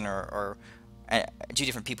person or 2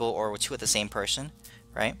 different people, or 2 at the same person,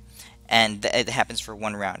 right? And it happens for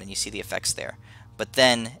 1 round, and you see the effects there. But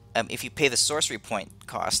then, if you pay the sorcery point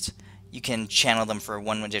cost, you can channel them for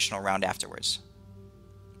 1 additional round afterwards.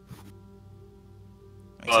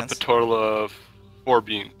 Make Well, sense? that's a total of 4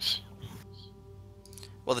 beams.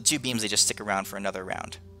 Well, the 2 beams, they just stick around for another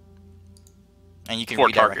round. And you can 4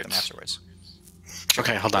 redirect them targets. afterwards.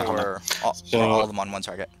 Okay, hold on. Or So- all of them on 1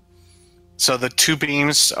 target. So the 2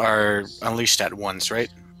 beams are unleashed at once, right?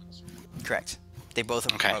 Correct. They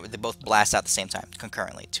both Okay. they both blast out at the same time,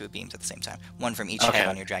 concurrently. 2 beams at the same time. 1 from each Okay. head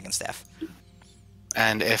on your dragon staff.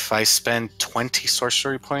 And if I spend 20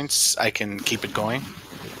 sorcery points, I can keep it going?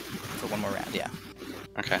 For 1 more round, yeah.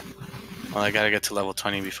 Okay. Well, I gotta get to level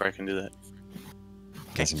 20 before I can do that.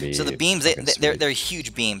 Okay. That's gonna be So the beams, fucking sweet. they're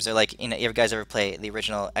huge beams. They're like, you guys ever play the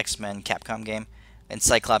original X-Men Capcom game? And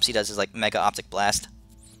Cyclops, he does his like mega optic blast.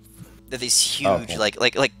 They're these huge, Okay.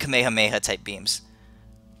 like Kamehameha type beams.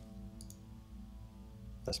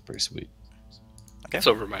 That's pretty sweet. Okay. It's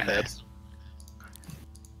over my head.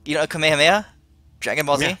 You know Kamehameha? Dragon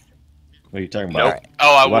Ball Z? Yeah. What are you talking Nope. about?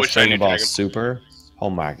 Oh, I You watched wish I knew Dragon Ball Dragon Super. Oh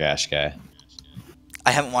my gosh, guy,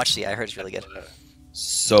 I haven't watched it yet. I heard it's really good.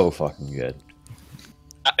 so fucking good.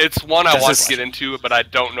 It's one I Does want this- to get into, but I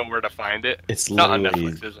don't know where to find it. It's Not on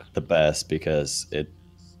literally Netflix, is it? the best because it.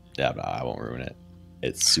 Yeah, no, I won't ruin it.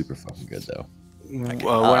 It's super fucking good though. One I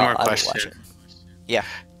more will watch question. it. Yeah.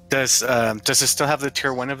 Does it still have the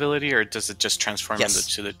tier 1 ability, or does it just transform Yes.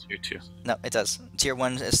 into the tier 2? No, it does. Tier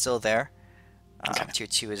 1 is still there. Okay. Tier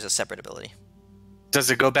 2 is a separate ability. Does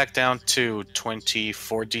it go back down to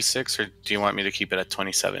 24d6, or do you want me to keep it at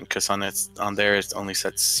 27? Because on there it only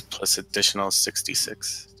sets plus additional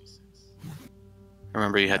 66.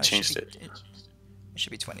 Remember you had No, changed should it. be- It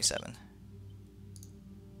should be 27.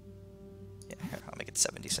 Yeah, here, I'll make it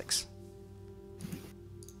 76.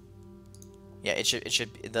 Yeah, it should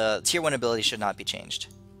the tier 1 ability should not be changed.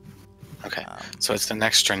 Okay, Um, so it's an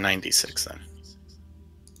extra 96 then.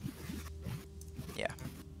 yeah.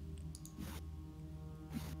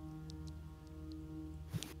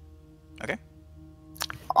 Okay.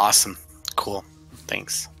 Awesome. Cool.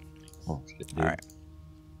 Thanks. Oh, shit, dude. All right.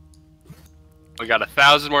 We got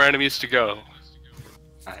 1,000 more enemies to go.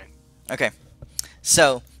 Fine. Okay.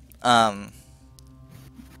 So, as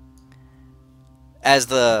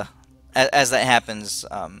that happens,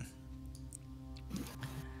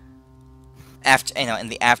 after in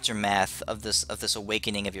the aftermath of this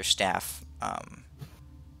awakening of your staff,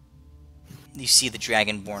 you see the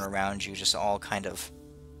dragonborn around you just all kind of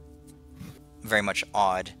very much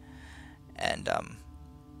awed, and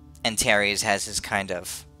Terry's has his kind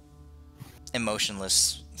of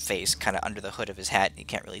emotionless face kind of under the hood of his hat. You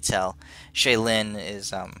can't really tell. Shaylin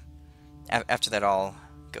is after that all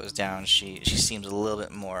goes down, she seems a little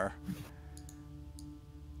bit more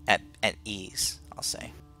at ease, I'll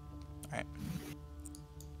say. All right.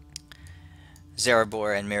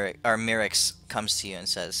 Zarabor and Mirix comes to you and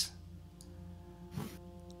says,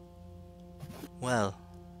 "Well,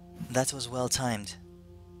 that was well timed.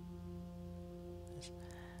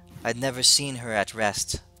 I'd never seen her at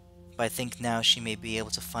rest, but I think now she may be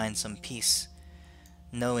able to find some peace,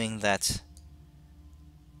 knowing that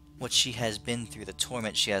what she has been through, the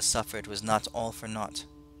torment she has suffered, was not all for naught.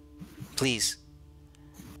 Please,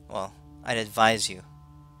 Well, I'd advise you,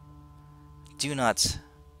 do not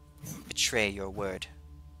betray your word.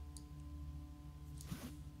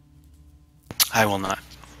 I will not.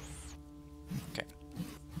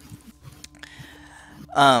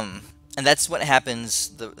 And that's what happens.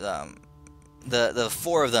 The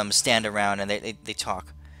four of them stand around and they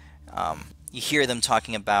talk. You hear them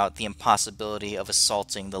talking about the impossibility of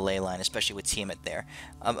assaulting the ley line, especially with Tiamat there,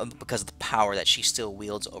 because of the power that she still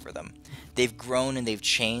wields over them. They've grown and they've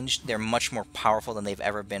changed. They're much more powerful than they've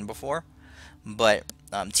ever been before. But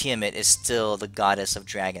Tiamat is still the goddess of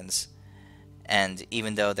dragons. And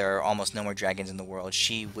even though there are almost no more dragons in the world,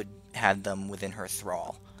 she would have them within her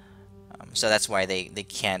thrall. So that's why they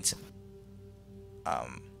can't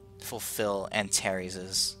fulfill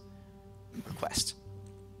Antares' request.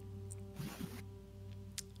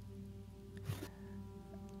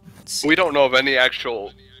 We don't know of any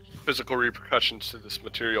actual physical repercussions to this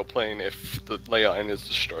material plane if the ley line is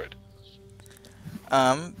destroyed.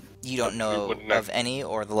 You don't know of any,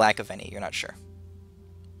 or the lack of any. You're not sure.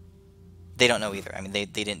 They don't know either. I mean, they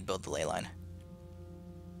didn't build the ley line.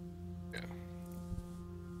 Yeah.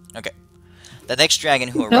 Okay. The next dragon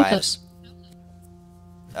who arrives...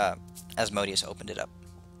 Asmodeus opened it up.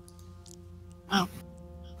 Oh.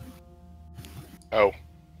 Oh.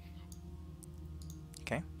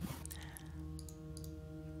 Okay.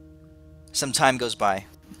 Some time goes by.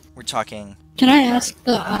 We're talking... Can I ask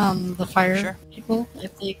the fire Sure. people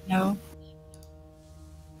if they know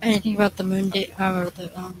anything about the moon day or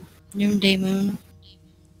the noonday moon?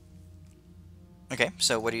 Okay,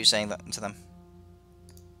 so what are you saying to them?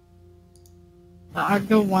 I'll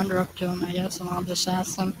go wander up to them, I guess, and I'll just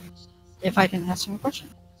ask them if I can ask them a question.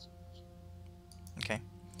 Okay.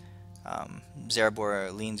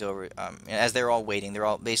 Zarabor leans over. As they're all waiting, they're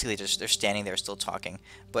all basically they're standing there still talking.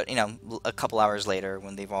 But a couple hours later,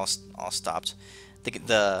 when they've all stopped,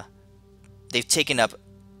 they've taken up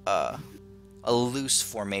a loose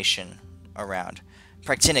formation around.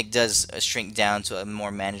 Praktinic does shrink down to a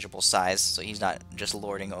more manageable size, so he's not just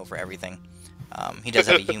lording over everything. He does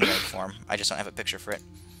have a humanoid form. I just don't have a picture for it.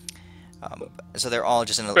 So they're all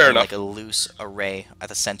just in like a loose array at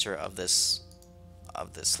the center of this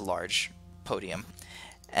large podium.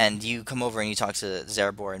 And you come over and you talk to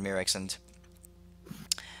Zarabor and Mirix, and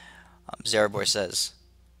Zarabor says,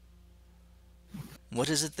 "What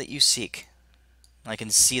is it that you seek? I can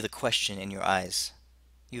see the question in your eyes.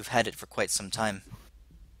 You've had it for quite some time."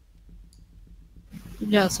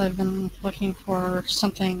 Yes, I've been looking for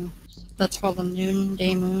something that's called a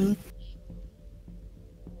noonday moon.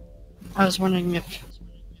 I was wondering if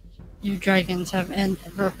you dragons have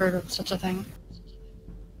ever heard of such a thing.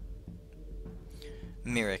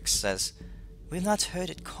 Mirix says, "We've not heard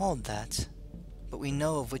it called that, but we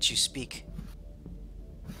know of which you speak.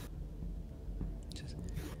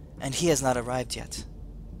 And he has not arrived yet."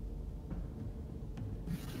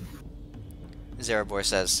 Zarabor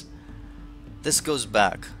says, "This goes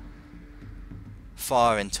back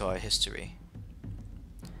far into our history.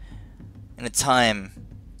 In a time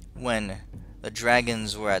when the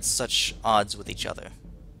dragons were at such odds with each other.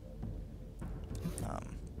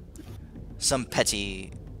 Some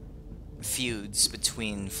petty feuds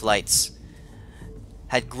between flights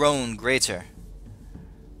had grown greater,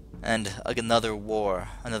 and another war,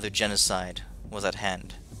 another genocide was at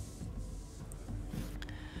hand.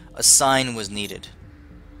 A sign was needed.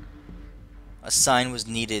 A sign was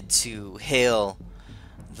needed to hail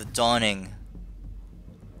the dawning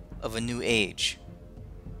of a new age,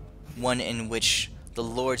 one in which the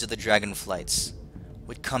lords of the dragonflights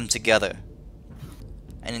would come together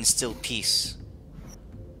and instill peace.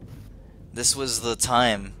 This was the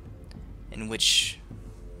time in which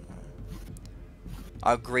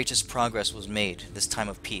our greatest progress was made, this time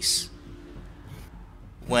of peace,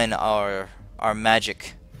 when our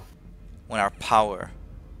magic, when our power,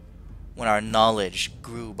 when our knowledge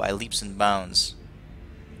grew by leaps and bounds.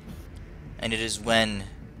 And it is when,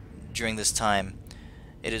 during this time,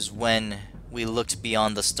 it is when we looked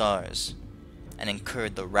beyond the stars and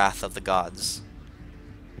incurred the wrath of the gods.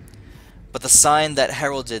 But the sign that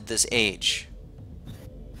heralded this age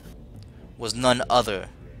was none other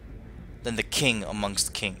than the king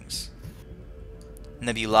amongst kings,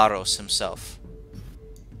 Nebularos himself.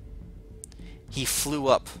 He flew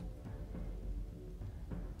up,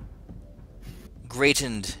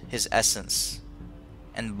 greatened his essence,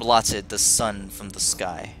 and blotted the sun from the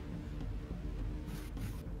sky.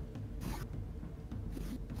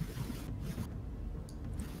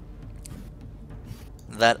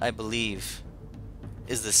 That, I believe,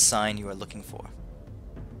 is the sign you are looking for.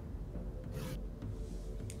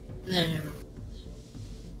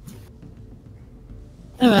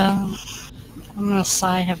 Well, I'm gonna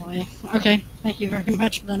sigh heavily. Okay, thank you very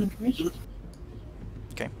much for that information.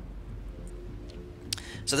 Okay.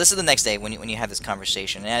 So this is the next day when you have this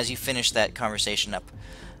conversation, and as you finish that conversation up,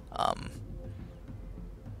 um,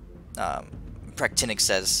 Praktinic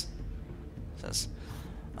says,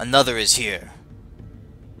 "Another is here."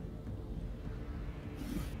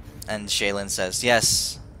 And Shaylin says,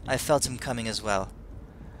 "Yes, I felt him coming as well."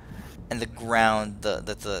 And the ground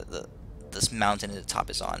this mountain at the top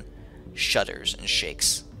is on shudders and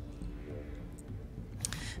shakes.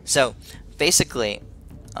 So basically,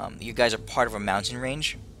 you guys are part of a mountain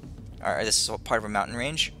range, or this is part of a mountain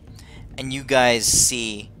range, and you guys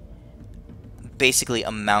see basically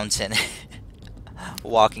a mountain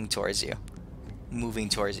walking towards you, moving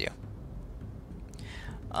towards you.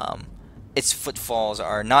 Its footfalls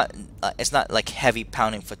are not, it's not like heavy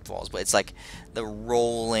pounding footfalls, but it's like the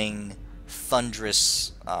rolling,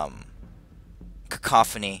 thunderous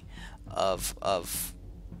cacophony of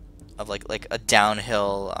like a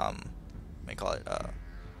downhill, what do you call it,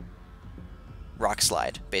 rock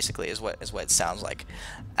slide, basically, is what it sounds like,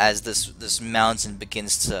 as this mountain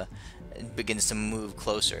begins to move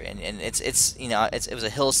closer, and it's it was a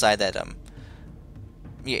hillside that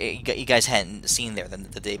you guys hadn't seen there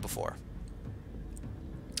the day before.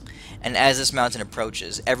 And as this mountain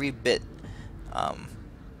approaches, every bit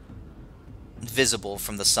visible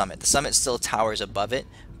from the summit still towers above it,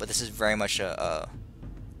 but this is very much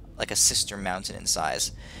like a sister mountain in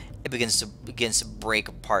size. It begins to break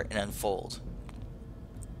apart and unfold.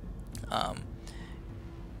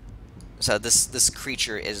 So this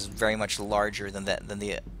creature is very much larger than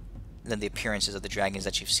the appearances of the dragons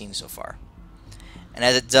that you've seen so far. And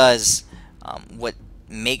as it does, what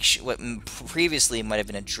previously might have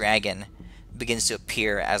been a dragon begins to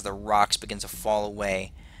appear as the rocks begin to fall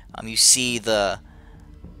away. You see the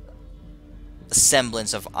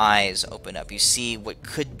semblance of eyes open up. You see what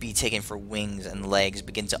could be taken for wings and legs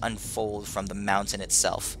begin to unfold from the mountain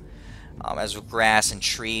itself. As grass and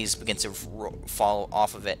trees begin to fall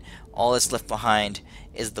off of it, all that's left behind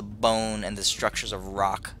is the bone and the structures of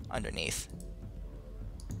rock underneath.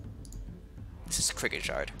 This is Cricket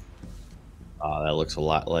Shard. Oh, that looks a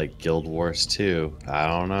lot like Guild Wars 2. I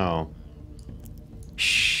don't know.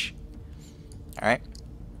 Shh. Alright.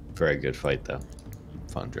 Very good fight, though.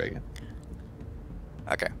 Fun dragon.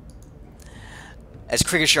 Okay. As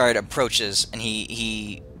Cricket Shard approaches and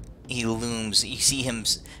he looms, you see him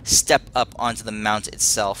step up onto the mount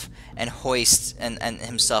itself and hoist and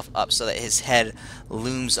himself up so that his head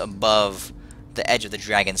looms above the edge of the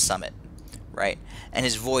dragon summit, right? And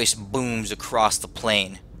his voice booms across the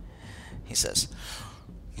plain. He says,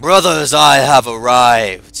 "Brothers, I have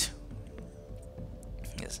arrived.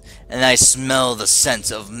 Yes. And I smell the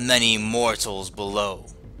scent of many mortals below.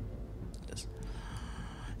 Yes.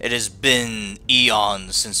 It has been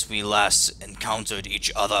eons since we last encountered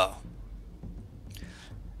each other.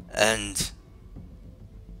 And..."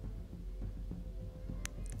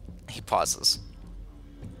 He pauses.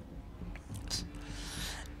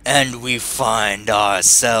 "And we find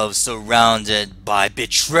ourselves surrounded by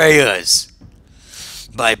betrayers,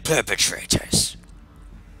 by perpetrators."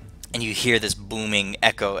 And you hear this booming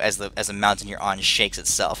echo as the mountain you're on shakes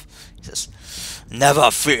itself. He says, "Never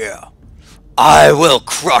fear, I will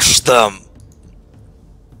crush them."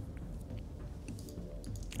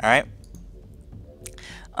 Alright?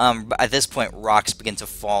 But at this point, rocks begin to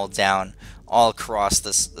fall down all across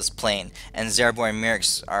this plain, and Zerabor and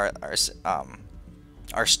Mirix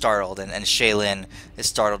are startled, and Shaylin is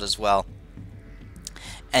startled as well.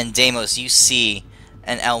 And Deimos, you see,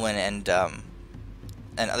 and Elwyn, and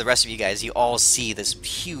the rest of you guys, you all see this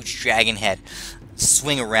huge dragon head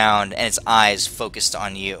swing around, and its eyes focused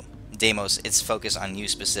on you. Deimos, it's focused on you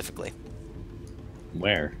specifically.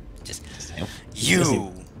 Where? Just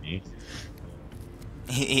you.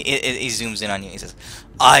 He zooms in on you. He says,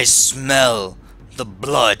 "I smell the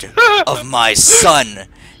blood of my son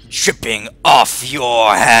dripping off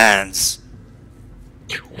your hands."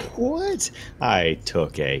 What? I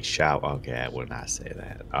took a shower. Okay, I would not say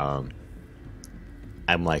that.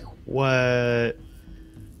 I'm like, what?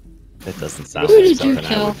 That doesn't sound Who like did you something I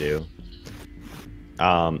kill? would do.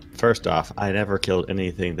 First off, I never killed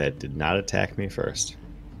anything that did not attack me first.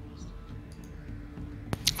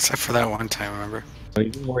 Except for that one time, remember? Don't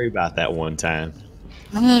even worry about that one time.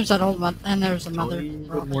 And there's that old one, and there's Don't another.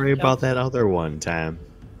 even worry about that other one time.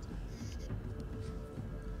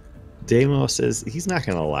 Deimos says he's not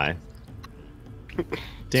gonna lie.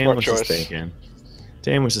 Dan was just thinking.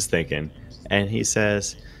 Dan was just thinking, and he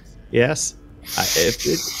says, "Yes." If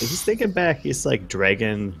he's thinking back, he's like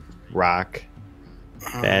dragon, rock,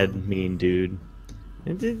 bad, mean dude.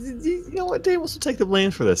 You know what? Davis will take the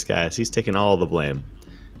blame for this, guys. He's taking all the blame,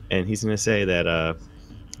 and he's going to say that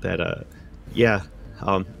yeah,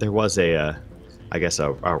 there was I guess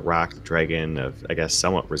a rock dragon of I guess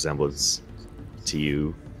somewhat resemblance to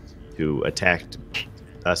you, who attacked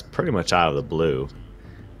us pretty much out of the blue,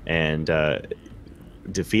 and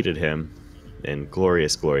defeated him in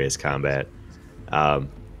glorious combat.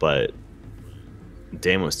 But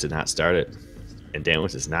Damos did not start it, and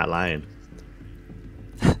Damos is not lying.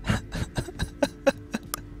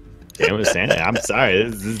 Damos is saying, I'm sorry,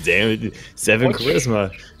 this is Damos 7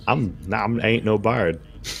 charisma. I ain't no bard.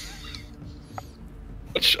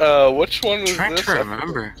 Which one was Trying this? to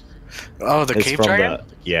remember. Oh, the It's cave from dragon.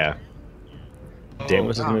 yeah.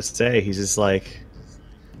 Damos is gonna say he's just like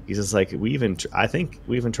I think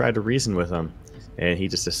we even tried to reason with him, and he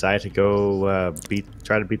just decided to go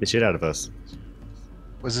try to beat the shit out of us.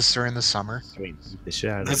 Was this during the summer? I mean, beat the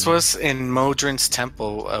shit out of This him. was in Modron's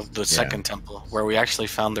temple of the second temple, where we actually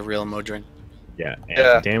found the real Modron. Yeah.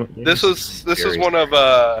 Yeah. This was one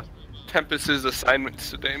of Tempest's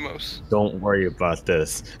assignments to Deimos. Don't worry about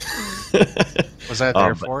this. Was that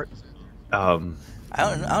there for it? I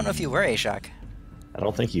don't know if you were, Ashok. I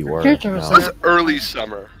don't think you were. Character was no. It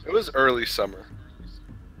was early summer.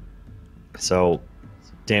 So,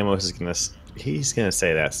 Damos is he's gonna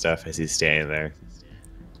say that stuff as he's standing there.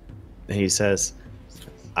 And he says,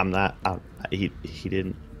 he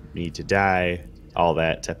didn't need to die, all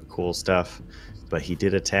that type of cool stuff, but he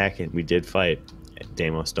did attack and we did fight.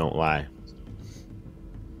 Damos don't lie.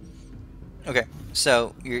 Okay,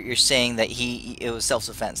 so you're saying that it was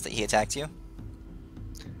self-defense that he attacked you?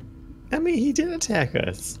 I mean, he did attack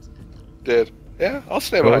us. Did. Yeah, I'll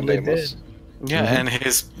stand behind Totally Deimos. did. Yeah, and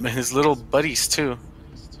his little buddies too.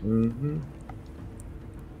 Mm-hmm.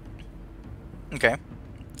 Okay,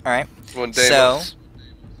 all right. When Deimos.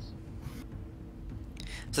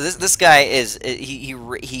 So this guy he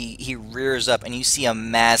rears up, and you see a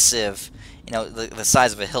massive, the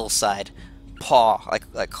size of a hillside, paw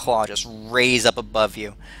like claw just raise up above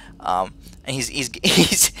you, and he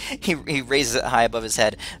raises it high above his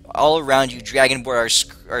head. All around you,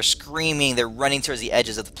 Dragonborn are screaming. They're running towards the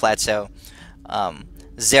edges of the plateau.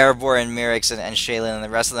 Zarabor and Mirix and Shaylin and the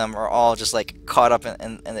rest of them are all just like caught up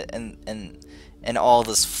in all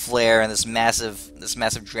this flare and this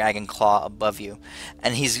massive dragon claw above you,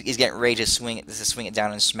 and he's getting ready to swing it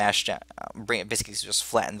down and smash down, bring it basically just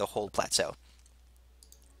flatten the whole plateau.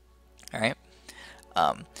 All right.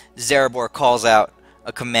 Zarabor calls out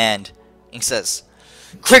a command. He says,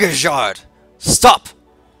 "Krigajard, stop!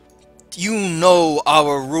 You know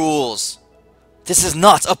our rules. This is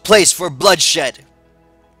not a place for bloodshed."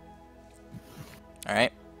 All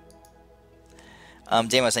right.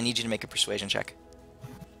 Deimos, I need you to make a persuasion check.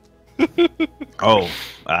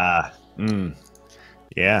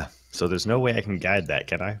 Yeah. So there's no way I can guide that,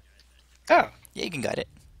 can I? Yeah. Yeah, you can guide it.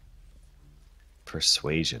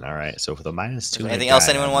 Persuasion. All right. So for the -2. Anything else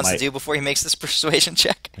anyone wants to do before he makes this persuasion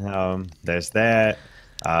check? There's that.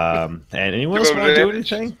 And anyone Give else him want to do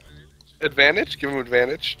advantage. anything? Advantage? Give him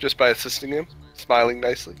advantage just by assisting him, smiling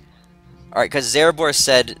nicely. All right, because Zarabor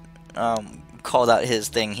said, called out his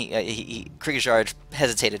thing. Krigajard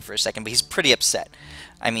hesitated for a second, but he's pretty upset.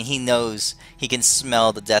 I mean, he knows, he can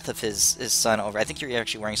smell the death of his son over. I think you're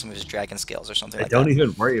actually wearing some of his dragon scales or something like that. Don't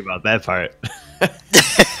even worry about that part.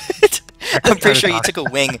 I'm pretty sure you took a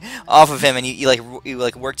wing off of him and you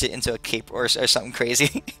worked it into a cape or something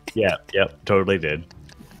crazy. Yep, totally did.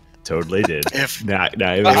 If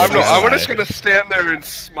I'm just gonna stand there and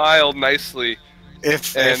smile nicely.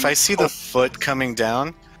 if I see the foot coming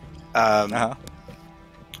down,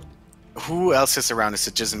 who else is around? Is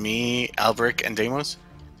it just me, Albrecht, and Deimos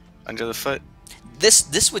under the foot?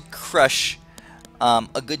 This would crush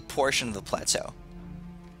a good portion of the plateau.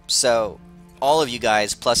 So all of you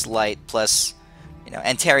guys plus Light plus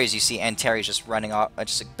Antares, you see Antares just running off,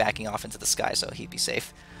 just like backing off into the sky, so he'd be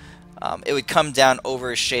safe. It would come down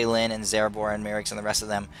over Shaylin and Zarabor and Mirix and the rest of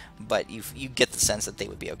them, but you get the sense that they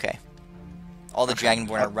would be okay. All the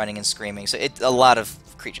Dragonborn are running and screaming, so a lot of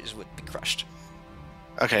creatures would be crushed.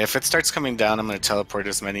 Okay, if it starts coming down, I'm going to teleport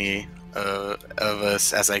as many of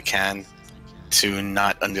us as I can to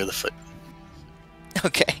not under the foot.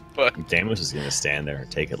 Okay. Damos is going to stand there and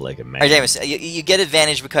take it like a man. Alright, Damos, you get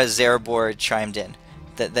advantage because Zarabor chimed in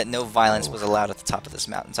that no violence was allowed at the top of this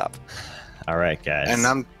mountaintop. All right, guys. And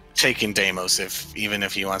I'm taking Deimos even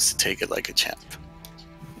if he wants to take it like a champ.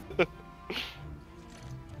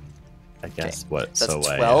 I guess what? So that's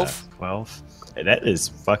so 12? 12. That is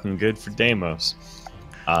fucking good for Damos.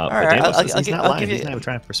 All but right, Damos, he's not I'll lying. give you- He's not even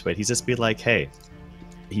trying to persuade. He's just be like, hey,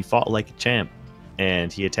 he fought like a champ,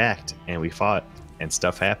 and he attacked, and we fought, and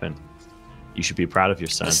stuff happened. You should be proud of your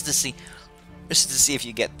son. This is to see if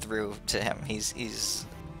you get through to him. He's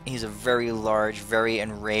a very large, very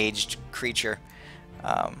enraged creature,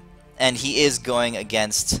 and he is going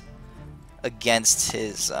against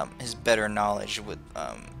his better knowledge with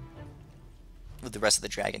the rest of the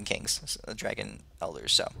Dragon Kings, the Dragon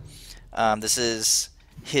Elders. So this is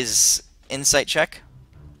his insight check.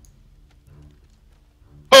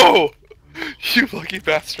 Oh, you lucky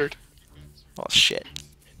bastard! Oh shit.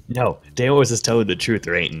 No, Deimos is telling the truth.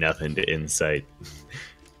 There ain't nothing to insight.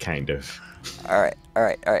 Kind of. All right.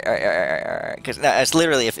 Because it's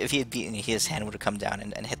literally, if he had beaten you, his hand would have come down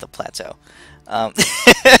and hit the plateau. All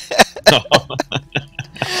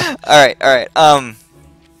right.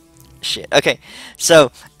 Shit. Okay.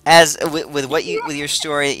 So as with your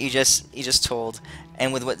story that you just told,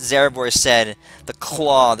 and with what Zarabor said, the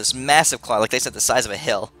claw, this massive claw, like they said, the size of a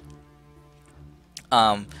hill,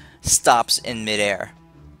 stops in midair,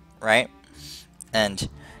 right? And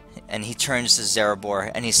he turns to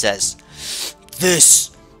Zarabor and he says,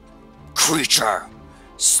 "This creature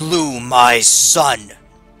slew my son.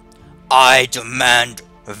 I demand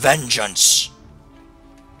vengeance."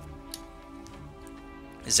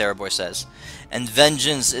 Zarabor says, "And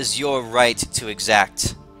vengeance is your right to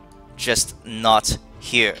exact, just not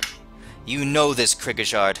here. You know this,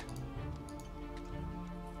 Krigashard."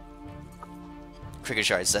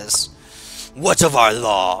 Krigashard says, "What of our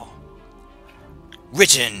law?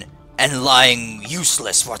 Written and lying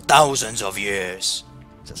useless for thousands of years."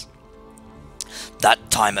 He says, "That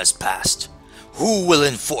time has passed. Who will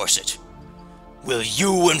enforce it? Will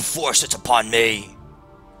you enforce it upon me?"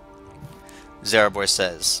 Zarabor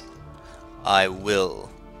says, "I will."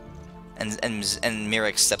 And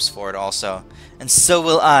Mirik steps forward also. "And so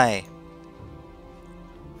will I."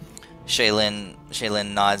 Shaylin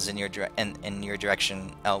nods in your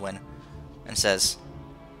direction, Elwyn, and says,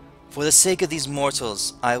 "For the sake of these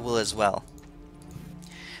mortals, I will as well."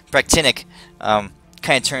 Bractinic kind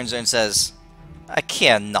of turns and says, "I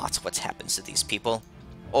care not what happens to these people,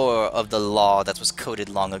 or of the law that was coded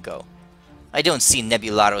long ago. I don't see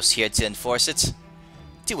Nebularos here to enforce it.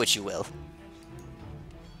 Do what you will."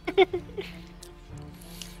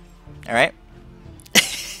 Alright?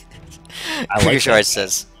 Krigashard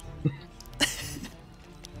says...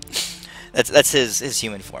 That's his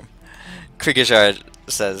human form. Krigashard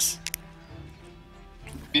says...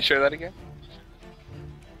 Can you share that again?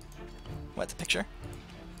 What, the picture?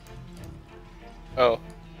 Oh,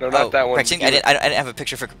 no, not that one. I didn't have a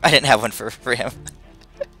picture for... I didn't have one for him.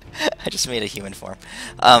 I just made a human form.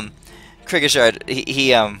 Krigashard,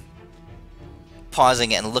 he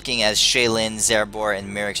pausing and looking as Shaylin, Zarabor,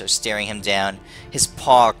 and Mirik are staring him down, his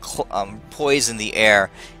paw poised in the air,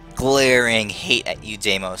 glaring hate at you,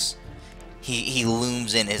 Deimos. He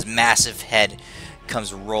looms in, his massive head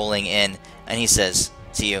comes rolling in, and he says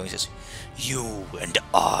to you, he says, "You and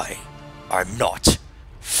I are not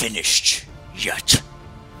finished yet."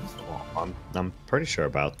 I'm pretty sure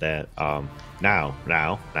about that. Now,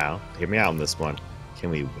 hear me out on this one. Can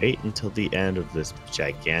we wait until the end of this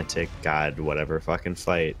gigantic god whatever fucking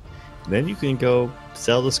fight? Then you can go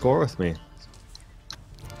sell the score with me.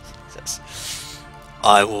 He says,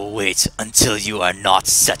 "I will wait until you are not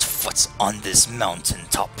set foot on this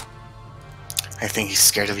mountaintop." I think he's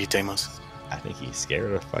scared of you, Deimos. I think he's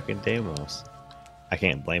scared of fucking Deimos. I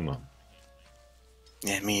can't blame him.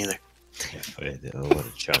 Yeah, me either. What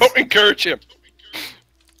a chump. Don't encourage him.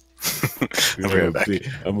 I'll be right back.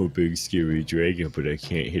 I'm a big scary dragon, but I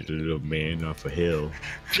can't hit a little man off a hill.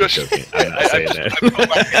 Just, I'm not saying that. I put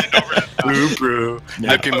my hand over his Bro.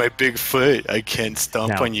 Look at my big foot. I can't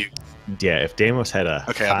stomp Now- on you. Yeah, if Deimos had a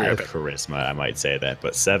Okay, I'll be right 5 back. charisma, I might say that.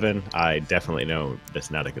 But 7, I definitely know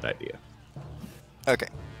that's not a good idea. Okay.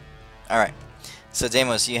 Alright. So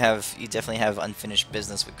Deimos, you definitely have unfinished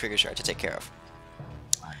business with Krigashard to take care of.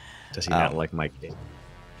 Does he not like my game?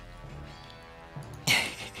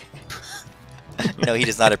 No, he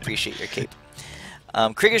does not appreciate your cape.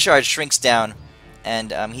 Krigashard shrinks down,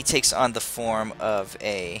 and he takes on the form of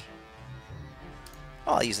a...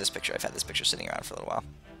 Oh, I'll use this picture. I've had this picture sitting around for a little while.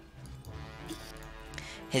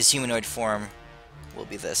 His humanoid form will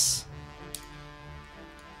be this.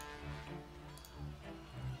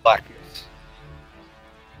 blackness.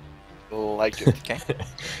 Like it, Okay.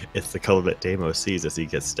 It's the color that Deimos sees as he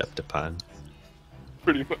gets stepped upon.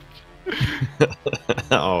 pretty much.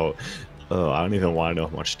 oh, I don't even want to know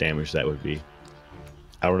how much damage that would be.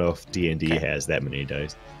 I don't know if D&D Okay. has that many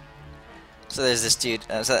dice. So there's this dude.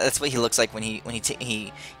 So that's what he looks like when you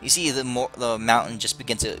see the mountain just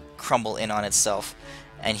begin to crumble in on itself,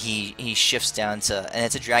 and he shifts down to, and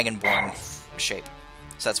it's a dragonborn shape.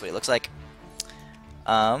 So that's what he looks like.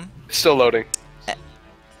 Still loading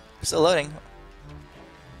Still loading.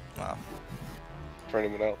 Well, for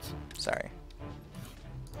anyone else. sorry.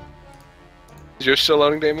 Is yours still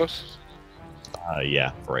loading, Deimos?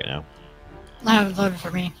 Yeah, for right now. No, it loaded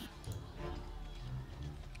for me.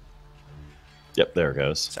 Yep, there it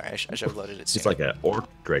goes. Sorry, I should have loaded it sooner. It's like an orc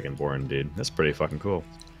dragonborn, dude. That's pretty fucking cool.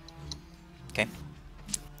 Okay.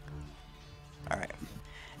 All right.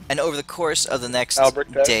 And over the course of the next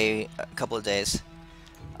Albert Deck? day, a couple of days,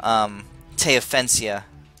 Teofencia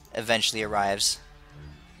eventually arrives,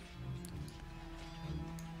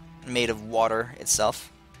 made of water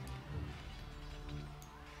itself.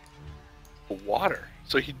 Water.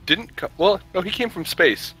 So he didn't come. Well, no, he came from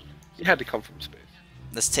space. He had to come from space.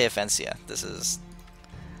 This Teofencia. This is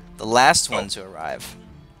the last one to arrive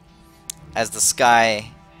as the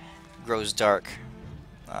sky grows dark,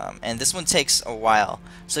 and this one takes a while.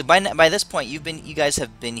 So by this point, you guys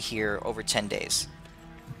have been here over 10 days.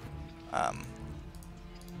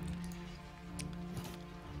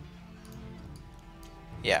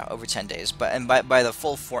 Yeah, over 10 days. But by the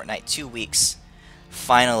full fortnight, 2 weeks,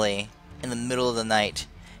 finally, in the middle of the night,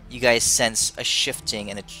 you guys sense a shifting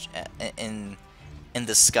in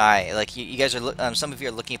the sky. Like you guys are, some of you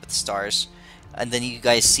are looking up at the stars, and then you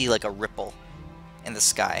guys see like a ripple in the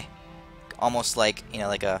sky, almost like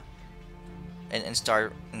like in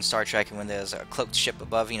Star Trek when there's a cloaked ship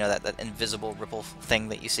above, that invisible ripple thing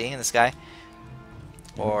that you see in the sky,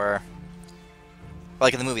 or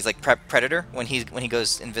like in the movies, like Predator when he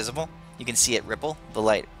goes invisible, you can see it ripple, the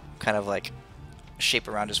light kind of like shape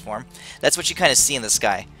around his form. That's what you kind of see in the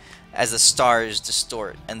sky as the stars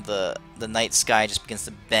distort and the night sky just begins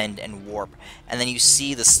to bend and warp, and then you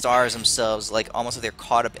see the stars themselves, like almost like they're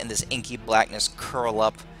caught up in this inky blackness, curl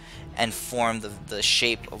up and form the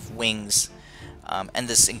shape of wings, and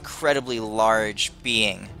this incredibly large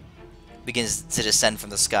being begins to descend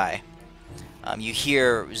from the sky. You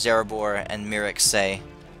hear Zerebor and Mirik say,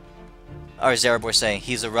 or Zerebor say,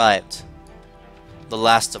 "He's arrived, the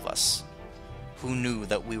last of us. Who knew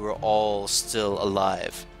that we were all still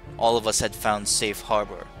alive? All of us had found safe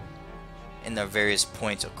harbor in their various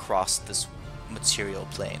points across this material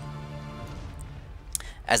plane."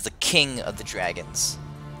 As the king of the dragons,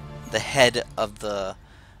 the head of the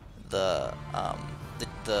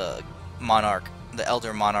monarch, the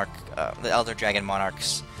elder monarch, the elder dragon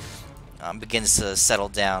monarchs, begins to settle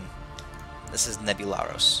down. This is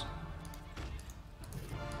Nebularos.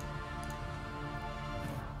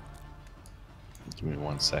 Give me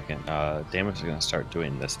 1 second. Damus is going to start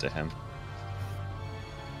doing this to him.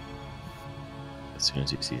 As soon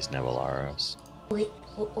as he sees Nebularos. Boy,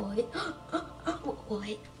 what boy? What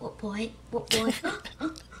boy? What boy? What boy?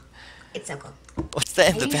 It's so cool. What's that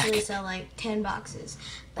in I the back? usually sell like 10 boxes,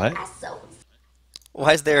 but What? I sold.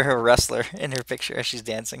 Why is there a wrestler in her picture as she's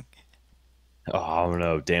dancing? Oh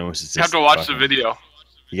no, Damus is just You have to watch the fucking- video.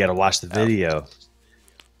 You gotta watch the video.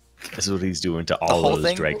 This is what he's doing to all whole those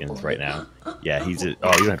thing? dragons right now. Yeah, he's. Oh, you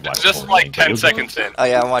don't have to watch the Just whole like thing, but 10 you'll- seconds in. Oh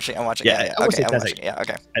yeah, I'm watching. Yeah, Yeah, I would okay, say I'm that's watching. Yeah,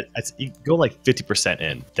 okay. You go like 50%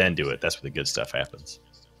 in, then do it. That's where the good stuff happens.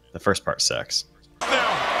 The first part sucks. Oh,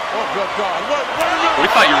 good God. We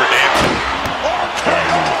thought you were dancing.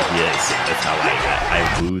 Yeah, he is. That's how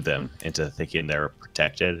I woo them into thinking they're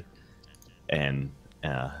protected, and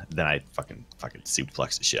then I fucking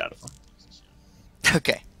suplex the shit out of them.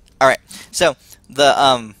 Okay. All right. So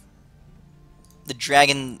the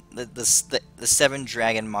dragon, the 7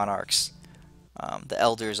 dragon monarchs, the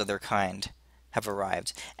elders of their kind, have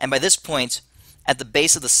arrived, and by this point, at the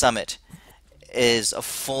base of the summit, is a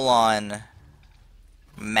full-on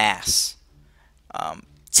mass,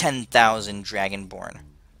 10,000 dragonborn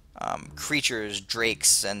creatures,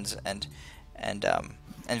 drakes, and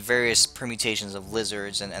various permutations of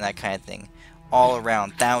lizards and that kind of thing. All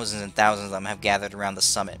around, thousands and thousands of them have gathered around the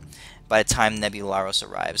summit by the time Nebularos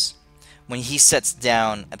arrives. When he sets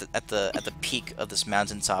down at the peak of this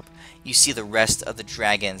mountaintop, you see the rest of the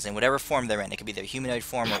dragons in whatever form they're in. It could be their humanoid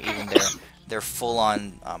form or even their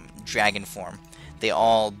full-on dragon form. They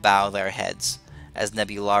all bow their heads as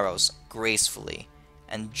Nebularos gracefully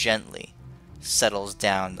and gently settles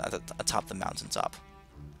down atop the mountaintop.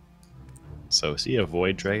 So is he a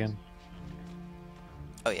void dragon?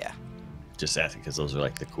 Oh yeah. Just asking because those are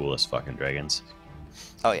like the coolest fucking dragons.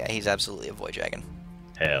 Oh yeah, he's absolutely a void dragon.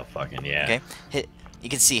 Hell, fucking yeah. Okay, you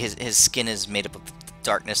can see his skin is made up of the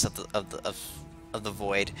darkness of the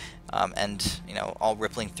void, and all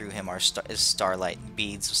rippling through him is starlight,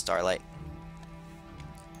 beads of starlight.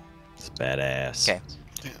 It's badass. Okay,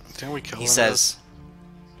 Didn't we kill he one of says,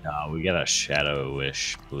 No, we got a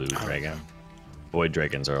shadowish blue dragon. Void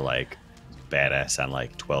dragons are like badass on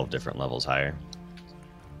like 12 different levels higher.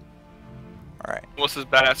 All right. What's this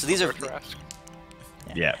badass? So these are- Rask?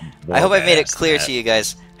 Yeah. I hope I've made it badass clear than to you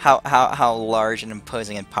guys how large and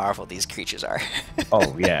imposing and powerful these creatures are. that.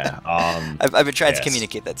 Oh yeah. I've been trying to yes.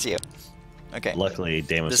 communicate that to you. Okay. Luckily,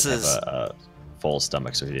 Damus This didn't is- have a full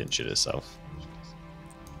stomach, so he didn't shit himself.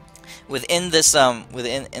 Within this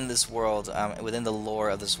within this world, within the lore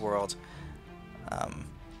of this world,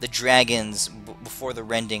 the dragons before the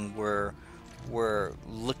rending were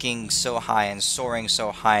looking so high and soaring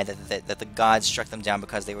so high that the gods struck them down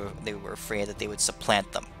because they were afraid that they would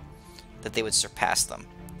supplant them, that they would surpass them.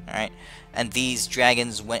 All right, and these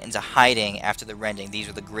dragons went into hiding after the rending. These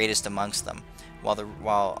were the greatest amongst them,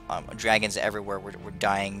 while dragons everywhere were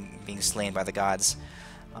dying, being slain by the gods,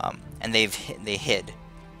 and they hid,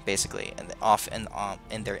 basically, and off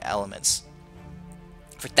in their elements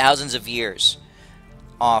for thousands of years,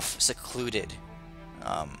 off secluded,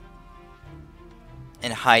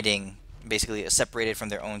 in hiding, basically separated from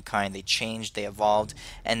their own kind. They changed, they evolved,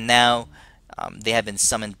 and now they have been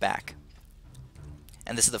summoned back.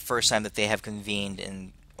 And this is the first time that they have convened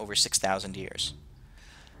in over 6,000 years.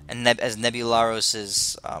 And as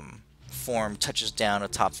Nebularos's form touches down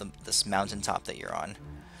atop this mountaintop that you're on,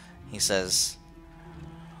 he says,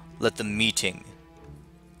 "Let the meeting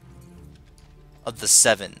of the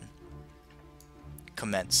seven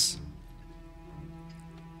commence."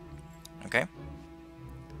 Okay?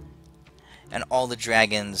 And all the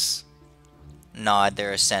dragons nod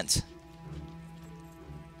their assent.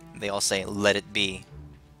 They all say, "Let it be."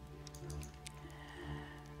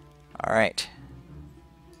 Alright.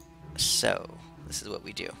 So, this is what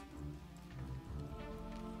we do.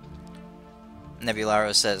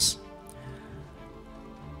 Nebularo says,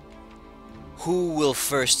 "Who will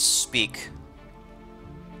first speak?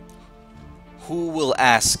 Who will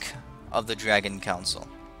ask of the Dragon Council?"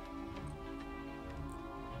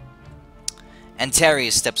 And Terry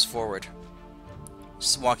steps forward,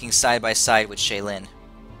 walking side by side with Shaylin.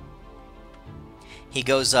 He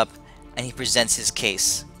goes up and he presents his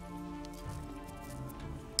case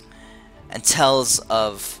and tells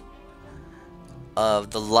of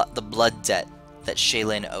the blood debt that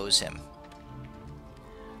Shaylin owes him,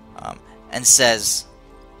 and says,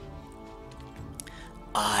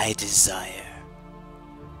 "I desire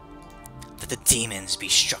that the demons be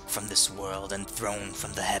struck from this world and thrown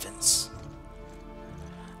from the heavens.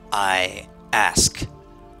 I ask,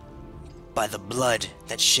 by the blood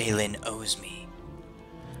that Shaylin owes me,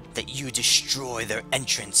 that you destroy their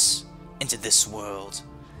entrance into this world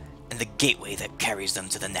and the gateway that carries them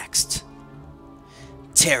to the next.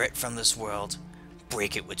 Tear it from this world,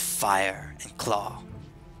 break it with fire and claw.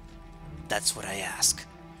 That's what I ask."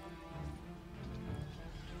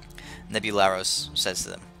 Nebularos says to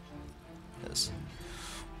them,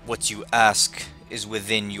 "What you ask is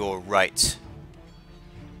within your right.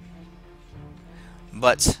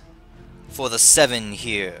 But for the seven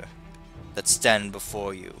here that stand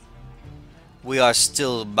before you, we are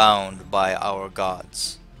still bound by our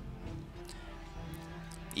gods.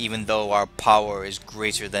 Even though our power is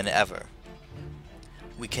greater than ever,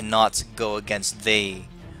 we cannot go against they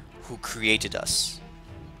who created us.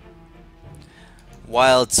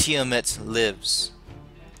 While Tiamat lives,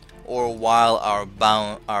 or while our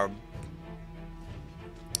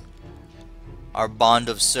bond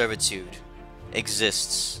of servitude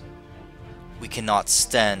exists, we cannot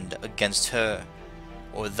stand against her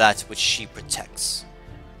or that which she protects."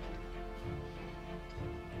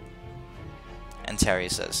 And Terry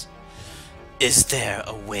says, "Is there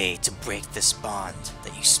a way to break this bond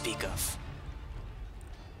that you speak of?"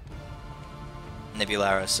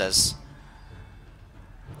 Nebulara says,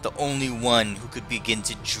 "The only one who could begin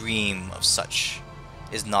to dream of such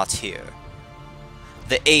is not here.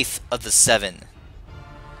 The eighth of the seven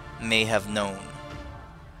may have known,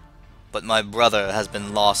 but my brother has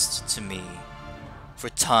been lost to me for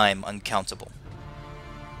time uncountable.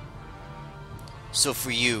 So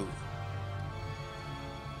for you,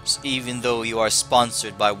 even though you are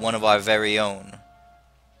sponsored by one of our very own,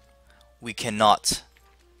 we cannot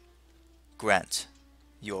grant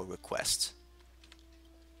your request."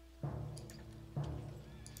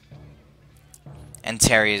 And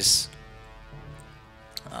Terry's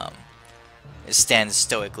stands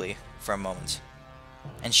stoically for a moment,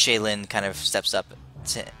 and Shaylin kind of steps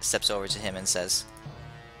over to him and says,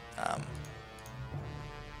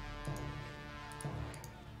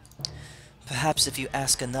 "Perhaps if you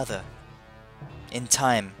ask another, in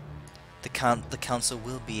time, the council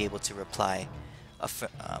will be able to reply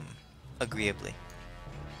agreeably."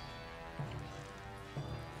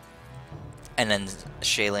 And then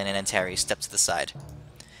Shaylin and Terry step to the side,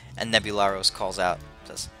 and Nebularos calls out,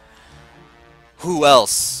 says, "Who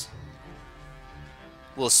else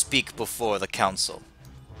will speak before the council.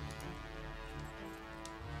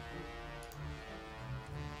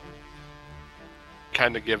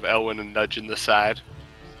 Kind of give Elwin a nudge in the side.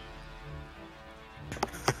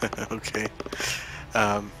 Okay.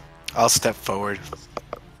 I'll step forward.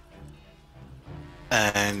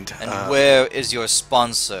 And Where is your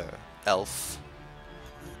sponsor, elf?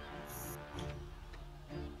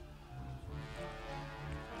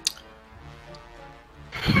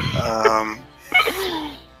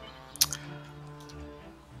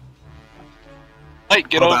 Hey,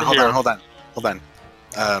 get over here. Hold on.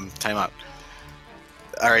 Time out.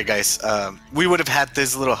 All right, guys. We would have had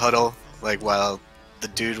this little huddle like while the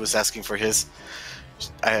dude was asking for his.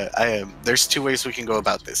 There's two ways we can go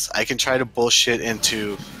about this. I can try to bullshit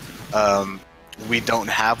into, we don't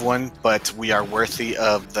have one, but we are worthy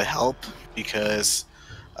of the help because,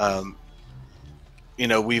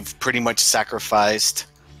 we've pretty much sacrificed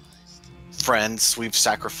friends. We've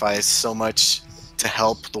sacrificed so much to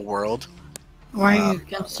help the world. Why are you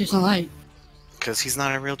against using light? Because he's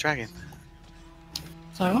not a real dragon.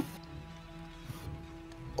 So?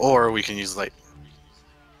 Or we can use light.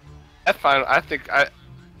 That's fine. I think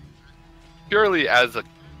purely as a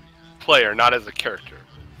player, not as a character,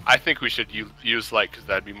 I think we should use light because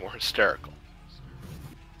that'd be more hysterical.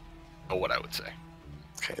 Or what I would say.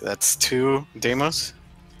 Okay, that's 2. Deimos?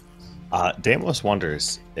 Deimos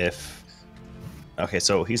wonders if... Okay,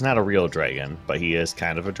 so he's not a real dragon, but he is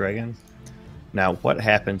kind of a dragon. Now, what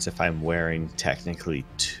happens if I'm wearing technically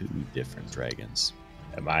 2 different dragons?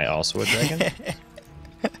 Am I also a dragon?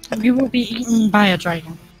 You will be eaten by a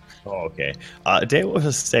dragon. Oh, okay. Deimos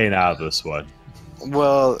is staying out of this one.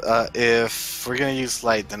 Well, if we're gonna use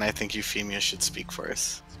light, then I think Euphemia should speak for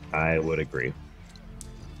us. I would agree.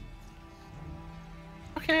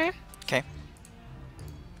 Okay. Okay.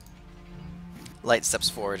 Light steps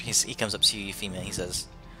forward. He comes up to you, Euphemia. He says,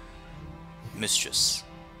 "Mistress,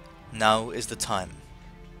 now is the time.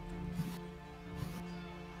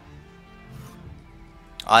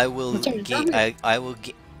 I will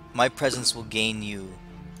my presence will gain you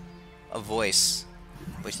a voice,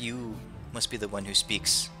 but you must be the one who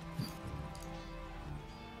speaks."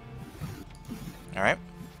 Alright.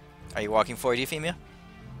 Are you walking forward, Euphemia?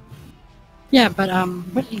 Yeah, but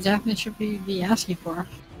what exactly should we be asking for?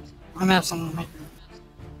 I'm asking like...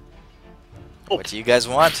 What do you guys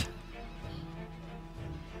want?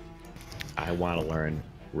 I want to learn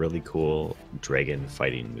really cool dragon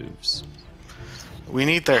fighting moves. We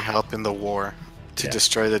need their help in the war to Yeah.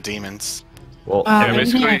 destroy the demons. Well,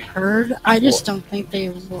 Everything basically- I've heard, I just don't think they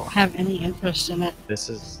will have any interest in it. this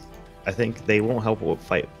is... I think they won't help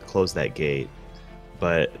close that gate,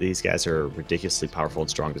 but these guys are ridiculously powerful and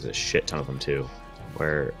strong. There's a shit ton of them too.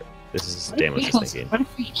 Where this is Deimos is thinking. What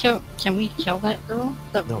if we kill? Can we kill that girl?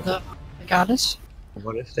 No. The goddess?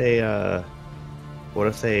 What if they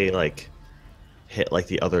like hit like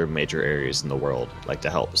the other major areas in the world, like to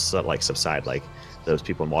help subside like those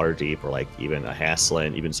people in Waterdeep, or like even a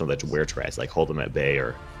Haslin, even some of the Were Tribes, like hold them at bay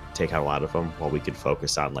or take out a lot of them, while we could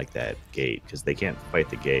focus on like that gate, because they can't fight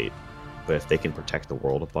the gate. But if they can protect the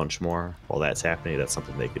world a bunch more while that's happening, that's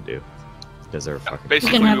something they could do. Because they're fucking... We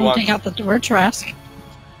Basically, can have we them want take out the word Trask.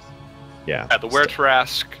 Yeah. the Were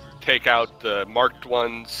Trask, take out the marked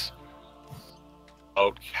ones.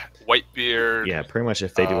 Oh, Whitebeard. Yeah, pretty much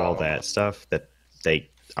if they do all that stuff that they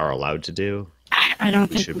are allowed to do. I don't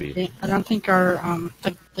We think should be. I don't think our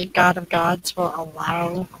the God of Gods will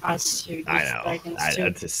allow us to use I know. dragons I'd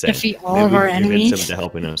to just say, defeat all maybe of our we convince enemies. them to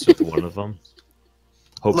helping us with one of them.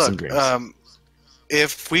 Hopes and Look, dreams.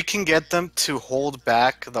 if we can get them to hold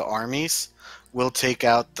back the armies, we'll take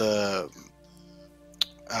out the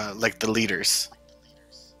the leaders.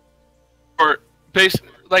 Or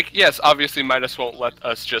yes, obviously Midas won't let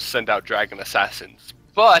us just send out dragon assassins,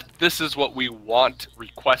 but this is what we want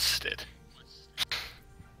requested.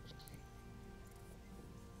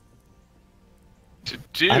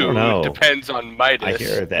 To I don't know. do depends on Midas. I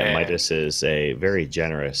hear that and- Midas is a very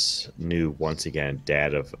generous new, once again,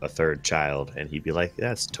 dad of a third child, and he'd be like,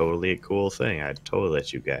 "That's totally a cool thing. I'd totally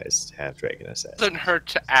let you guys have dragon assassins." Doesn't hurt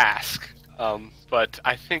to ask, but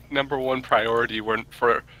I think number one priority would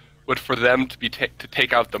for them to be to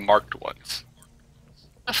take out the marked ones.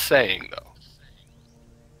 Just saying though.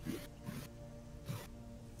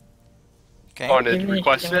 Okay. Wanted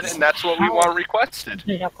requested, and that's what we want requested.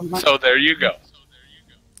 Take out the monk. So there you go.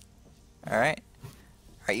 Alright.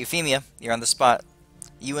 Alright, Euphemia, you're on the spot.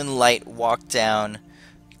 You and Light walk down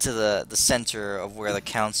to the center of where the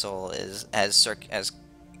council has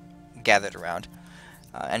gathered around.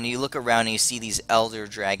 And you look around and you see these elder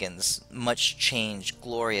dragons, much changed,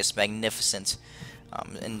 glorious, magnificent.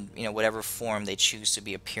 in whatever form they choose to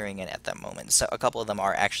be appearing in at that moment. So a couple of them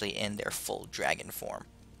are actually in their full dragon form.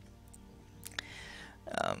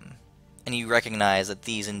 And you recognize that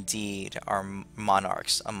these indeed are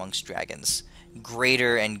monarchs amongst dragons,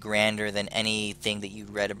 greater and grander than anything that you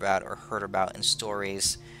read about or heard about in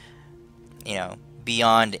stories,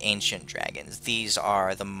 beyond ancient dragons. These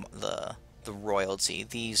are the royalty.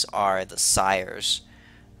 These are the sires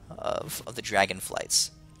of the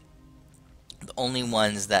dragonflights, the only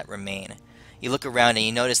ones that remain. You look around and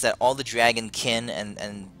you notice that all the dragon kin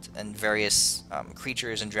and various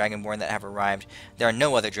creatures and dragonborn that have arrived, there are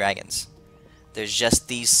no other dragons. There's just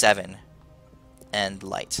these 7 and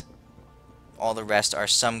Light. All the rest are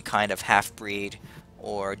some kind of half-breed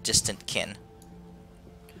or distant kin.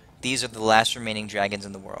 These are the last remaining dragons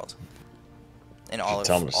in the world, in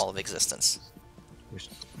all of existence.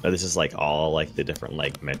 This is like all like the different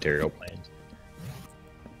like material planes.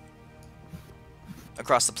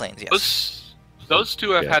 Across the plains, yes. Those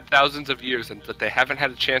two have had thousands of years, but they haven't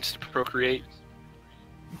had a chance to procreate.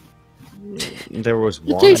 There was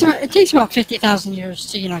one. It takes about 50,000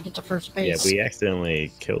 years to get to first base. Yeah, we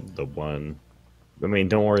accidentally killed the one. I mean,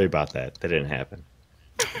 don't worry about that. That didn't happen.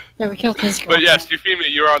 Yeah, we killed his. But yes, Euphemia,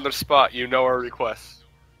 you're on the spot. You know our requests.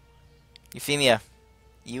 Euphemia,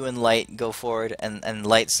 you and Light go forward, and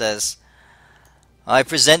Light says, "I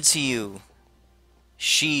present to you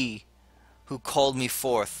she who called me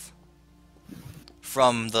forth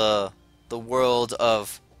from the world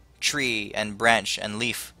of tree and branch and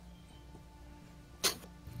leaf.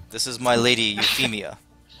 This is my lady Euphemia."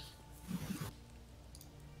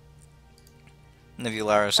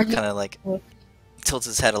 Nebularis kind of like tilts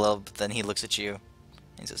his head a little, but then he looks at you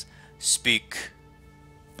and he says, "Speak."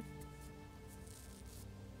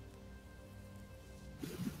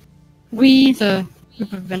 We, the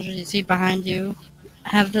group of Avengers you see behind you,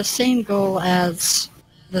 have the same goal as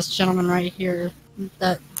this gentleman right here.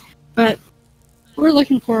 But we're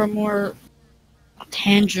looking for a more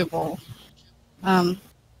tangible, help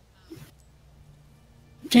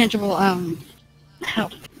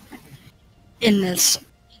in this.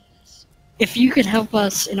 If you could help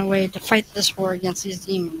us in a way to fight this war against these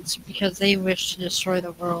demons, because they wish to destroy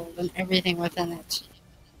the world and everything within it.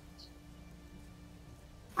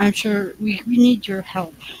 I'm sure we need your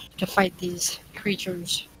help to fight these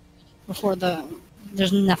creatures before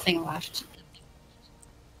there's nothing left.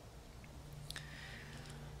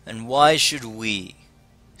 And why should we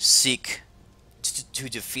seek to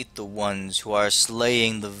defeat the ones who are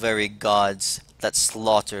slaying the very gods that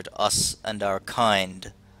slaughtered us and our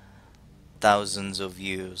kind thousands of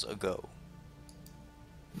years ago?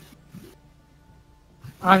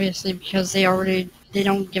 Obviously, because they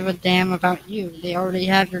don't give a damn about you. They already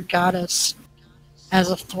have your goddess as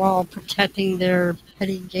a thrall, protecting their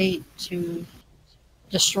petty gate to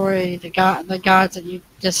destroy the gods that you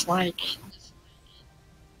dislike.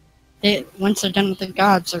 Once they're done with the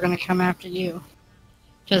gods, they're going to come after you.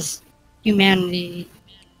 Because humanity,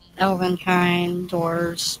 elvenkind,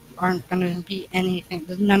 dwarves aren't going to be anything.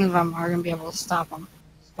 None of them are going to be able to stop them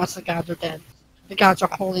once the gods are dead. The gods are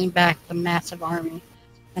holding back the massive army.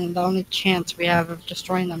 And the only chance we have of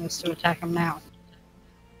destroying them is to attack them now.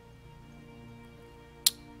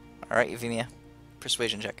 Alright, Euphemia.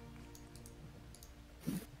 Persuasion check.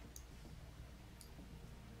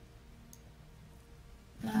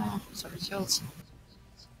 Sorry, skills.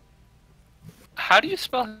 How do you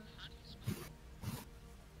spell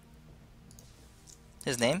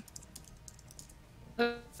His name?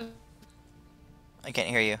 I can't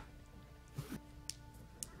hear you.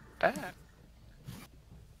 that?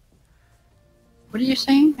 What are you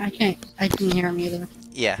saying? I didn't hear him either.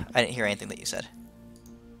 Yeah, I didn't hear anything that you said.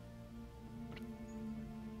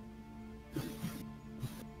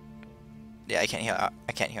 Yeah, I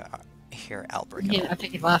can't hear Albert. Yeah, I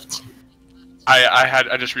think he left.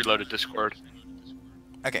 I just reloaded Discord.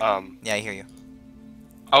 Okay. Yeah, I hear you.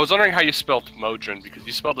 I was wondering how you spelled Modron, because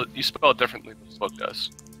you spell it differently than the book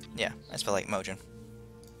does. Yeah, I spell like Mojin.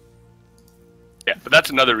 Yeah, but that's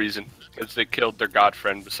another reason, because they killed their god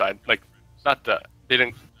friend beside, like, they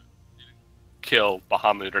didn't kill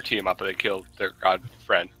Bahamut or Tiamat, but they killed their god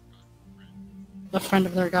friend. The friend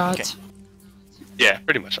of their gods. Okay. Yeah,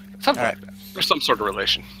 pretty much like that. Something All right. like that. There's some sort of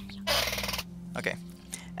relation. Okay.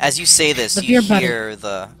 As you say this, The you beer buddy. hear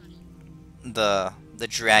the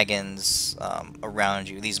dragons around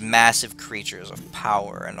you. These massive creatures of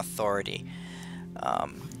power and authority.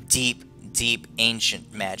 Deep,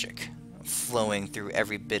 ancient magic flowing through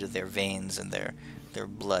every bit of their veins and their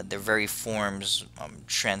blood. Their very forms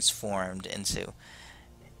transformed into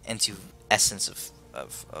essence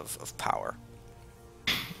of power.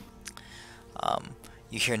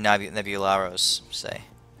 You hear Nebularos say,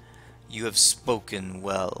 "You have spoken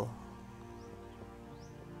well.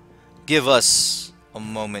 Give us a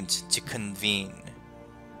moment to convene.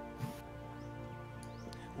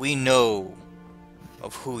 We know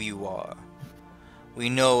of who you are. We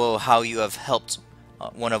know how you have helped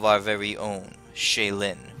one of our very own,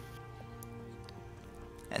 Shaylin,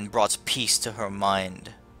 and brought peace to her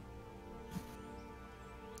mind.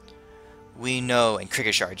 We know," and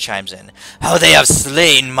Krikishard chimes in, "how they have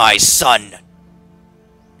slain my son.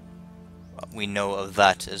 We know of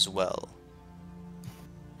that as well."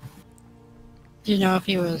 Do you know if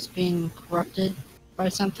he was being corrupted by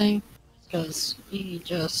something? Because he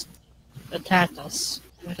just attacked us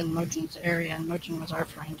within Mojin's area, and Mojin was our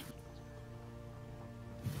friend.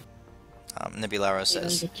 Nebularo He wanted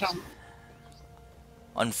says, to kill him.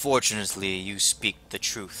 "Unfortunately, you speak the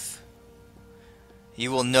truth.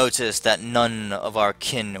 You will notice that none of our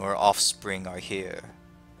kin or offspring are here.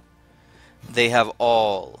 They have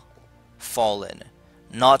all fallen,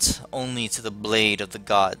 not only to the blade of the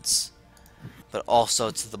gods, but also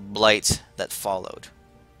to the blight that followed.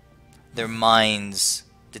 Their minds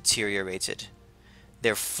deteriorated,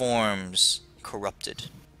 their forms corrupted.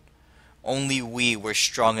 Only we were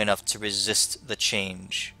strong enough to resist the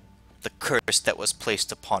change, the curse that was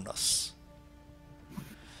placed upon us."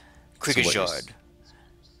 Krikishard.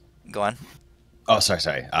 Go on. Oh,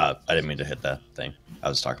 sorry. I didn't mean to hit that thing. I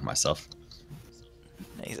was talking to myself.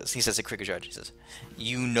 He says to Krikishard, he says,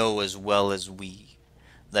 "You know as well as we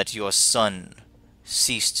that your son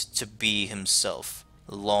ceased to be himself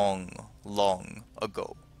long, long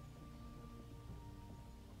ago."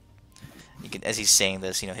 You can, as he's saying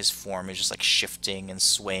this, his form is just like shifting and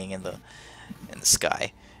swaying in the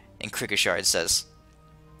sky. And Krikishard says,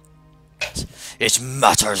 "It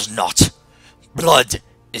matters not. Blood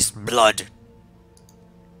is blood."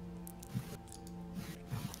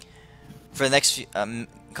 For the next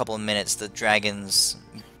couple of minutes, the dragons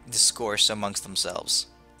discourse amongst themselves.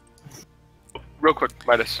 Real quick,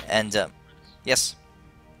 Midas. And, yes?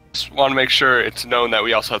 Just want to make sure it's known that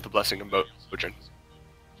we also have the blessing of Mojin.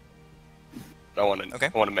 I want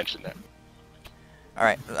to mention that.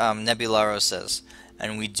 Alright, Nebularo says,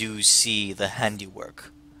 "And we do see the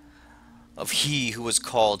handiwork of he who was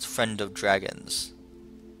called Friend of Dragons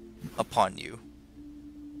upon you."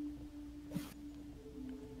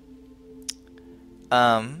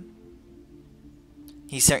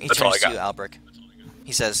 He turns to you, Albrecht.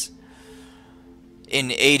 He says,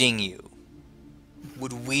 "In aiding you,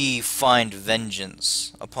 would we find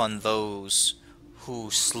vengeance upon those who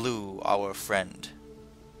slew our friend?"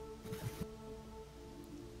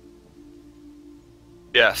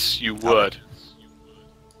 Yes, you would.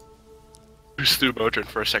 You slew Mojin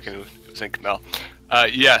for a second. It was in Canal.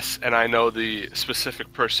 Yes, and I know the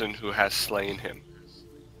specific person who has slain him.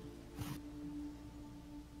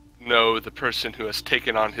 Know the person who has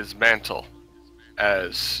taken on his mantle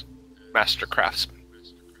as Master Craftsman.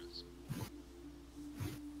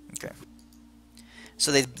 Okay.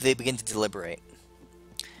 So they begin to deliberate,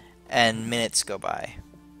 and minutes go by.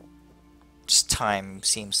 Just time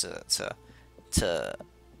seems to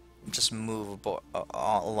just move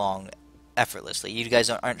along effortlessly. You guys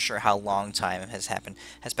aren't sure how long time has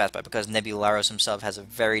passed by, because Nebularos himself has a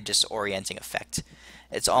very disorienting effect.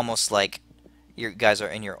 It's almost like you guys are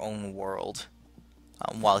in your own world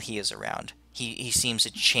while he is around. He seems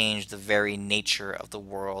to change the very nature of the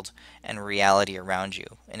world and reality around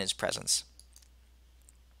you in his presence.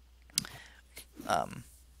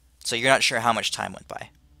 So you're not sure how much time went by.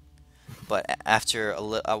 But after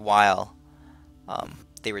a while,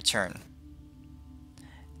 they return.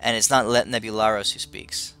 And it's not Nebularos who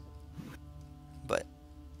speaks, but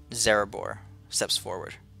Zarabor steps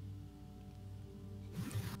forward.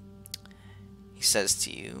 He says to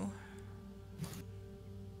you...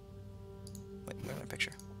 Wait, where's my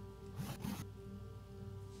picture?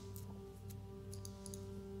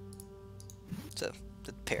 So,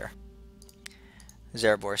 the pair.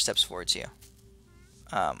 Zarabor steps forward to you.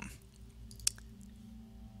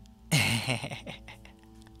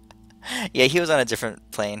 Yeah, he was on a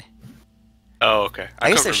different plane. Oh, okay. I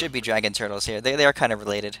guess there should be dragon turtles here. They are kind of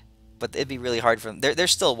related, but it'd be really hard for them. They're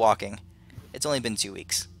still walking. It's only been 2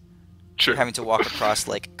 weeks. Sure. They're having to walk across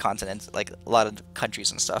like continents, like a lot of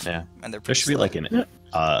countries and stuff. Yeah. And they're There should be slow. like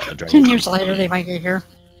a dragon. 10 years later, they might get here.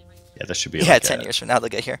 Yeah, there should be Yeah, like 10 a years from now they'll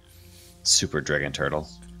get here. super dragon turtle.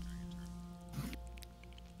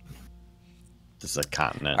 This is a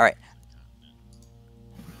continent. All right.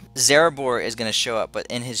 Zarabor is going to show up, but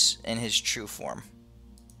in his true form.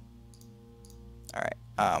 All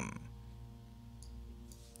right.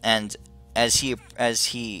 And as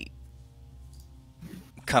he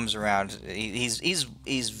comes around.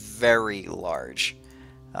 He's very large,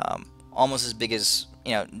 almost as big as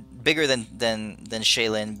bigger than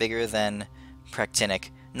Shaylin, bigger than Praktinic.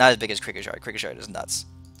 Not as big as Krikajard. Krikajard is nuts.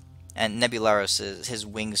 And Nebularos, his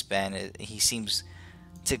wingspan, he seems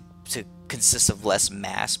to consist of less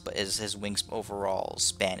mass, but his wings overall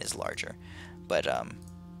span is larger. But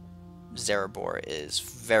Zerabor is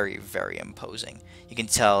very, very imposing. You can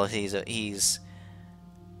tell he's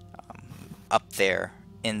up there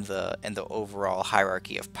in the overall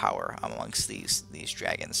hierarchy of power amongst these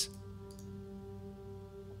dragons.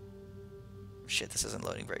 Shit, this isn't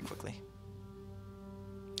loading very quickly.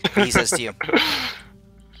 He says to you.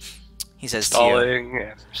 He says stalling to you.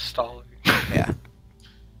 And stalling. Yeah.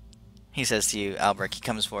 He says to you, Albrecht. He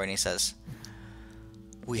comes forward and he says,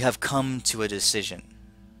 "We have come to a decision."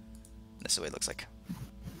 This is what it looks like.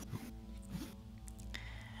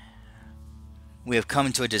 We have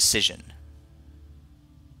come to a decision.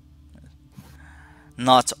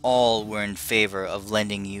 Not all were in favor of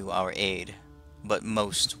lending you our aid, but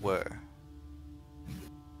most were.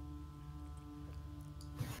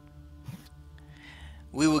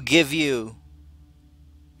 We will give you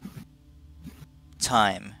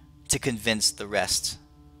time to convince the rest.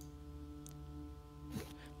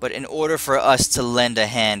 But in order for us to lend a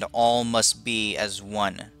hand, all must be as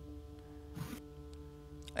one.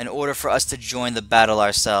 In order for us to join the battle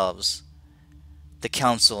ourselves, the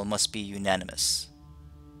council must be unanimous.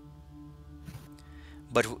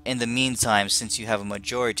 But in the meantime, since you have a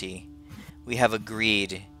majority, we have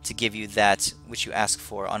agreed to give you that which you ask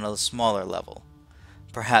for on a smaller level,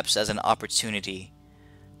 perhaps as an opportunity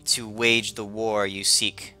to wage the war you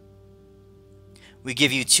seek. We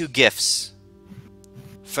give you 2 gifts.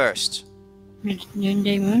 First,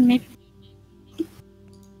 Noonday Moon, maybe?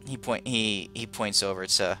 he points over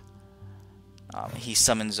to he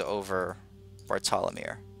summons over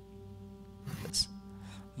Bartolomir.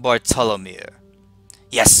 Bartolomir.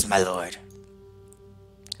 Yes, my lord.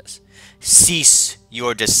 Cease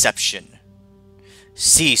your deception.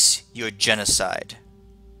 Cease your genocide.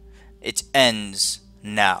 It ends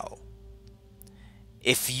now.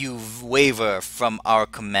 If you waver from our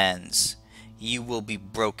commands, you will be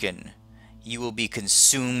broken. You will be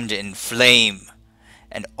consumed in flame,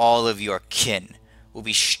 and all of your kin will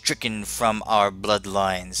be stricken from our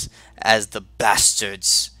bloodlines as the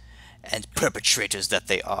bastards and perpetrators that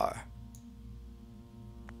they are.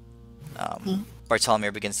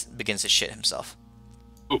 Bartolomir begins to shit himself.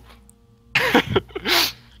 Ooh.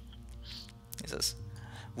 He says,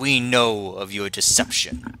 "We know of your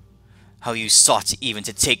deception, how you sought even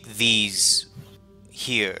to take these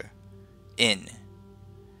here in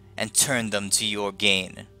and turn them to your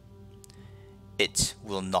gain. It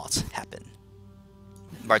will not happen."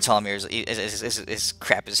 Bartolomir's his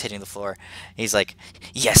crap is hitting the floor. He's like,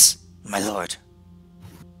 "Yes, my lord."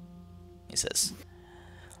 He says,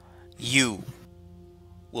 "You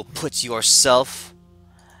will put yourself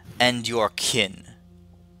and your kin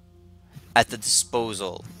at the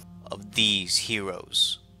disposal of these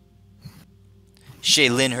heroes.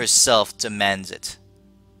 Shaylin herself demands it.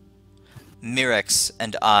 Mirex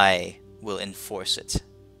and I will enforce it.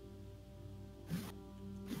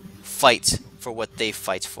 Fight for what they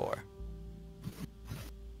fight for."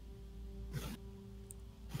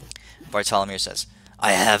 Bartolomir says,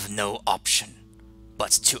 "I have no option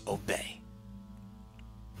but to obey."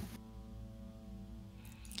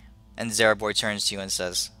 And Zerabor turns to you and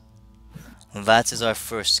says, "That is our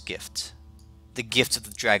first gift, the gift of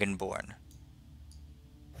the Dragonborn.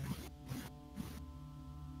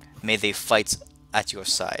 May they fight at your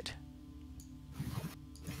side."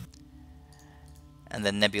 And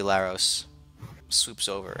then Nebularos swoops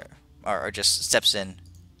over, or just steps in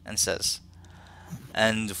and says,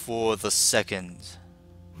 "And for the second,"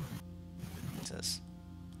 he says,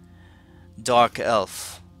 "Dark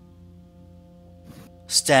Elf,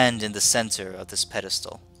 stand in the center of this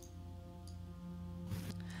pedestal,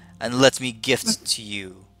 and let me gift to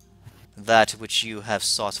you that which you have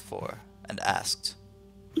sought for and asked."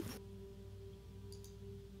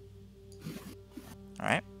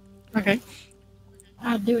 Alright? Okay.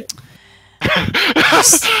 I'll do it.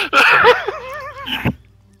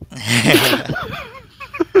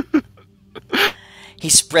 He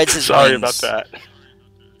spreads his Sorry wings. about that.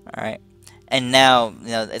 Alright. And now,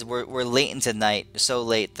 we're late into night, so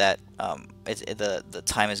late that the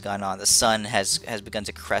time has gone on. The sun has begun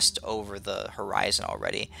to crest over the horizon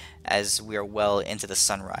already, as we are well into the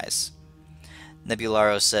sunrise.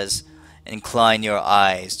 Nebularo says, "Incline your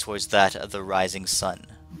eyes towards that of the rising sun."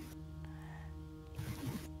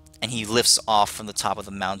 And he lifts off from the top of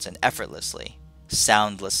the mountain effortlessly,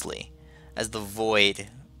 soundlessly, as the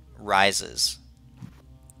void rises.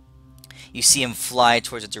 You see him fly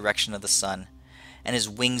towards the direction of the sun, and his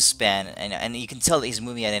wingspan, and you can tell that he's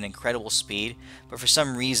moving at an incredible speed, but for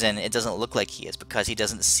some reason it doesn't look like he is, because he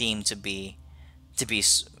doesn't seem to be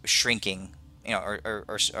shrinking, you know,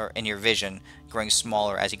 or in your vision, growing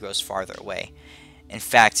smaller as he grows farther away. In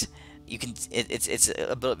fact, it's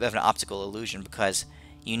a bit of an optical illusion, because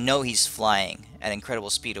you know he's flying at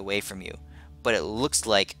incredible speed away from you, but it looks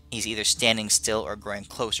like he's either standing still or growing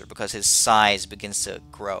closer, because his size begins to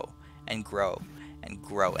grow and grow and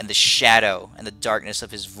grow, and the shadow and the darkness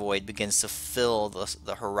of his void begins to fill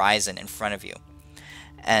the horizon in front of you.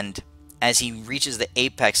 And as he reaches the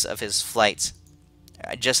apex of his flight,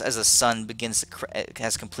 just as the sun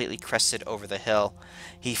has completely crested over the hill,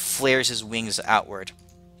 he flares his wings outward,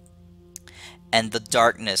 and the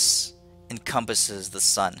darkness encompasses the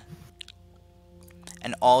sun,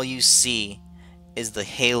 and all you see is the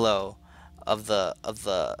halo of the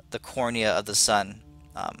cornea of the sun,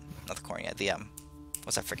 not the cornea, the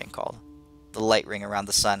what's that freaking called? The light ring around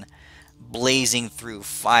the sun, blazing through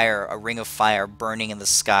fire, a ring of fire burning in the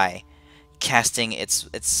sky, casting its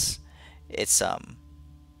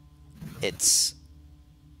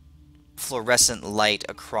fluorescent light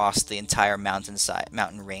across the entire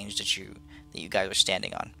mountain range that you guys are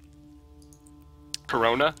standing on.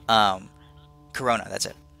 Corona? Corona, that's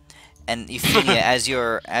it. And Euphemia, as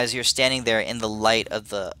you're standing there in the light of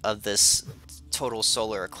this total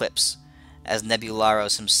solar eclipse, as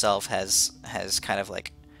Nebularos himself has kind of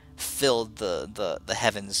like filled the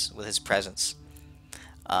heavens with his presence,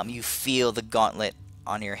 you feel the gauntlet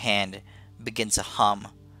on your hand begin to hum,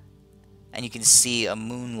 and you can see a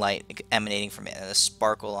moonlight emanating from it, and a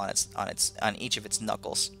sparkle on each of its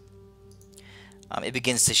knuckles. It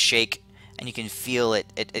begins to shake, and you can feel it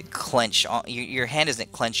clench. Your hand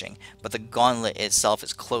isn't clenching, but the gauntlet itself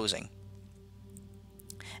is closing.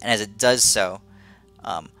 And as it does so,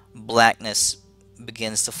 blackness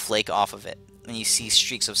begins to flake off of it, and you see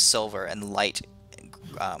streaks of silver and light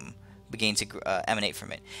begin to emanate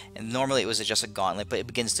from it. And normally it was just a gauntlet, but it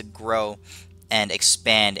begins to grow and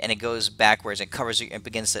expand, and it goes backwards. It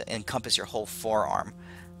begins to encompass your whole forearm,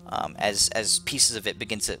 as pieces of it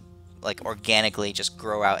begin to like organically just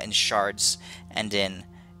grow out in shards and in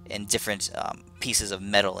different pieces of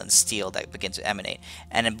metal and steel that begin to emanate.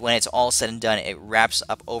 And when it's all said and done, it wraps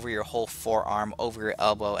up over your whole forearm, over your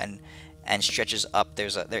elbow, and stretches up. There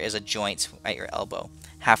is a joint at your elbow,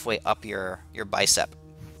 halfway up your bicep.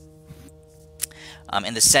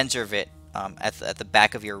 In the center of it, at the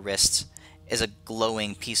back of your wrist, is a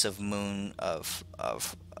glowing piece of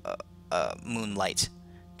moonlight,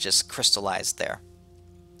 just crystallized there.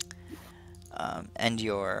 And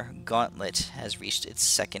your gauntlet has reached its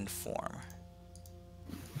second form.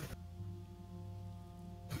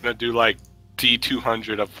 I'm gonna do like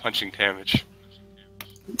D200 of punching damage.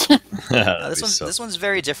 This one's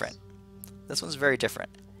very different. This one's very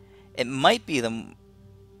different. It might be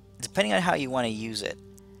depending on how you want to use it.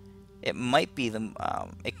 It might be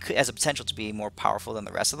it has a potential to be more powerful than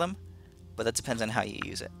the rest of them, but that depends on how you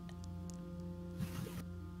use it.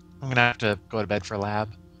 I'm gonna have to go to bed for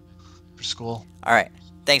lab, for school. All right.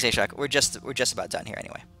 Thanks, Ashok. We're just about done here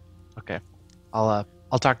anyway. Okay. I'll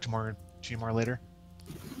talk to you more later.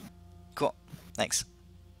 Cool. Thanks.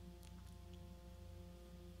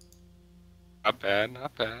 Not bad,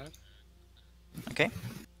 not bad. Okay.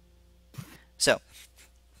 So.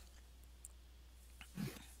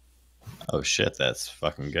 Oh shit, that's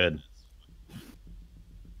fucking good.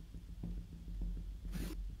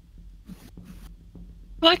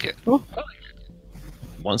 I like it. Cool.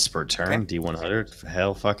 Once per turn, Okay. D100.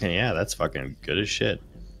 Hell, fucking yeah, that's fucking good as shit.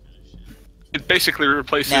 It basically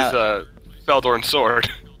replaces Now- Feldorn's sword.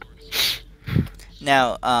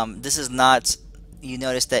 Now, this is not. You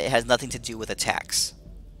notice that it has nothing to do with attacks.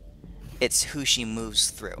 It's who she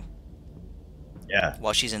moves through Yeah.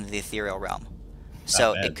 while she's in the ethereal realm.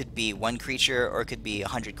 So bad. it could be one creature, or it could be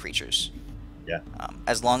 100 creatures. Yeah.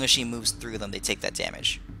 As long as she moves through them, they take that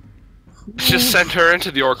damage. Just send her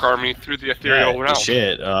into the orc army through the ethereal realm.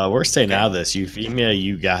 Shit. We're staying out of this. Euphemia,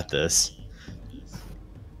 you got this.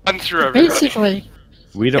 Run through everything. Basically,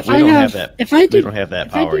 We don't. if We I don't have, have that. if I do, We don't have that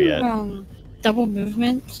if I power do, yet. double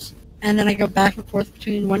movements, and then I go back and forth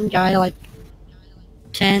between one guy like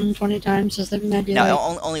 10, 20 times, does that mean I do No,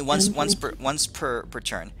 like only once per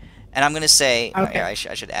turn. And I'm gonna say, Okay. I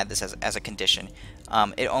should add this as a condition.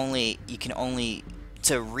 You can only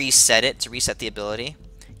to reset the ability,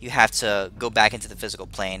 you have to go back into the physical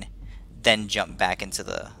plane, then jump back into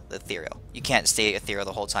the ethereal. You can't stay ethereal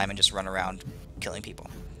the whole time and just run around killing people.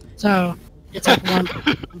 So it's like one.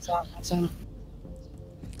 So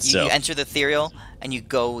So You enter the ethereal and you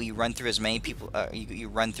go. You run through as many people. You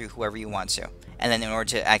run through whoever you want to, and then in order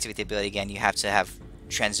to activate the ability again, you have to have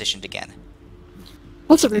transitioned again.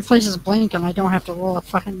 Once it replaces blink, and I don't have to roll a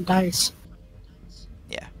fucking dice.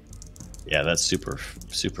 Yeah. yeah, that's super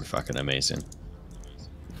fucking amazing.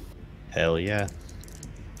 Hell yeah.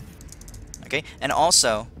 Okay. And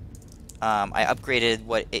also, I upgraded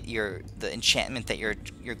the enchantment that your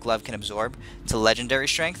glove can absorb to legendary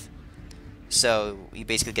strength. So you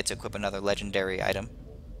basically get to equip another legendary item.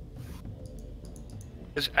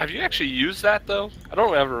 Have you actually used that though? I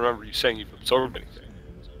don't ever remember you saying you've absorbed anything.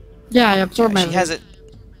 Yeah, I absorb my. She has it.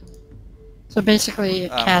 So basically,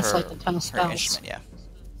 it casts her, like a ton of her spells. instrument, yeah.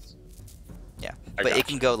 Yeah, I but it gotcha.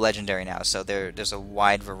 can go legendary now. So there's a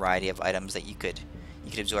wide variety of items that you could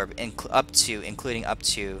absorb, including up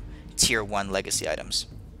to tier 1 legacy items.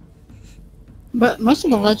 But most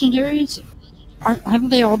of the legendaries, haven't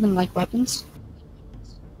they all been like weapons?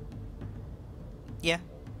 Yeah,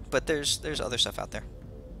 but there's other stuff out there.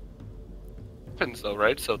 Weapons though,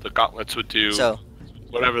 right? So the gauntlets would do So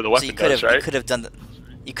whatever the so weapon you could does, have right? you could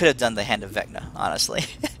have done the Hand of Vecna, honestly.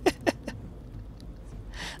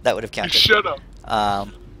 That would have You counted. should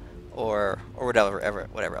have. Or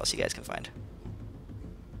whatever else you guys can find.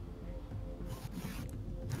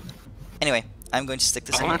 Anyway, I'm going to stick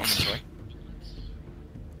this in my inventory.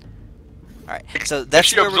 Alright, so that's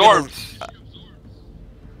she where we're going absorbs to...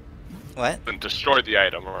 What? and destroy the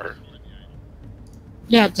item, or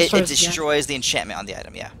Yeah, It destroys, destroys the enchantment on the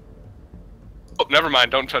item, yeah. oh, never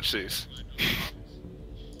mind. Don't touch these.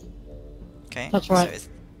 Okay. That's right.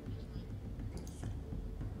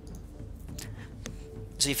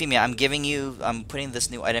 So Euphemia, I'm putting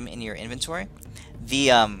this new item in your inventory.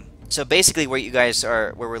 So basically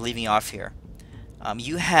where we're leaving off here,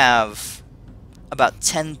 you have about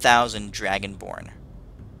 10,000 Dragonborn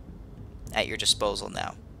at your disposal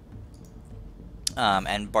now.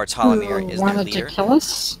 And Bartolomir is their wanted leader. to kill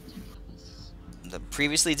us?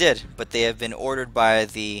 Previously did, but they have been ordered by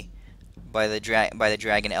the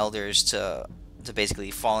dragon elders to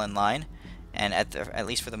basically fall in line, and at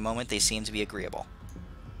least for the moment they seem to be agreeable.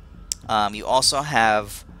 You also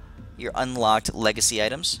have your unlocked legacy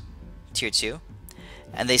items, tier 2,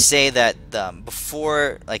 and they say that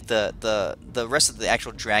before, like the rest of the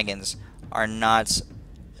actual dragons are not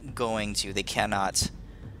they cannot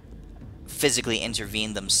physically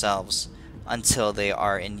intervene themselves until they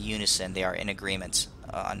are in unison, they are in agreement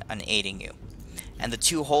on aiding you. And the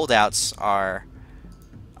two holdouts are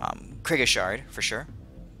Krigashard, for sure,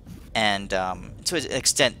 and to an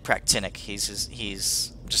extent Praktinic.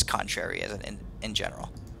 He's just contrary in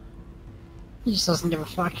general. He just doesn't give a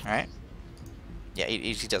fuck. Alright? Yeah,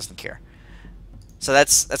 he doesn't care. So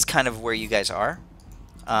that's kind of where you guys are.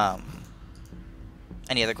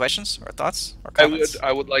 Any other questions or thoughts or comments?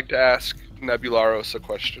 I would like to ask Nebularos a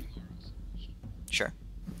question. Sure.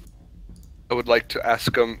 I would like to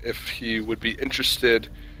ask him if he would be interested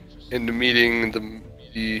in meeting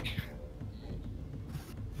the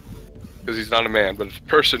because he's not a man, but a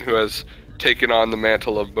person who has taken on the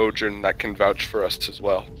mantle of Modron that can vouch for us as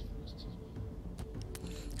well.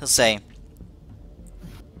 He'll say,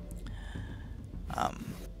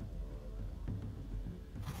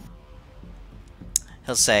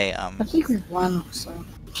 I think we've won, so...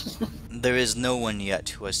 there is no one yet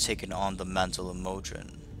who has taken on the mantle of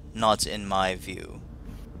Modron, not in my view.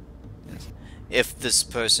 If this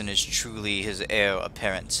person is truly his heir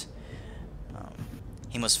apparent,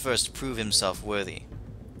 he must first prove himself worthy,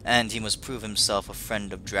 and he must prove himself a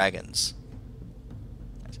friend of dragons.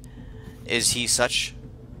 Is he such?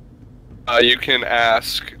 You can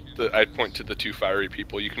ask, I'd point to the two fiery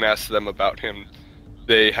people, you can ask them about him.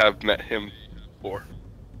 They have met him before.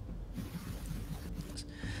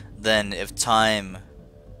 Then, if time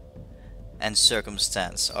and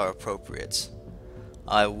circumstance are appropriate,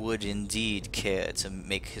 I would indeed care to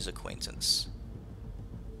make his acquaintance.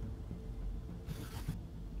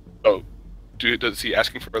 Oh, is he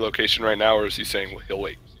asking for a location right now, or is he saying he'll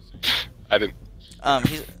wait? I didn't.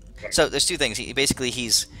 So there's two things. He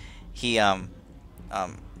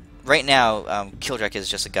right now, Kildrek is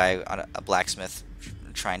just a guy, a blacksmith,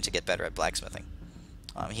 trying to get better at blacksmithing.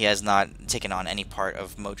 He has not taken on any part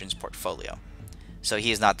of Modron's portfolio, so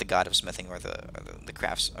he is not the god of smithing or the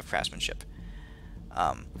craftsmanship.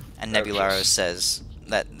 And Nebularos says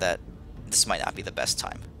that this might not be the best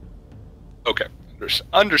time. Okay,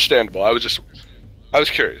 understandable. I was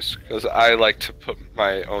curious because I like to put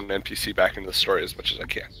my own NPC back into the story as much as I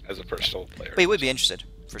can as a personal player. But he would be interested,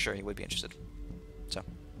 for sure. He would be interested. So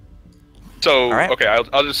All right. Okay,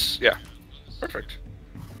 I'll just perfect.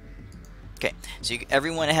 Okay, so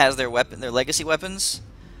everyone has their legacy weapons.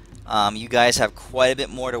 You guys have quite a bit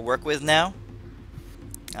more to work with now.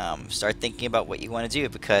 Start thinking about what you want to do,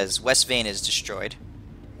 because West Vane is destroyed.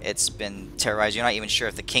 It's been terrorized. You're not even sure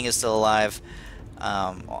if the king is still alive,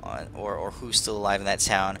 or who's still alive in that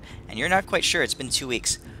town. And you're not quite sure. It's been 2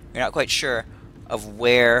 weeks. You're not quite sure of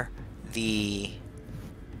where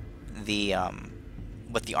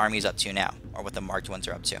what the army's up to now, or what the marked ones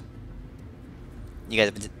are up to. You guys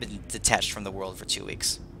have been detached from the world for 2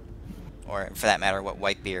 weeks. Or, for that matter, what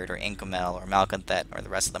Whitebeard or Inkamel or Malconthet or the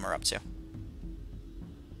rest of them are up to.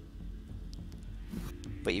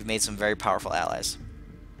 But you've made some very powerful allies.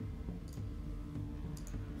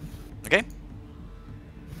 Okay?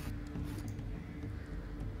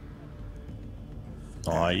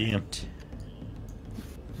 I am.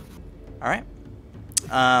 Alright.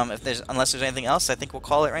 Unless there's anything else, I think we'll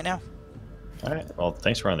call it right now. Alright, well,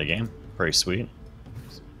 thanks for running the game. Pretty sweet.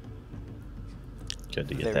 Good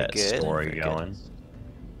to get Very that good, story very good. going.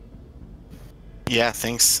 Yeah,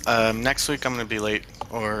 thanks. Next week I'm gonna be late,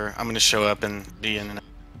 or I'm gonna show up and be in and out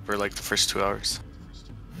for like the first 2 hours.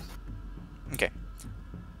 Okay.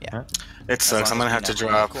 Yeah. It sucks. I'm gonna have to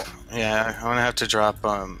drop. Cool. Yeah, I'm gonna have to drop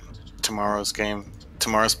tomorrow's game.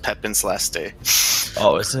 Tomorrow's Pepin's last day.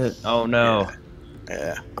 Oh, is it? Oh no.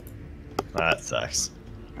 Yeah. That sucks.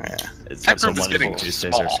 Yeah. It's That so group is wonderful getting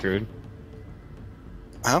Tuesdays are small. screwed.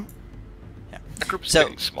 Huh? That group's So-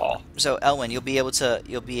 getting small. So Elwin, you'll be able to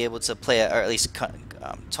play, or at least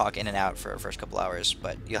talk in and out for the first couple hours,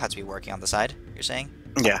 but you'll have to be working on the side. You're saying?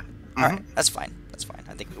 Yeah. All right, that's fine. That's fine.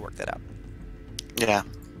 I think we can work that out. Yeah.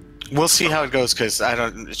 We'll see how it goes, because I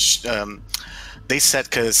don't. They said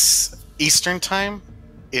because Eastern time,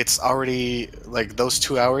 it's already like those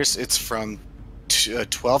 2 hours. It's from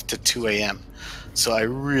 12 to 2 a.m. So I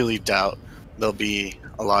really doubt there'll be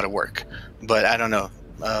a lot of work. But I don't know.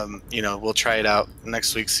 We'll try it out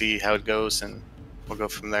next week, see how it goes, and we'll go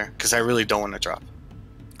from there. Because I really don't want to drop.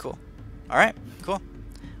 Cool. All right. Cool.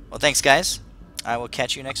 Well, thanks, guys. I will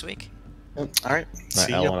catch you next week. All right.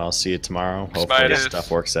 See Ellen, you. I'll see you tomorrow. Bye, Hopefully guys.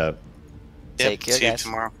 stuff works out. Take care, See you guys.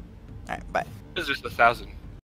 tomorrow. All right. Bye. This is just 1,000.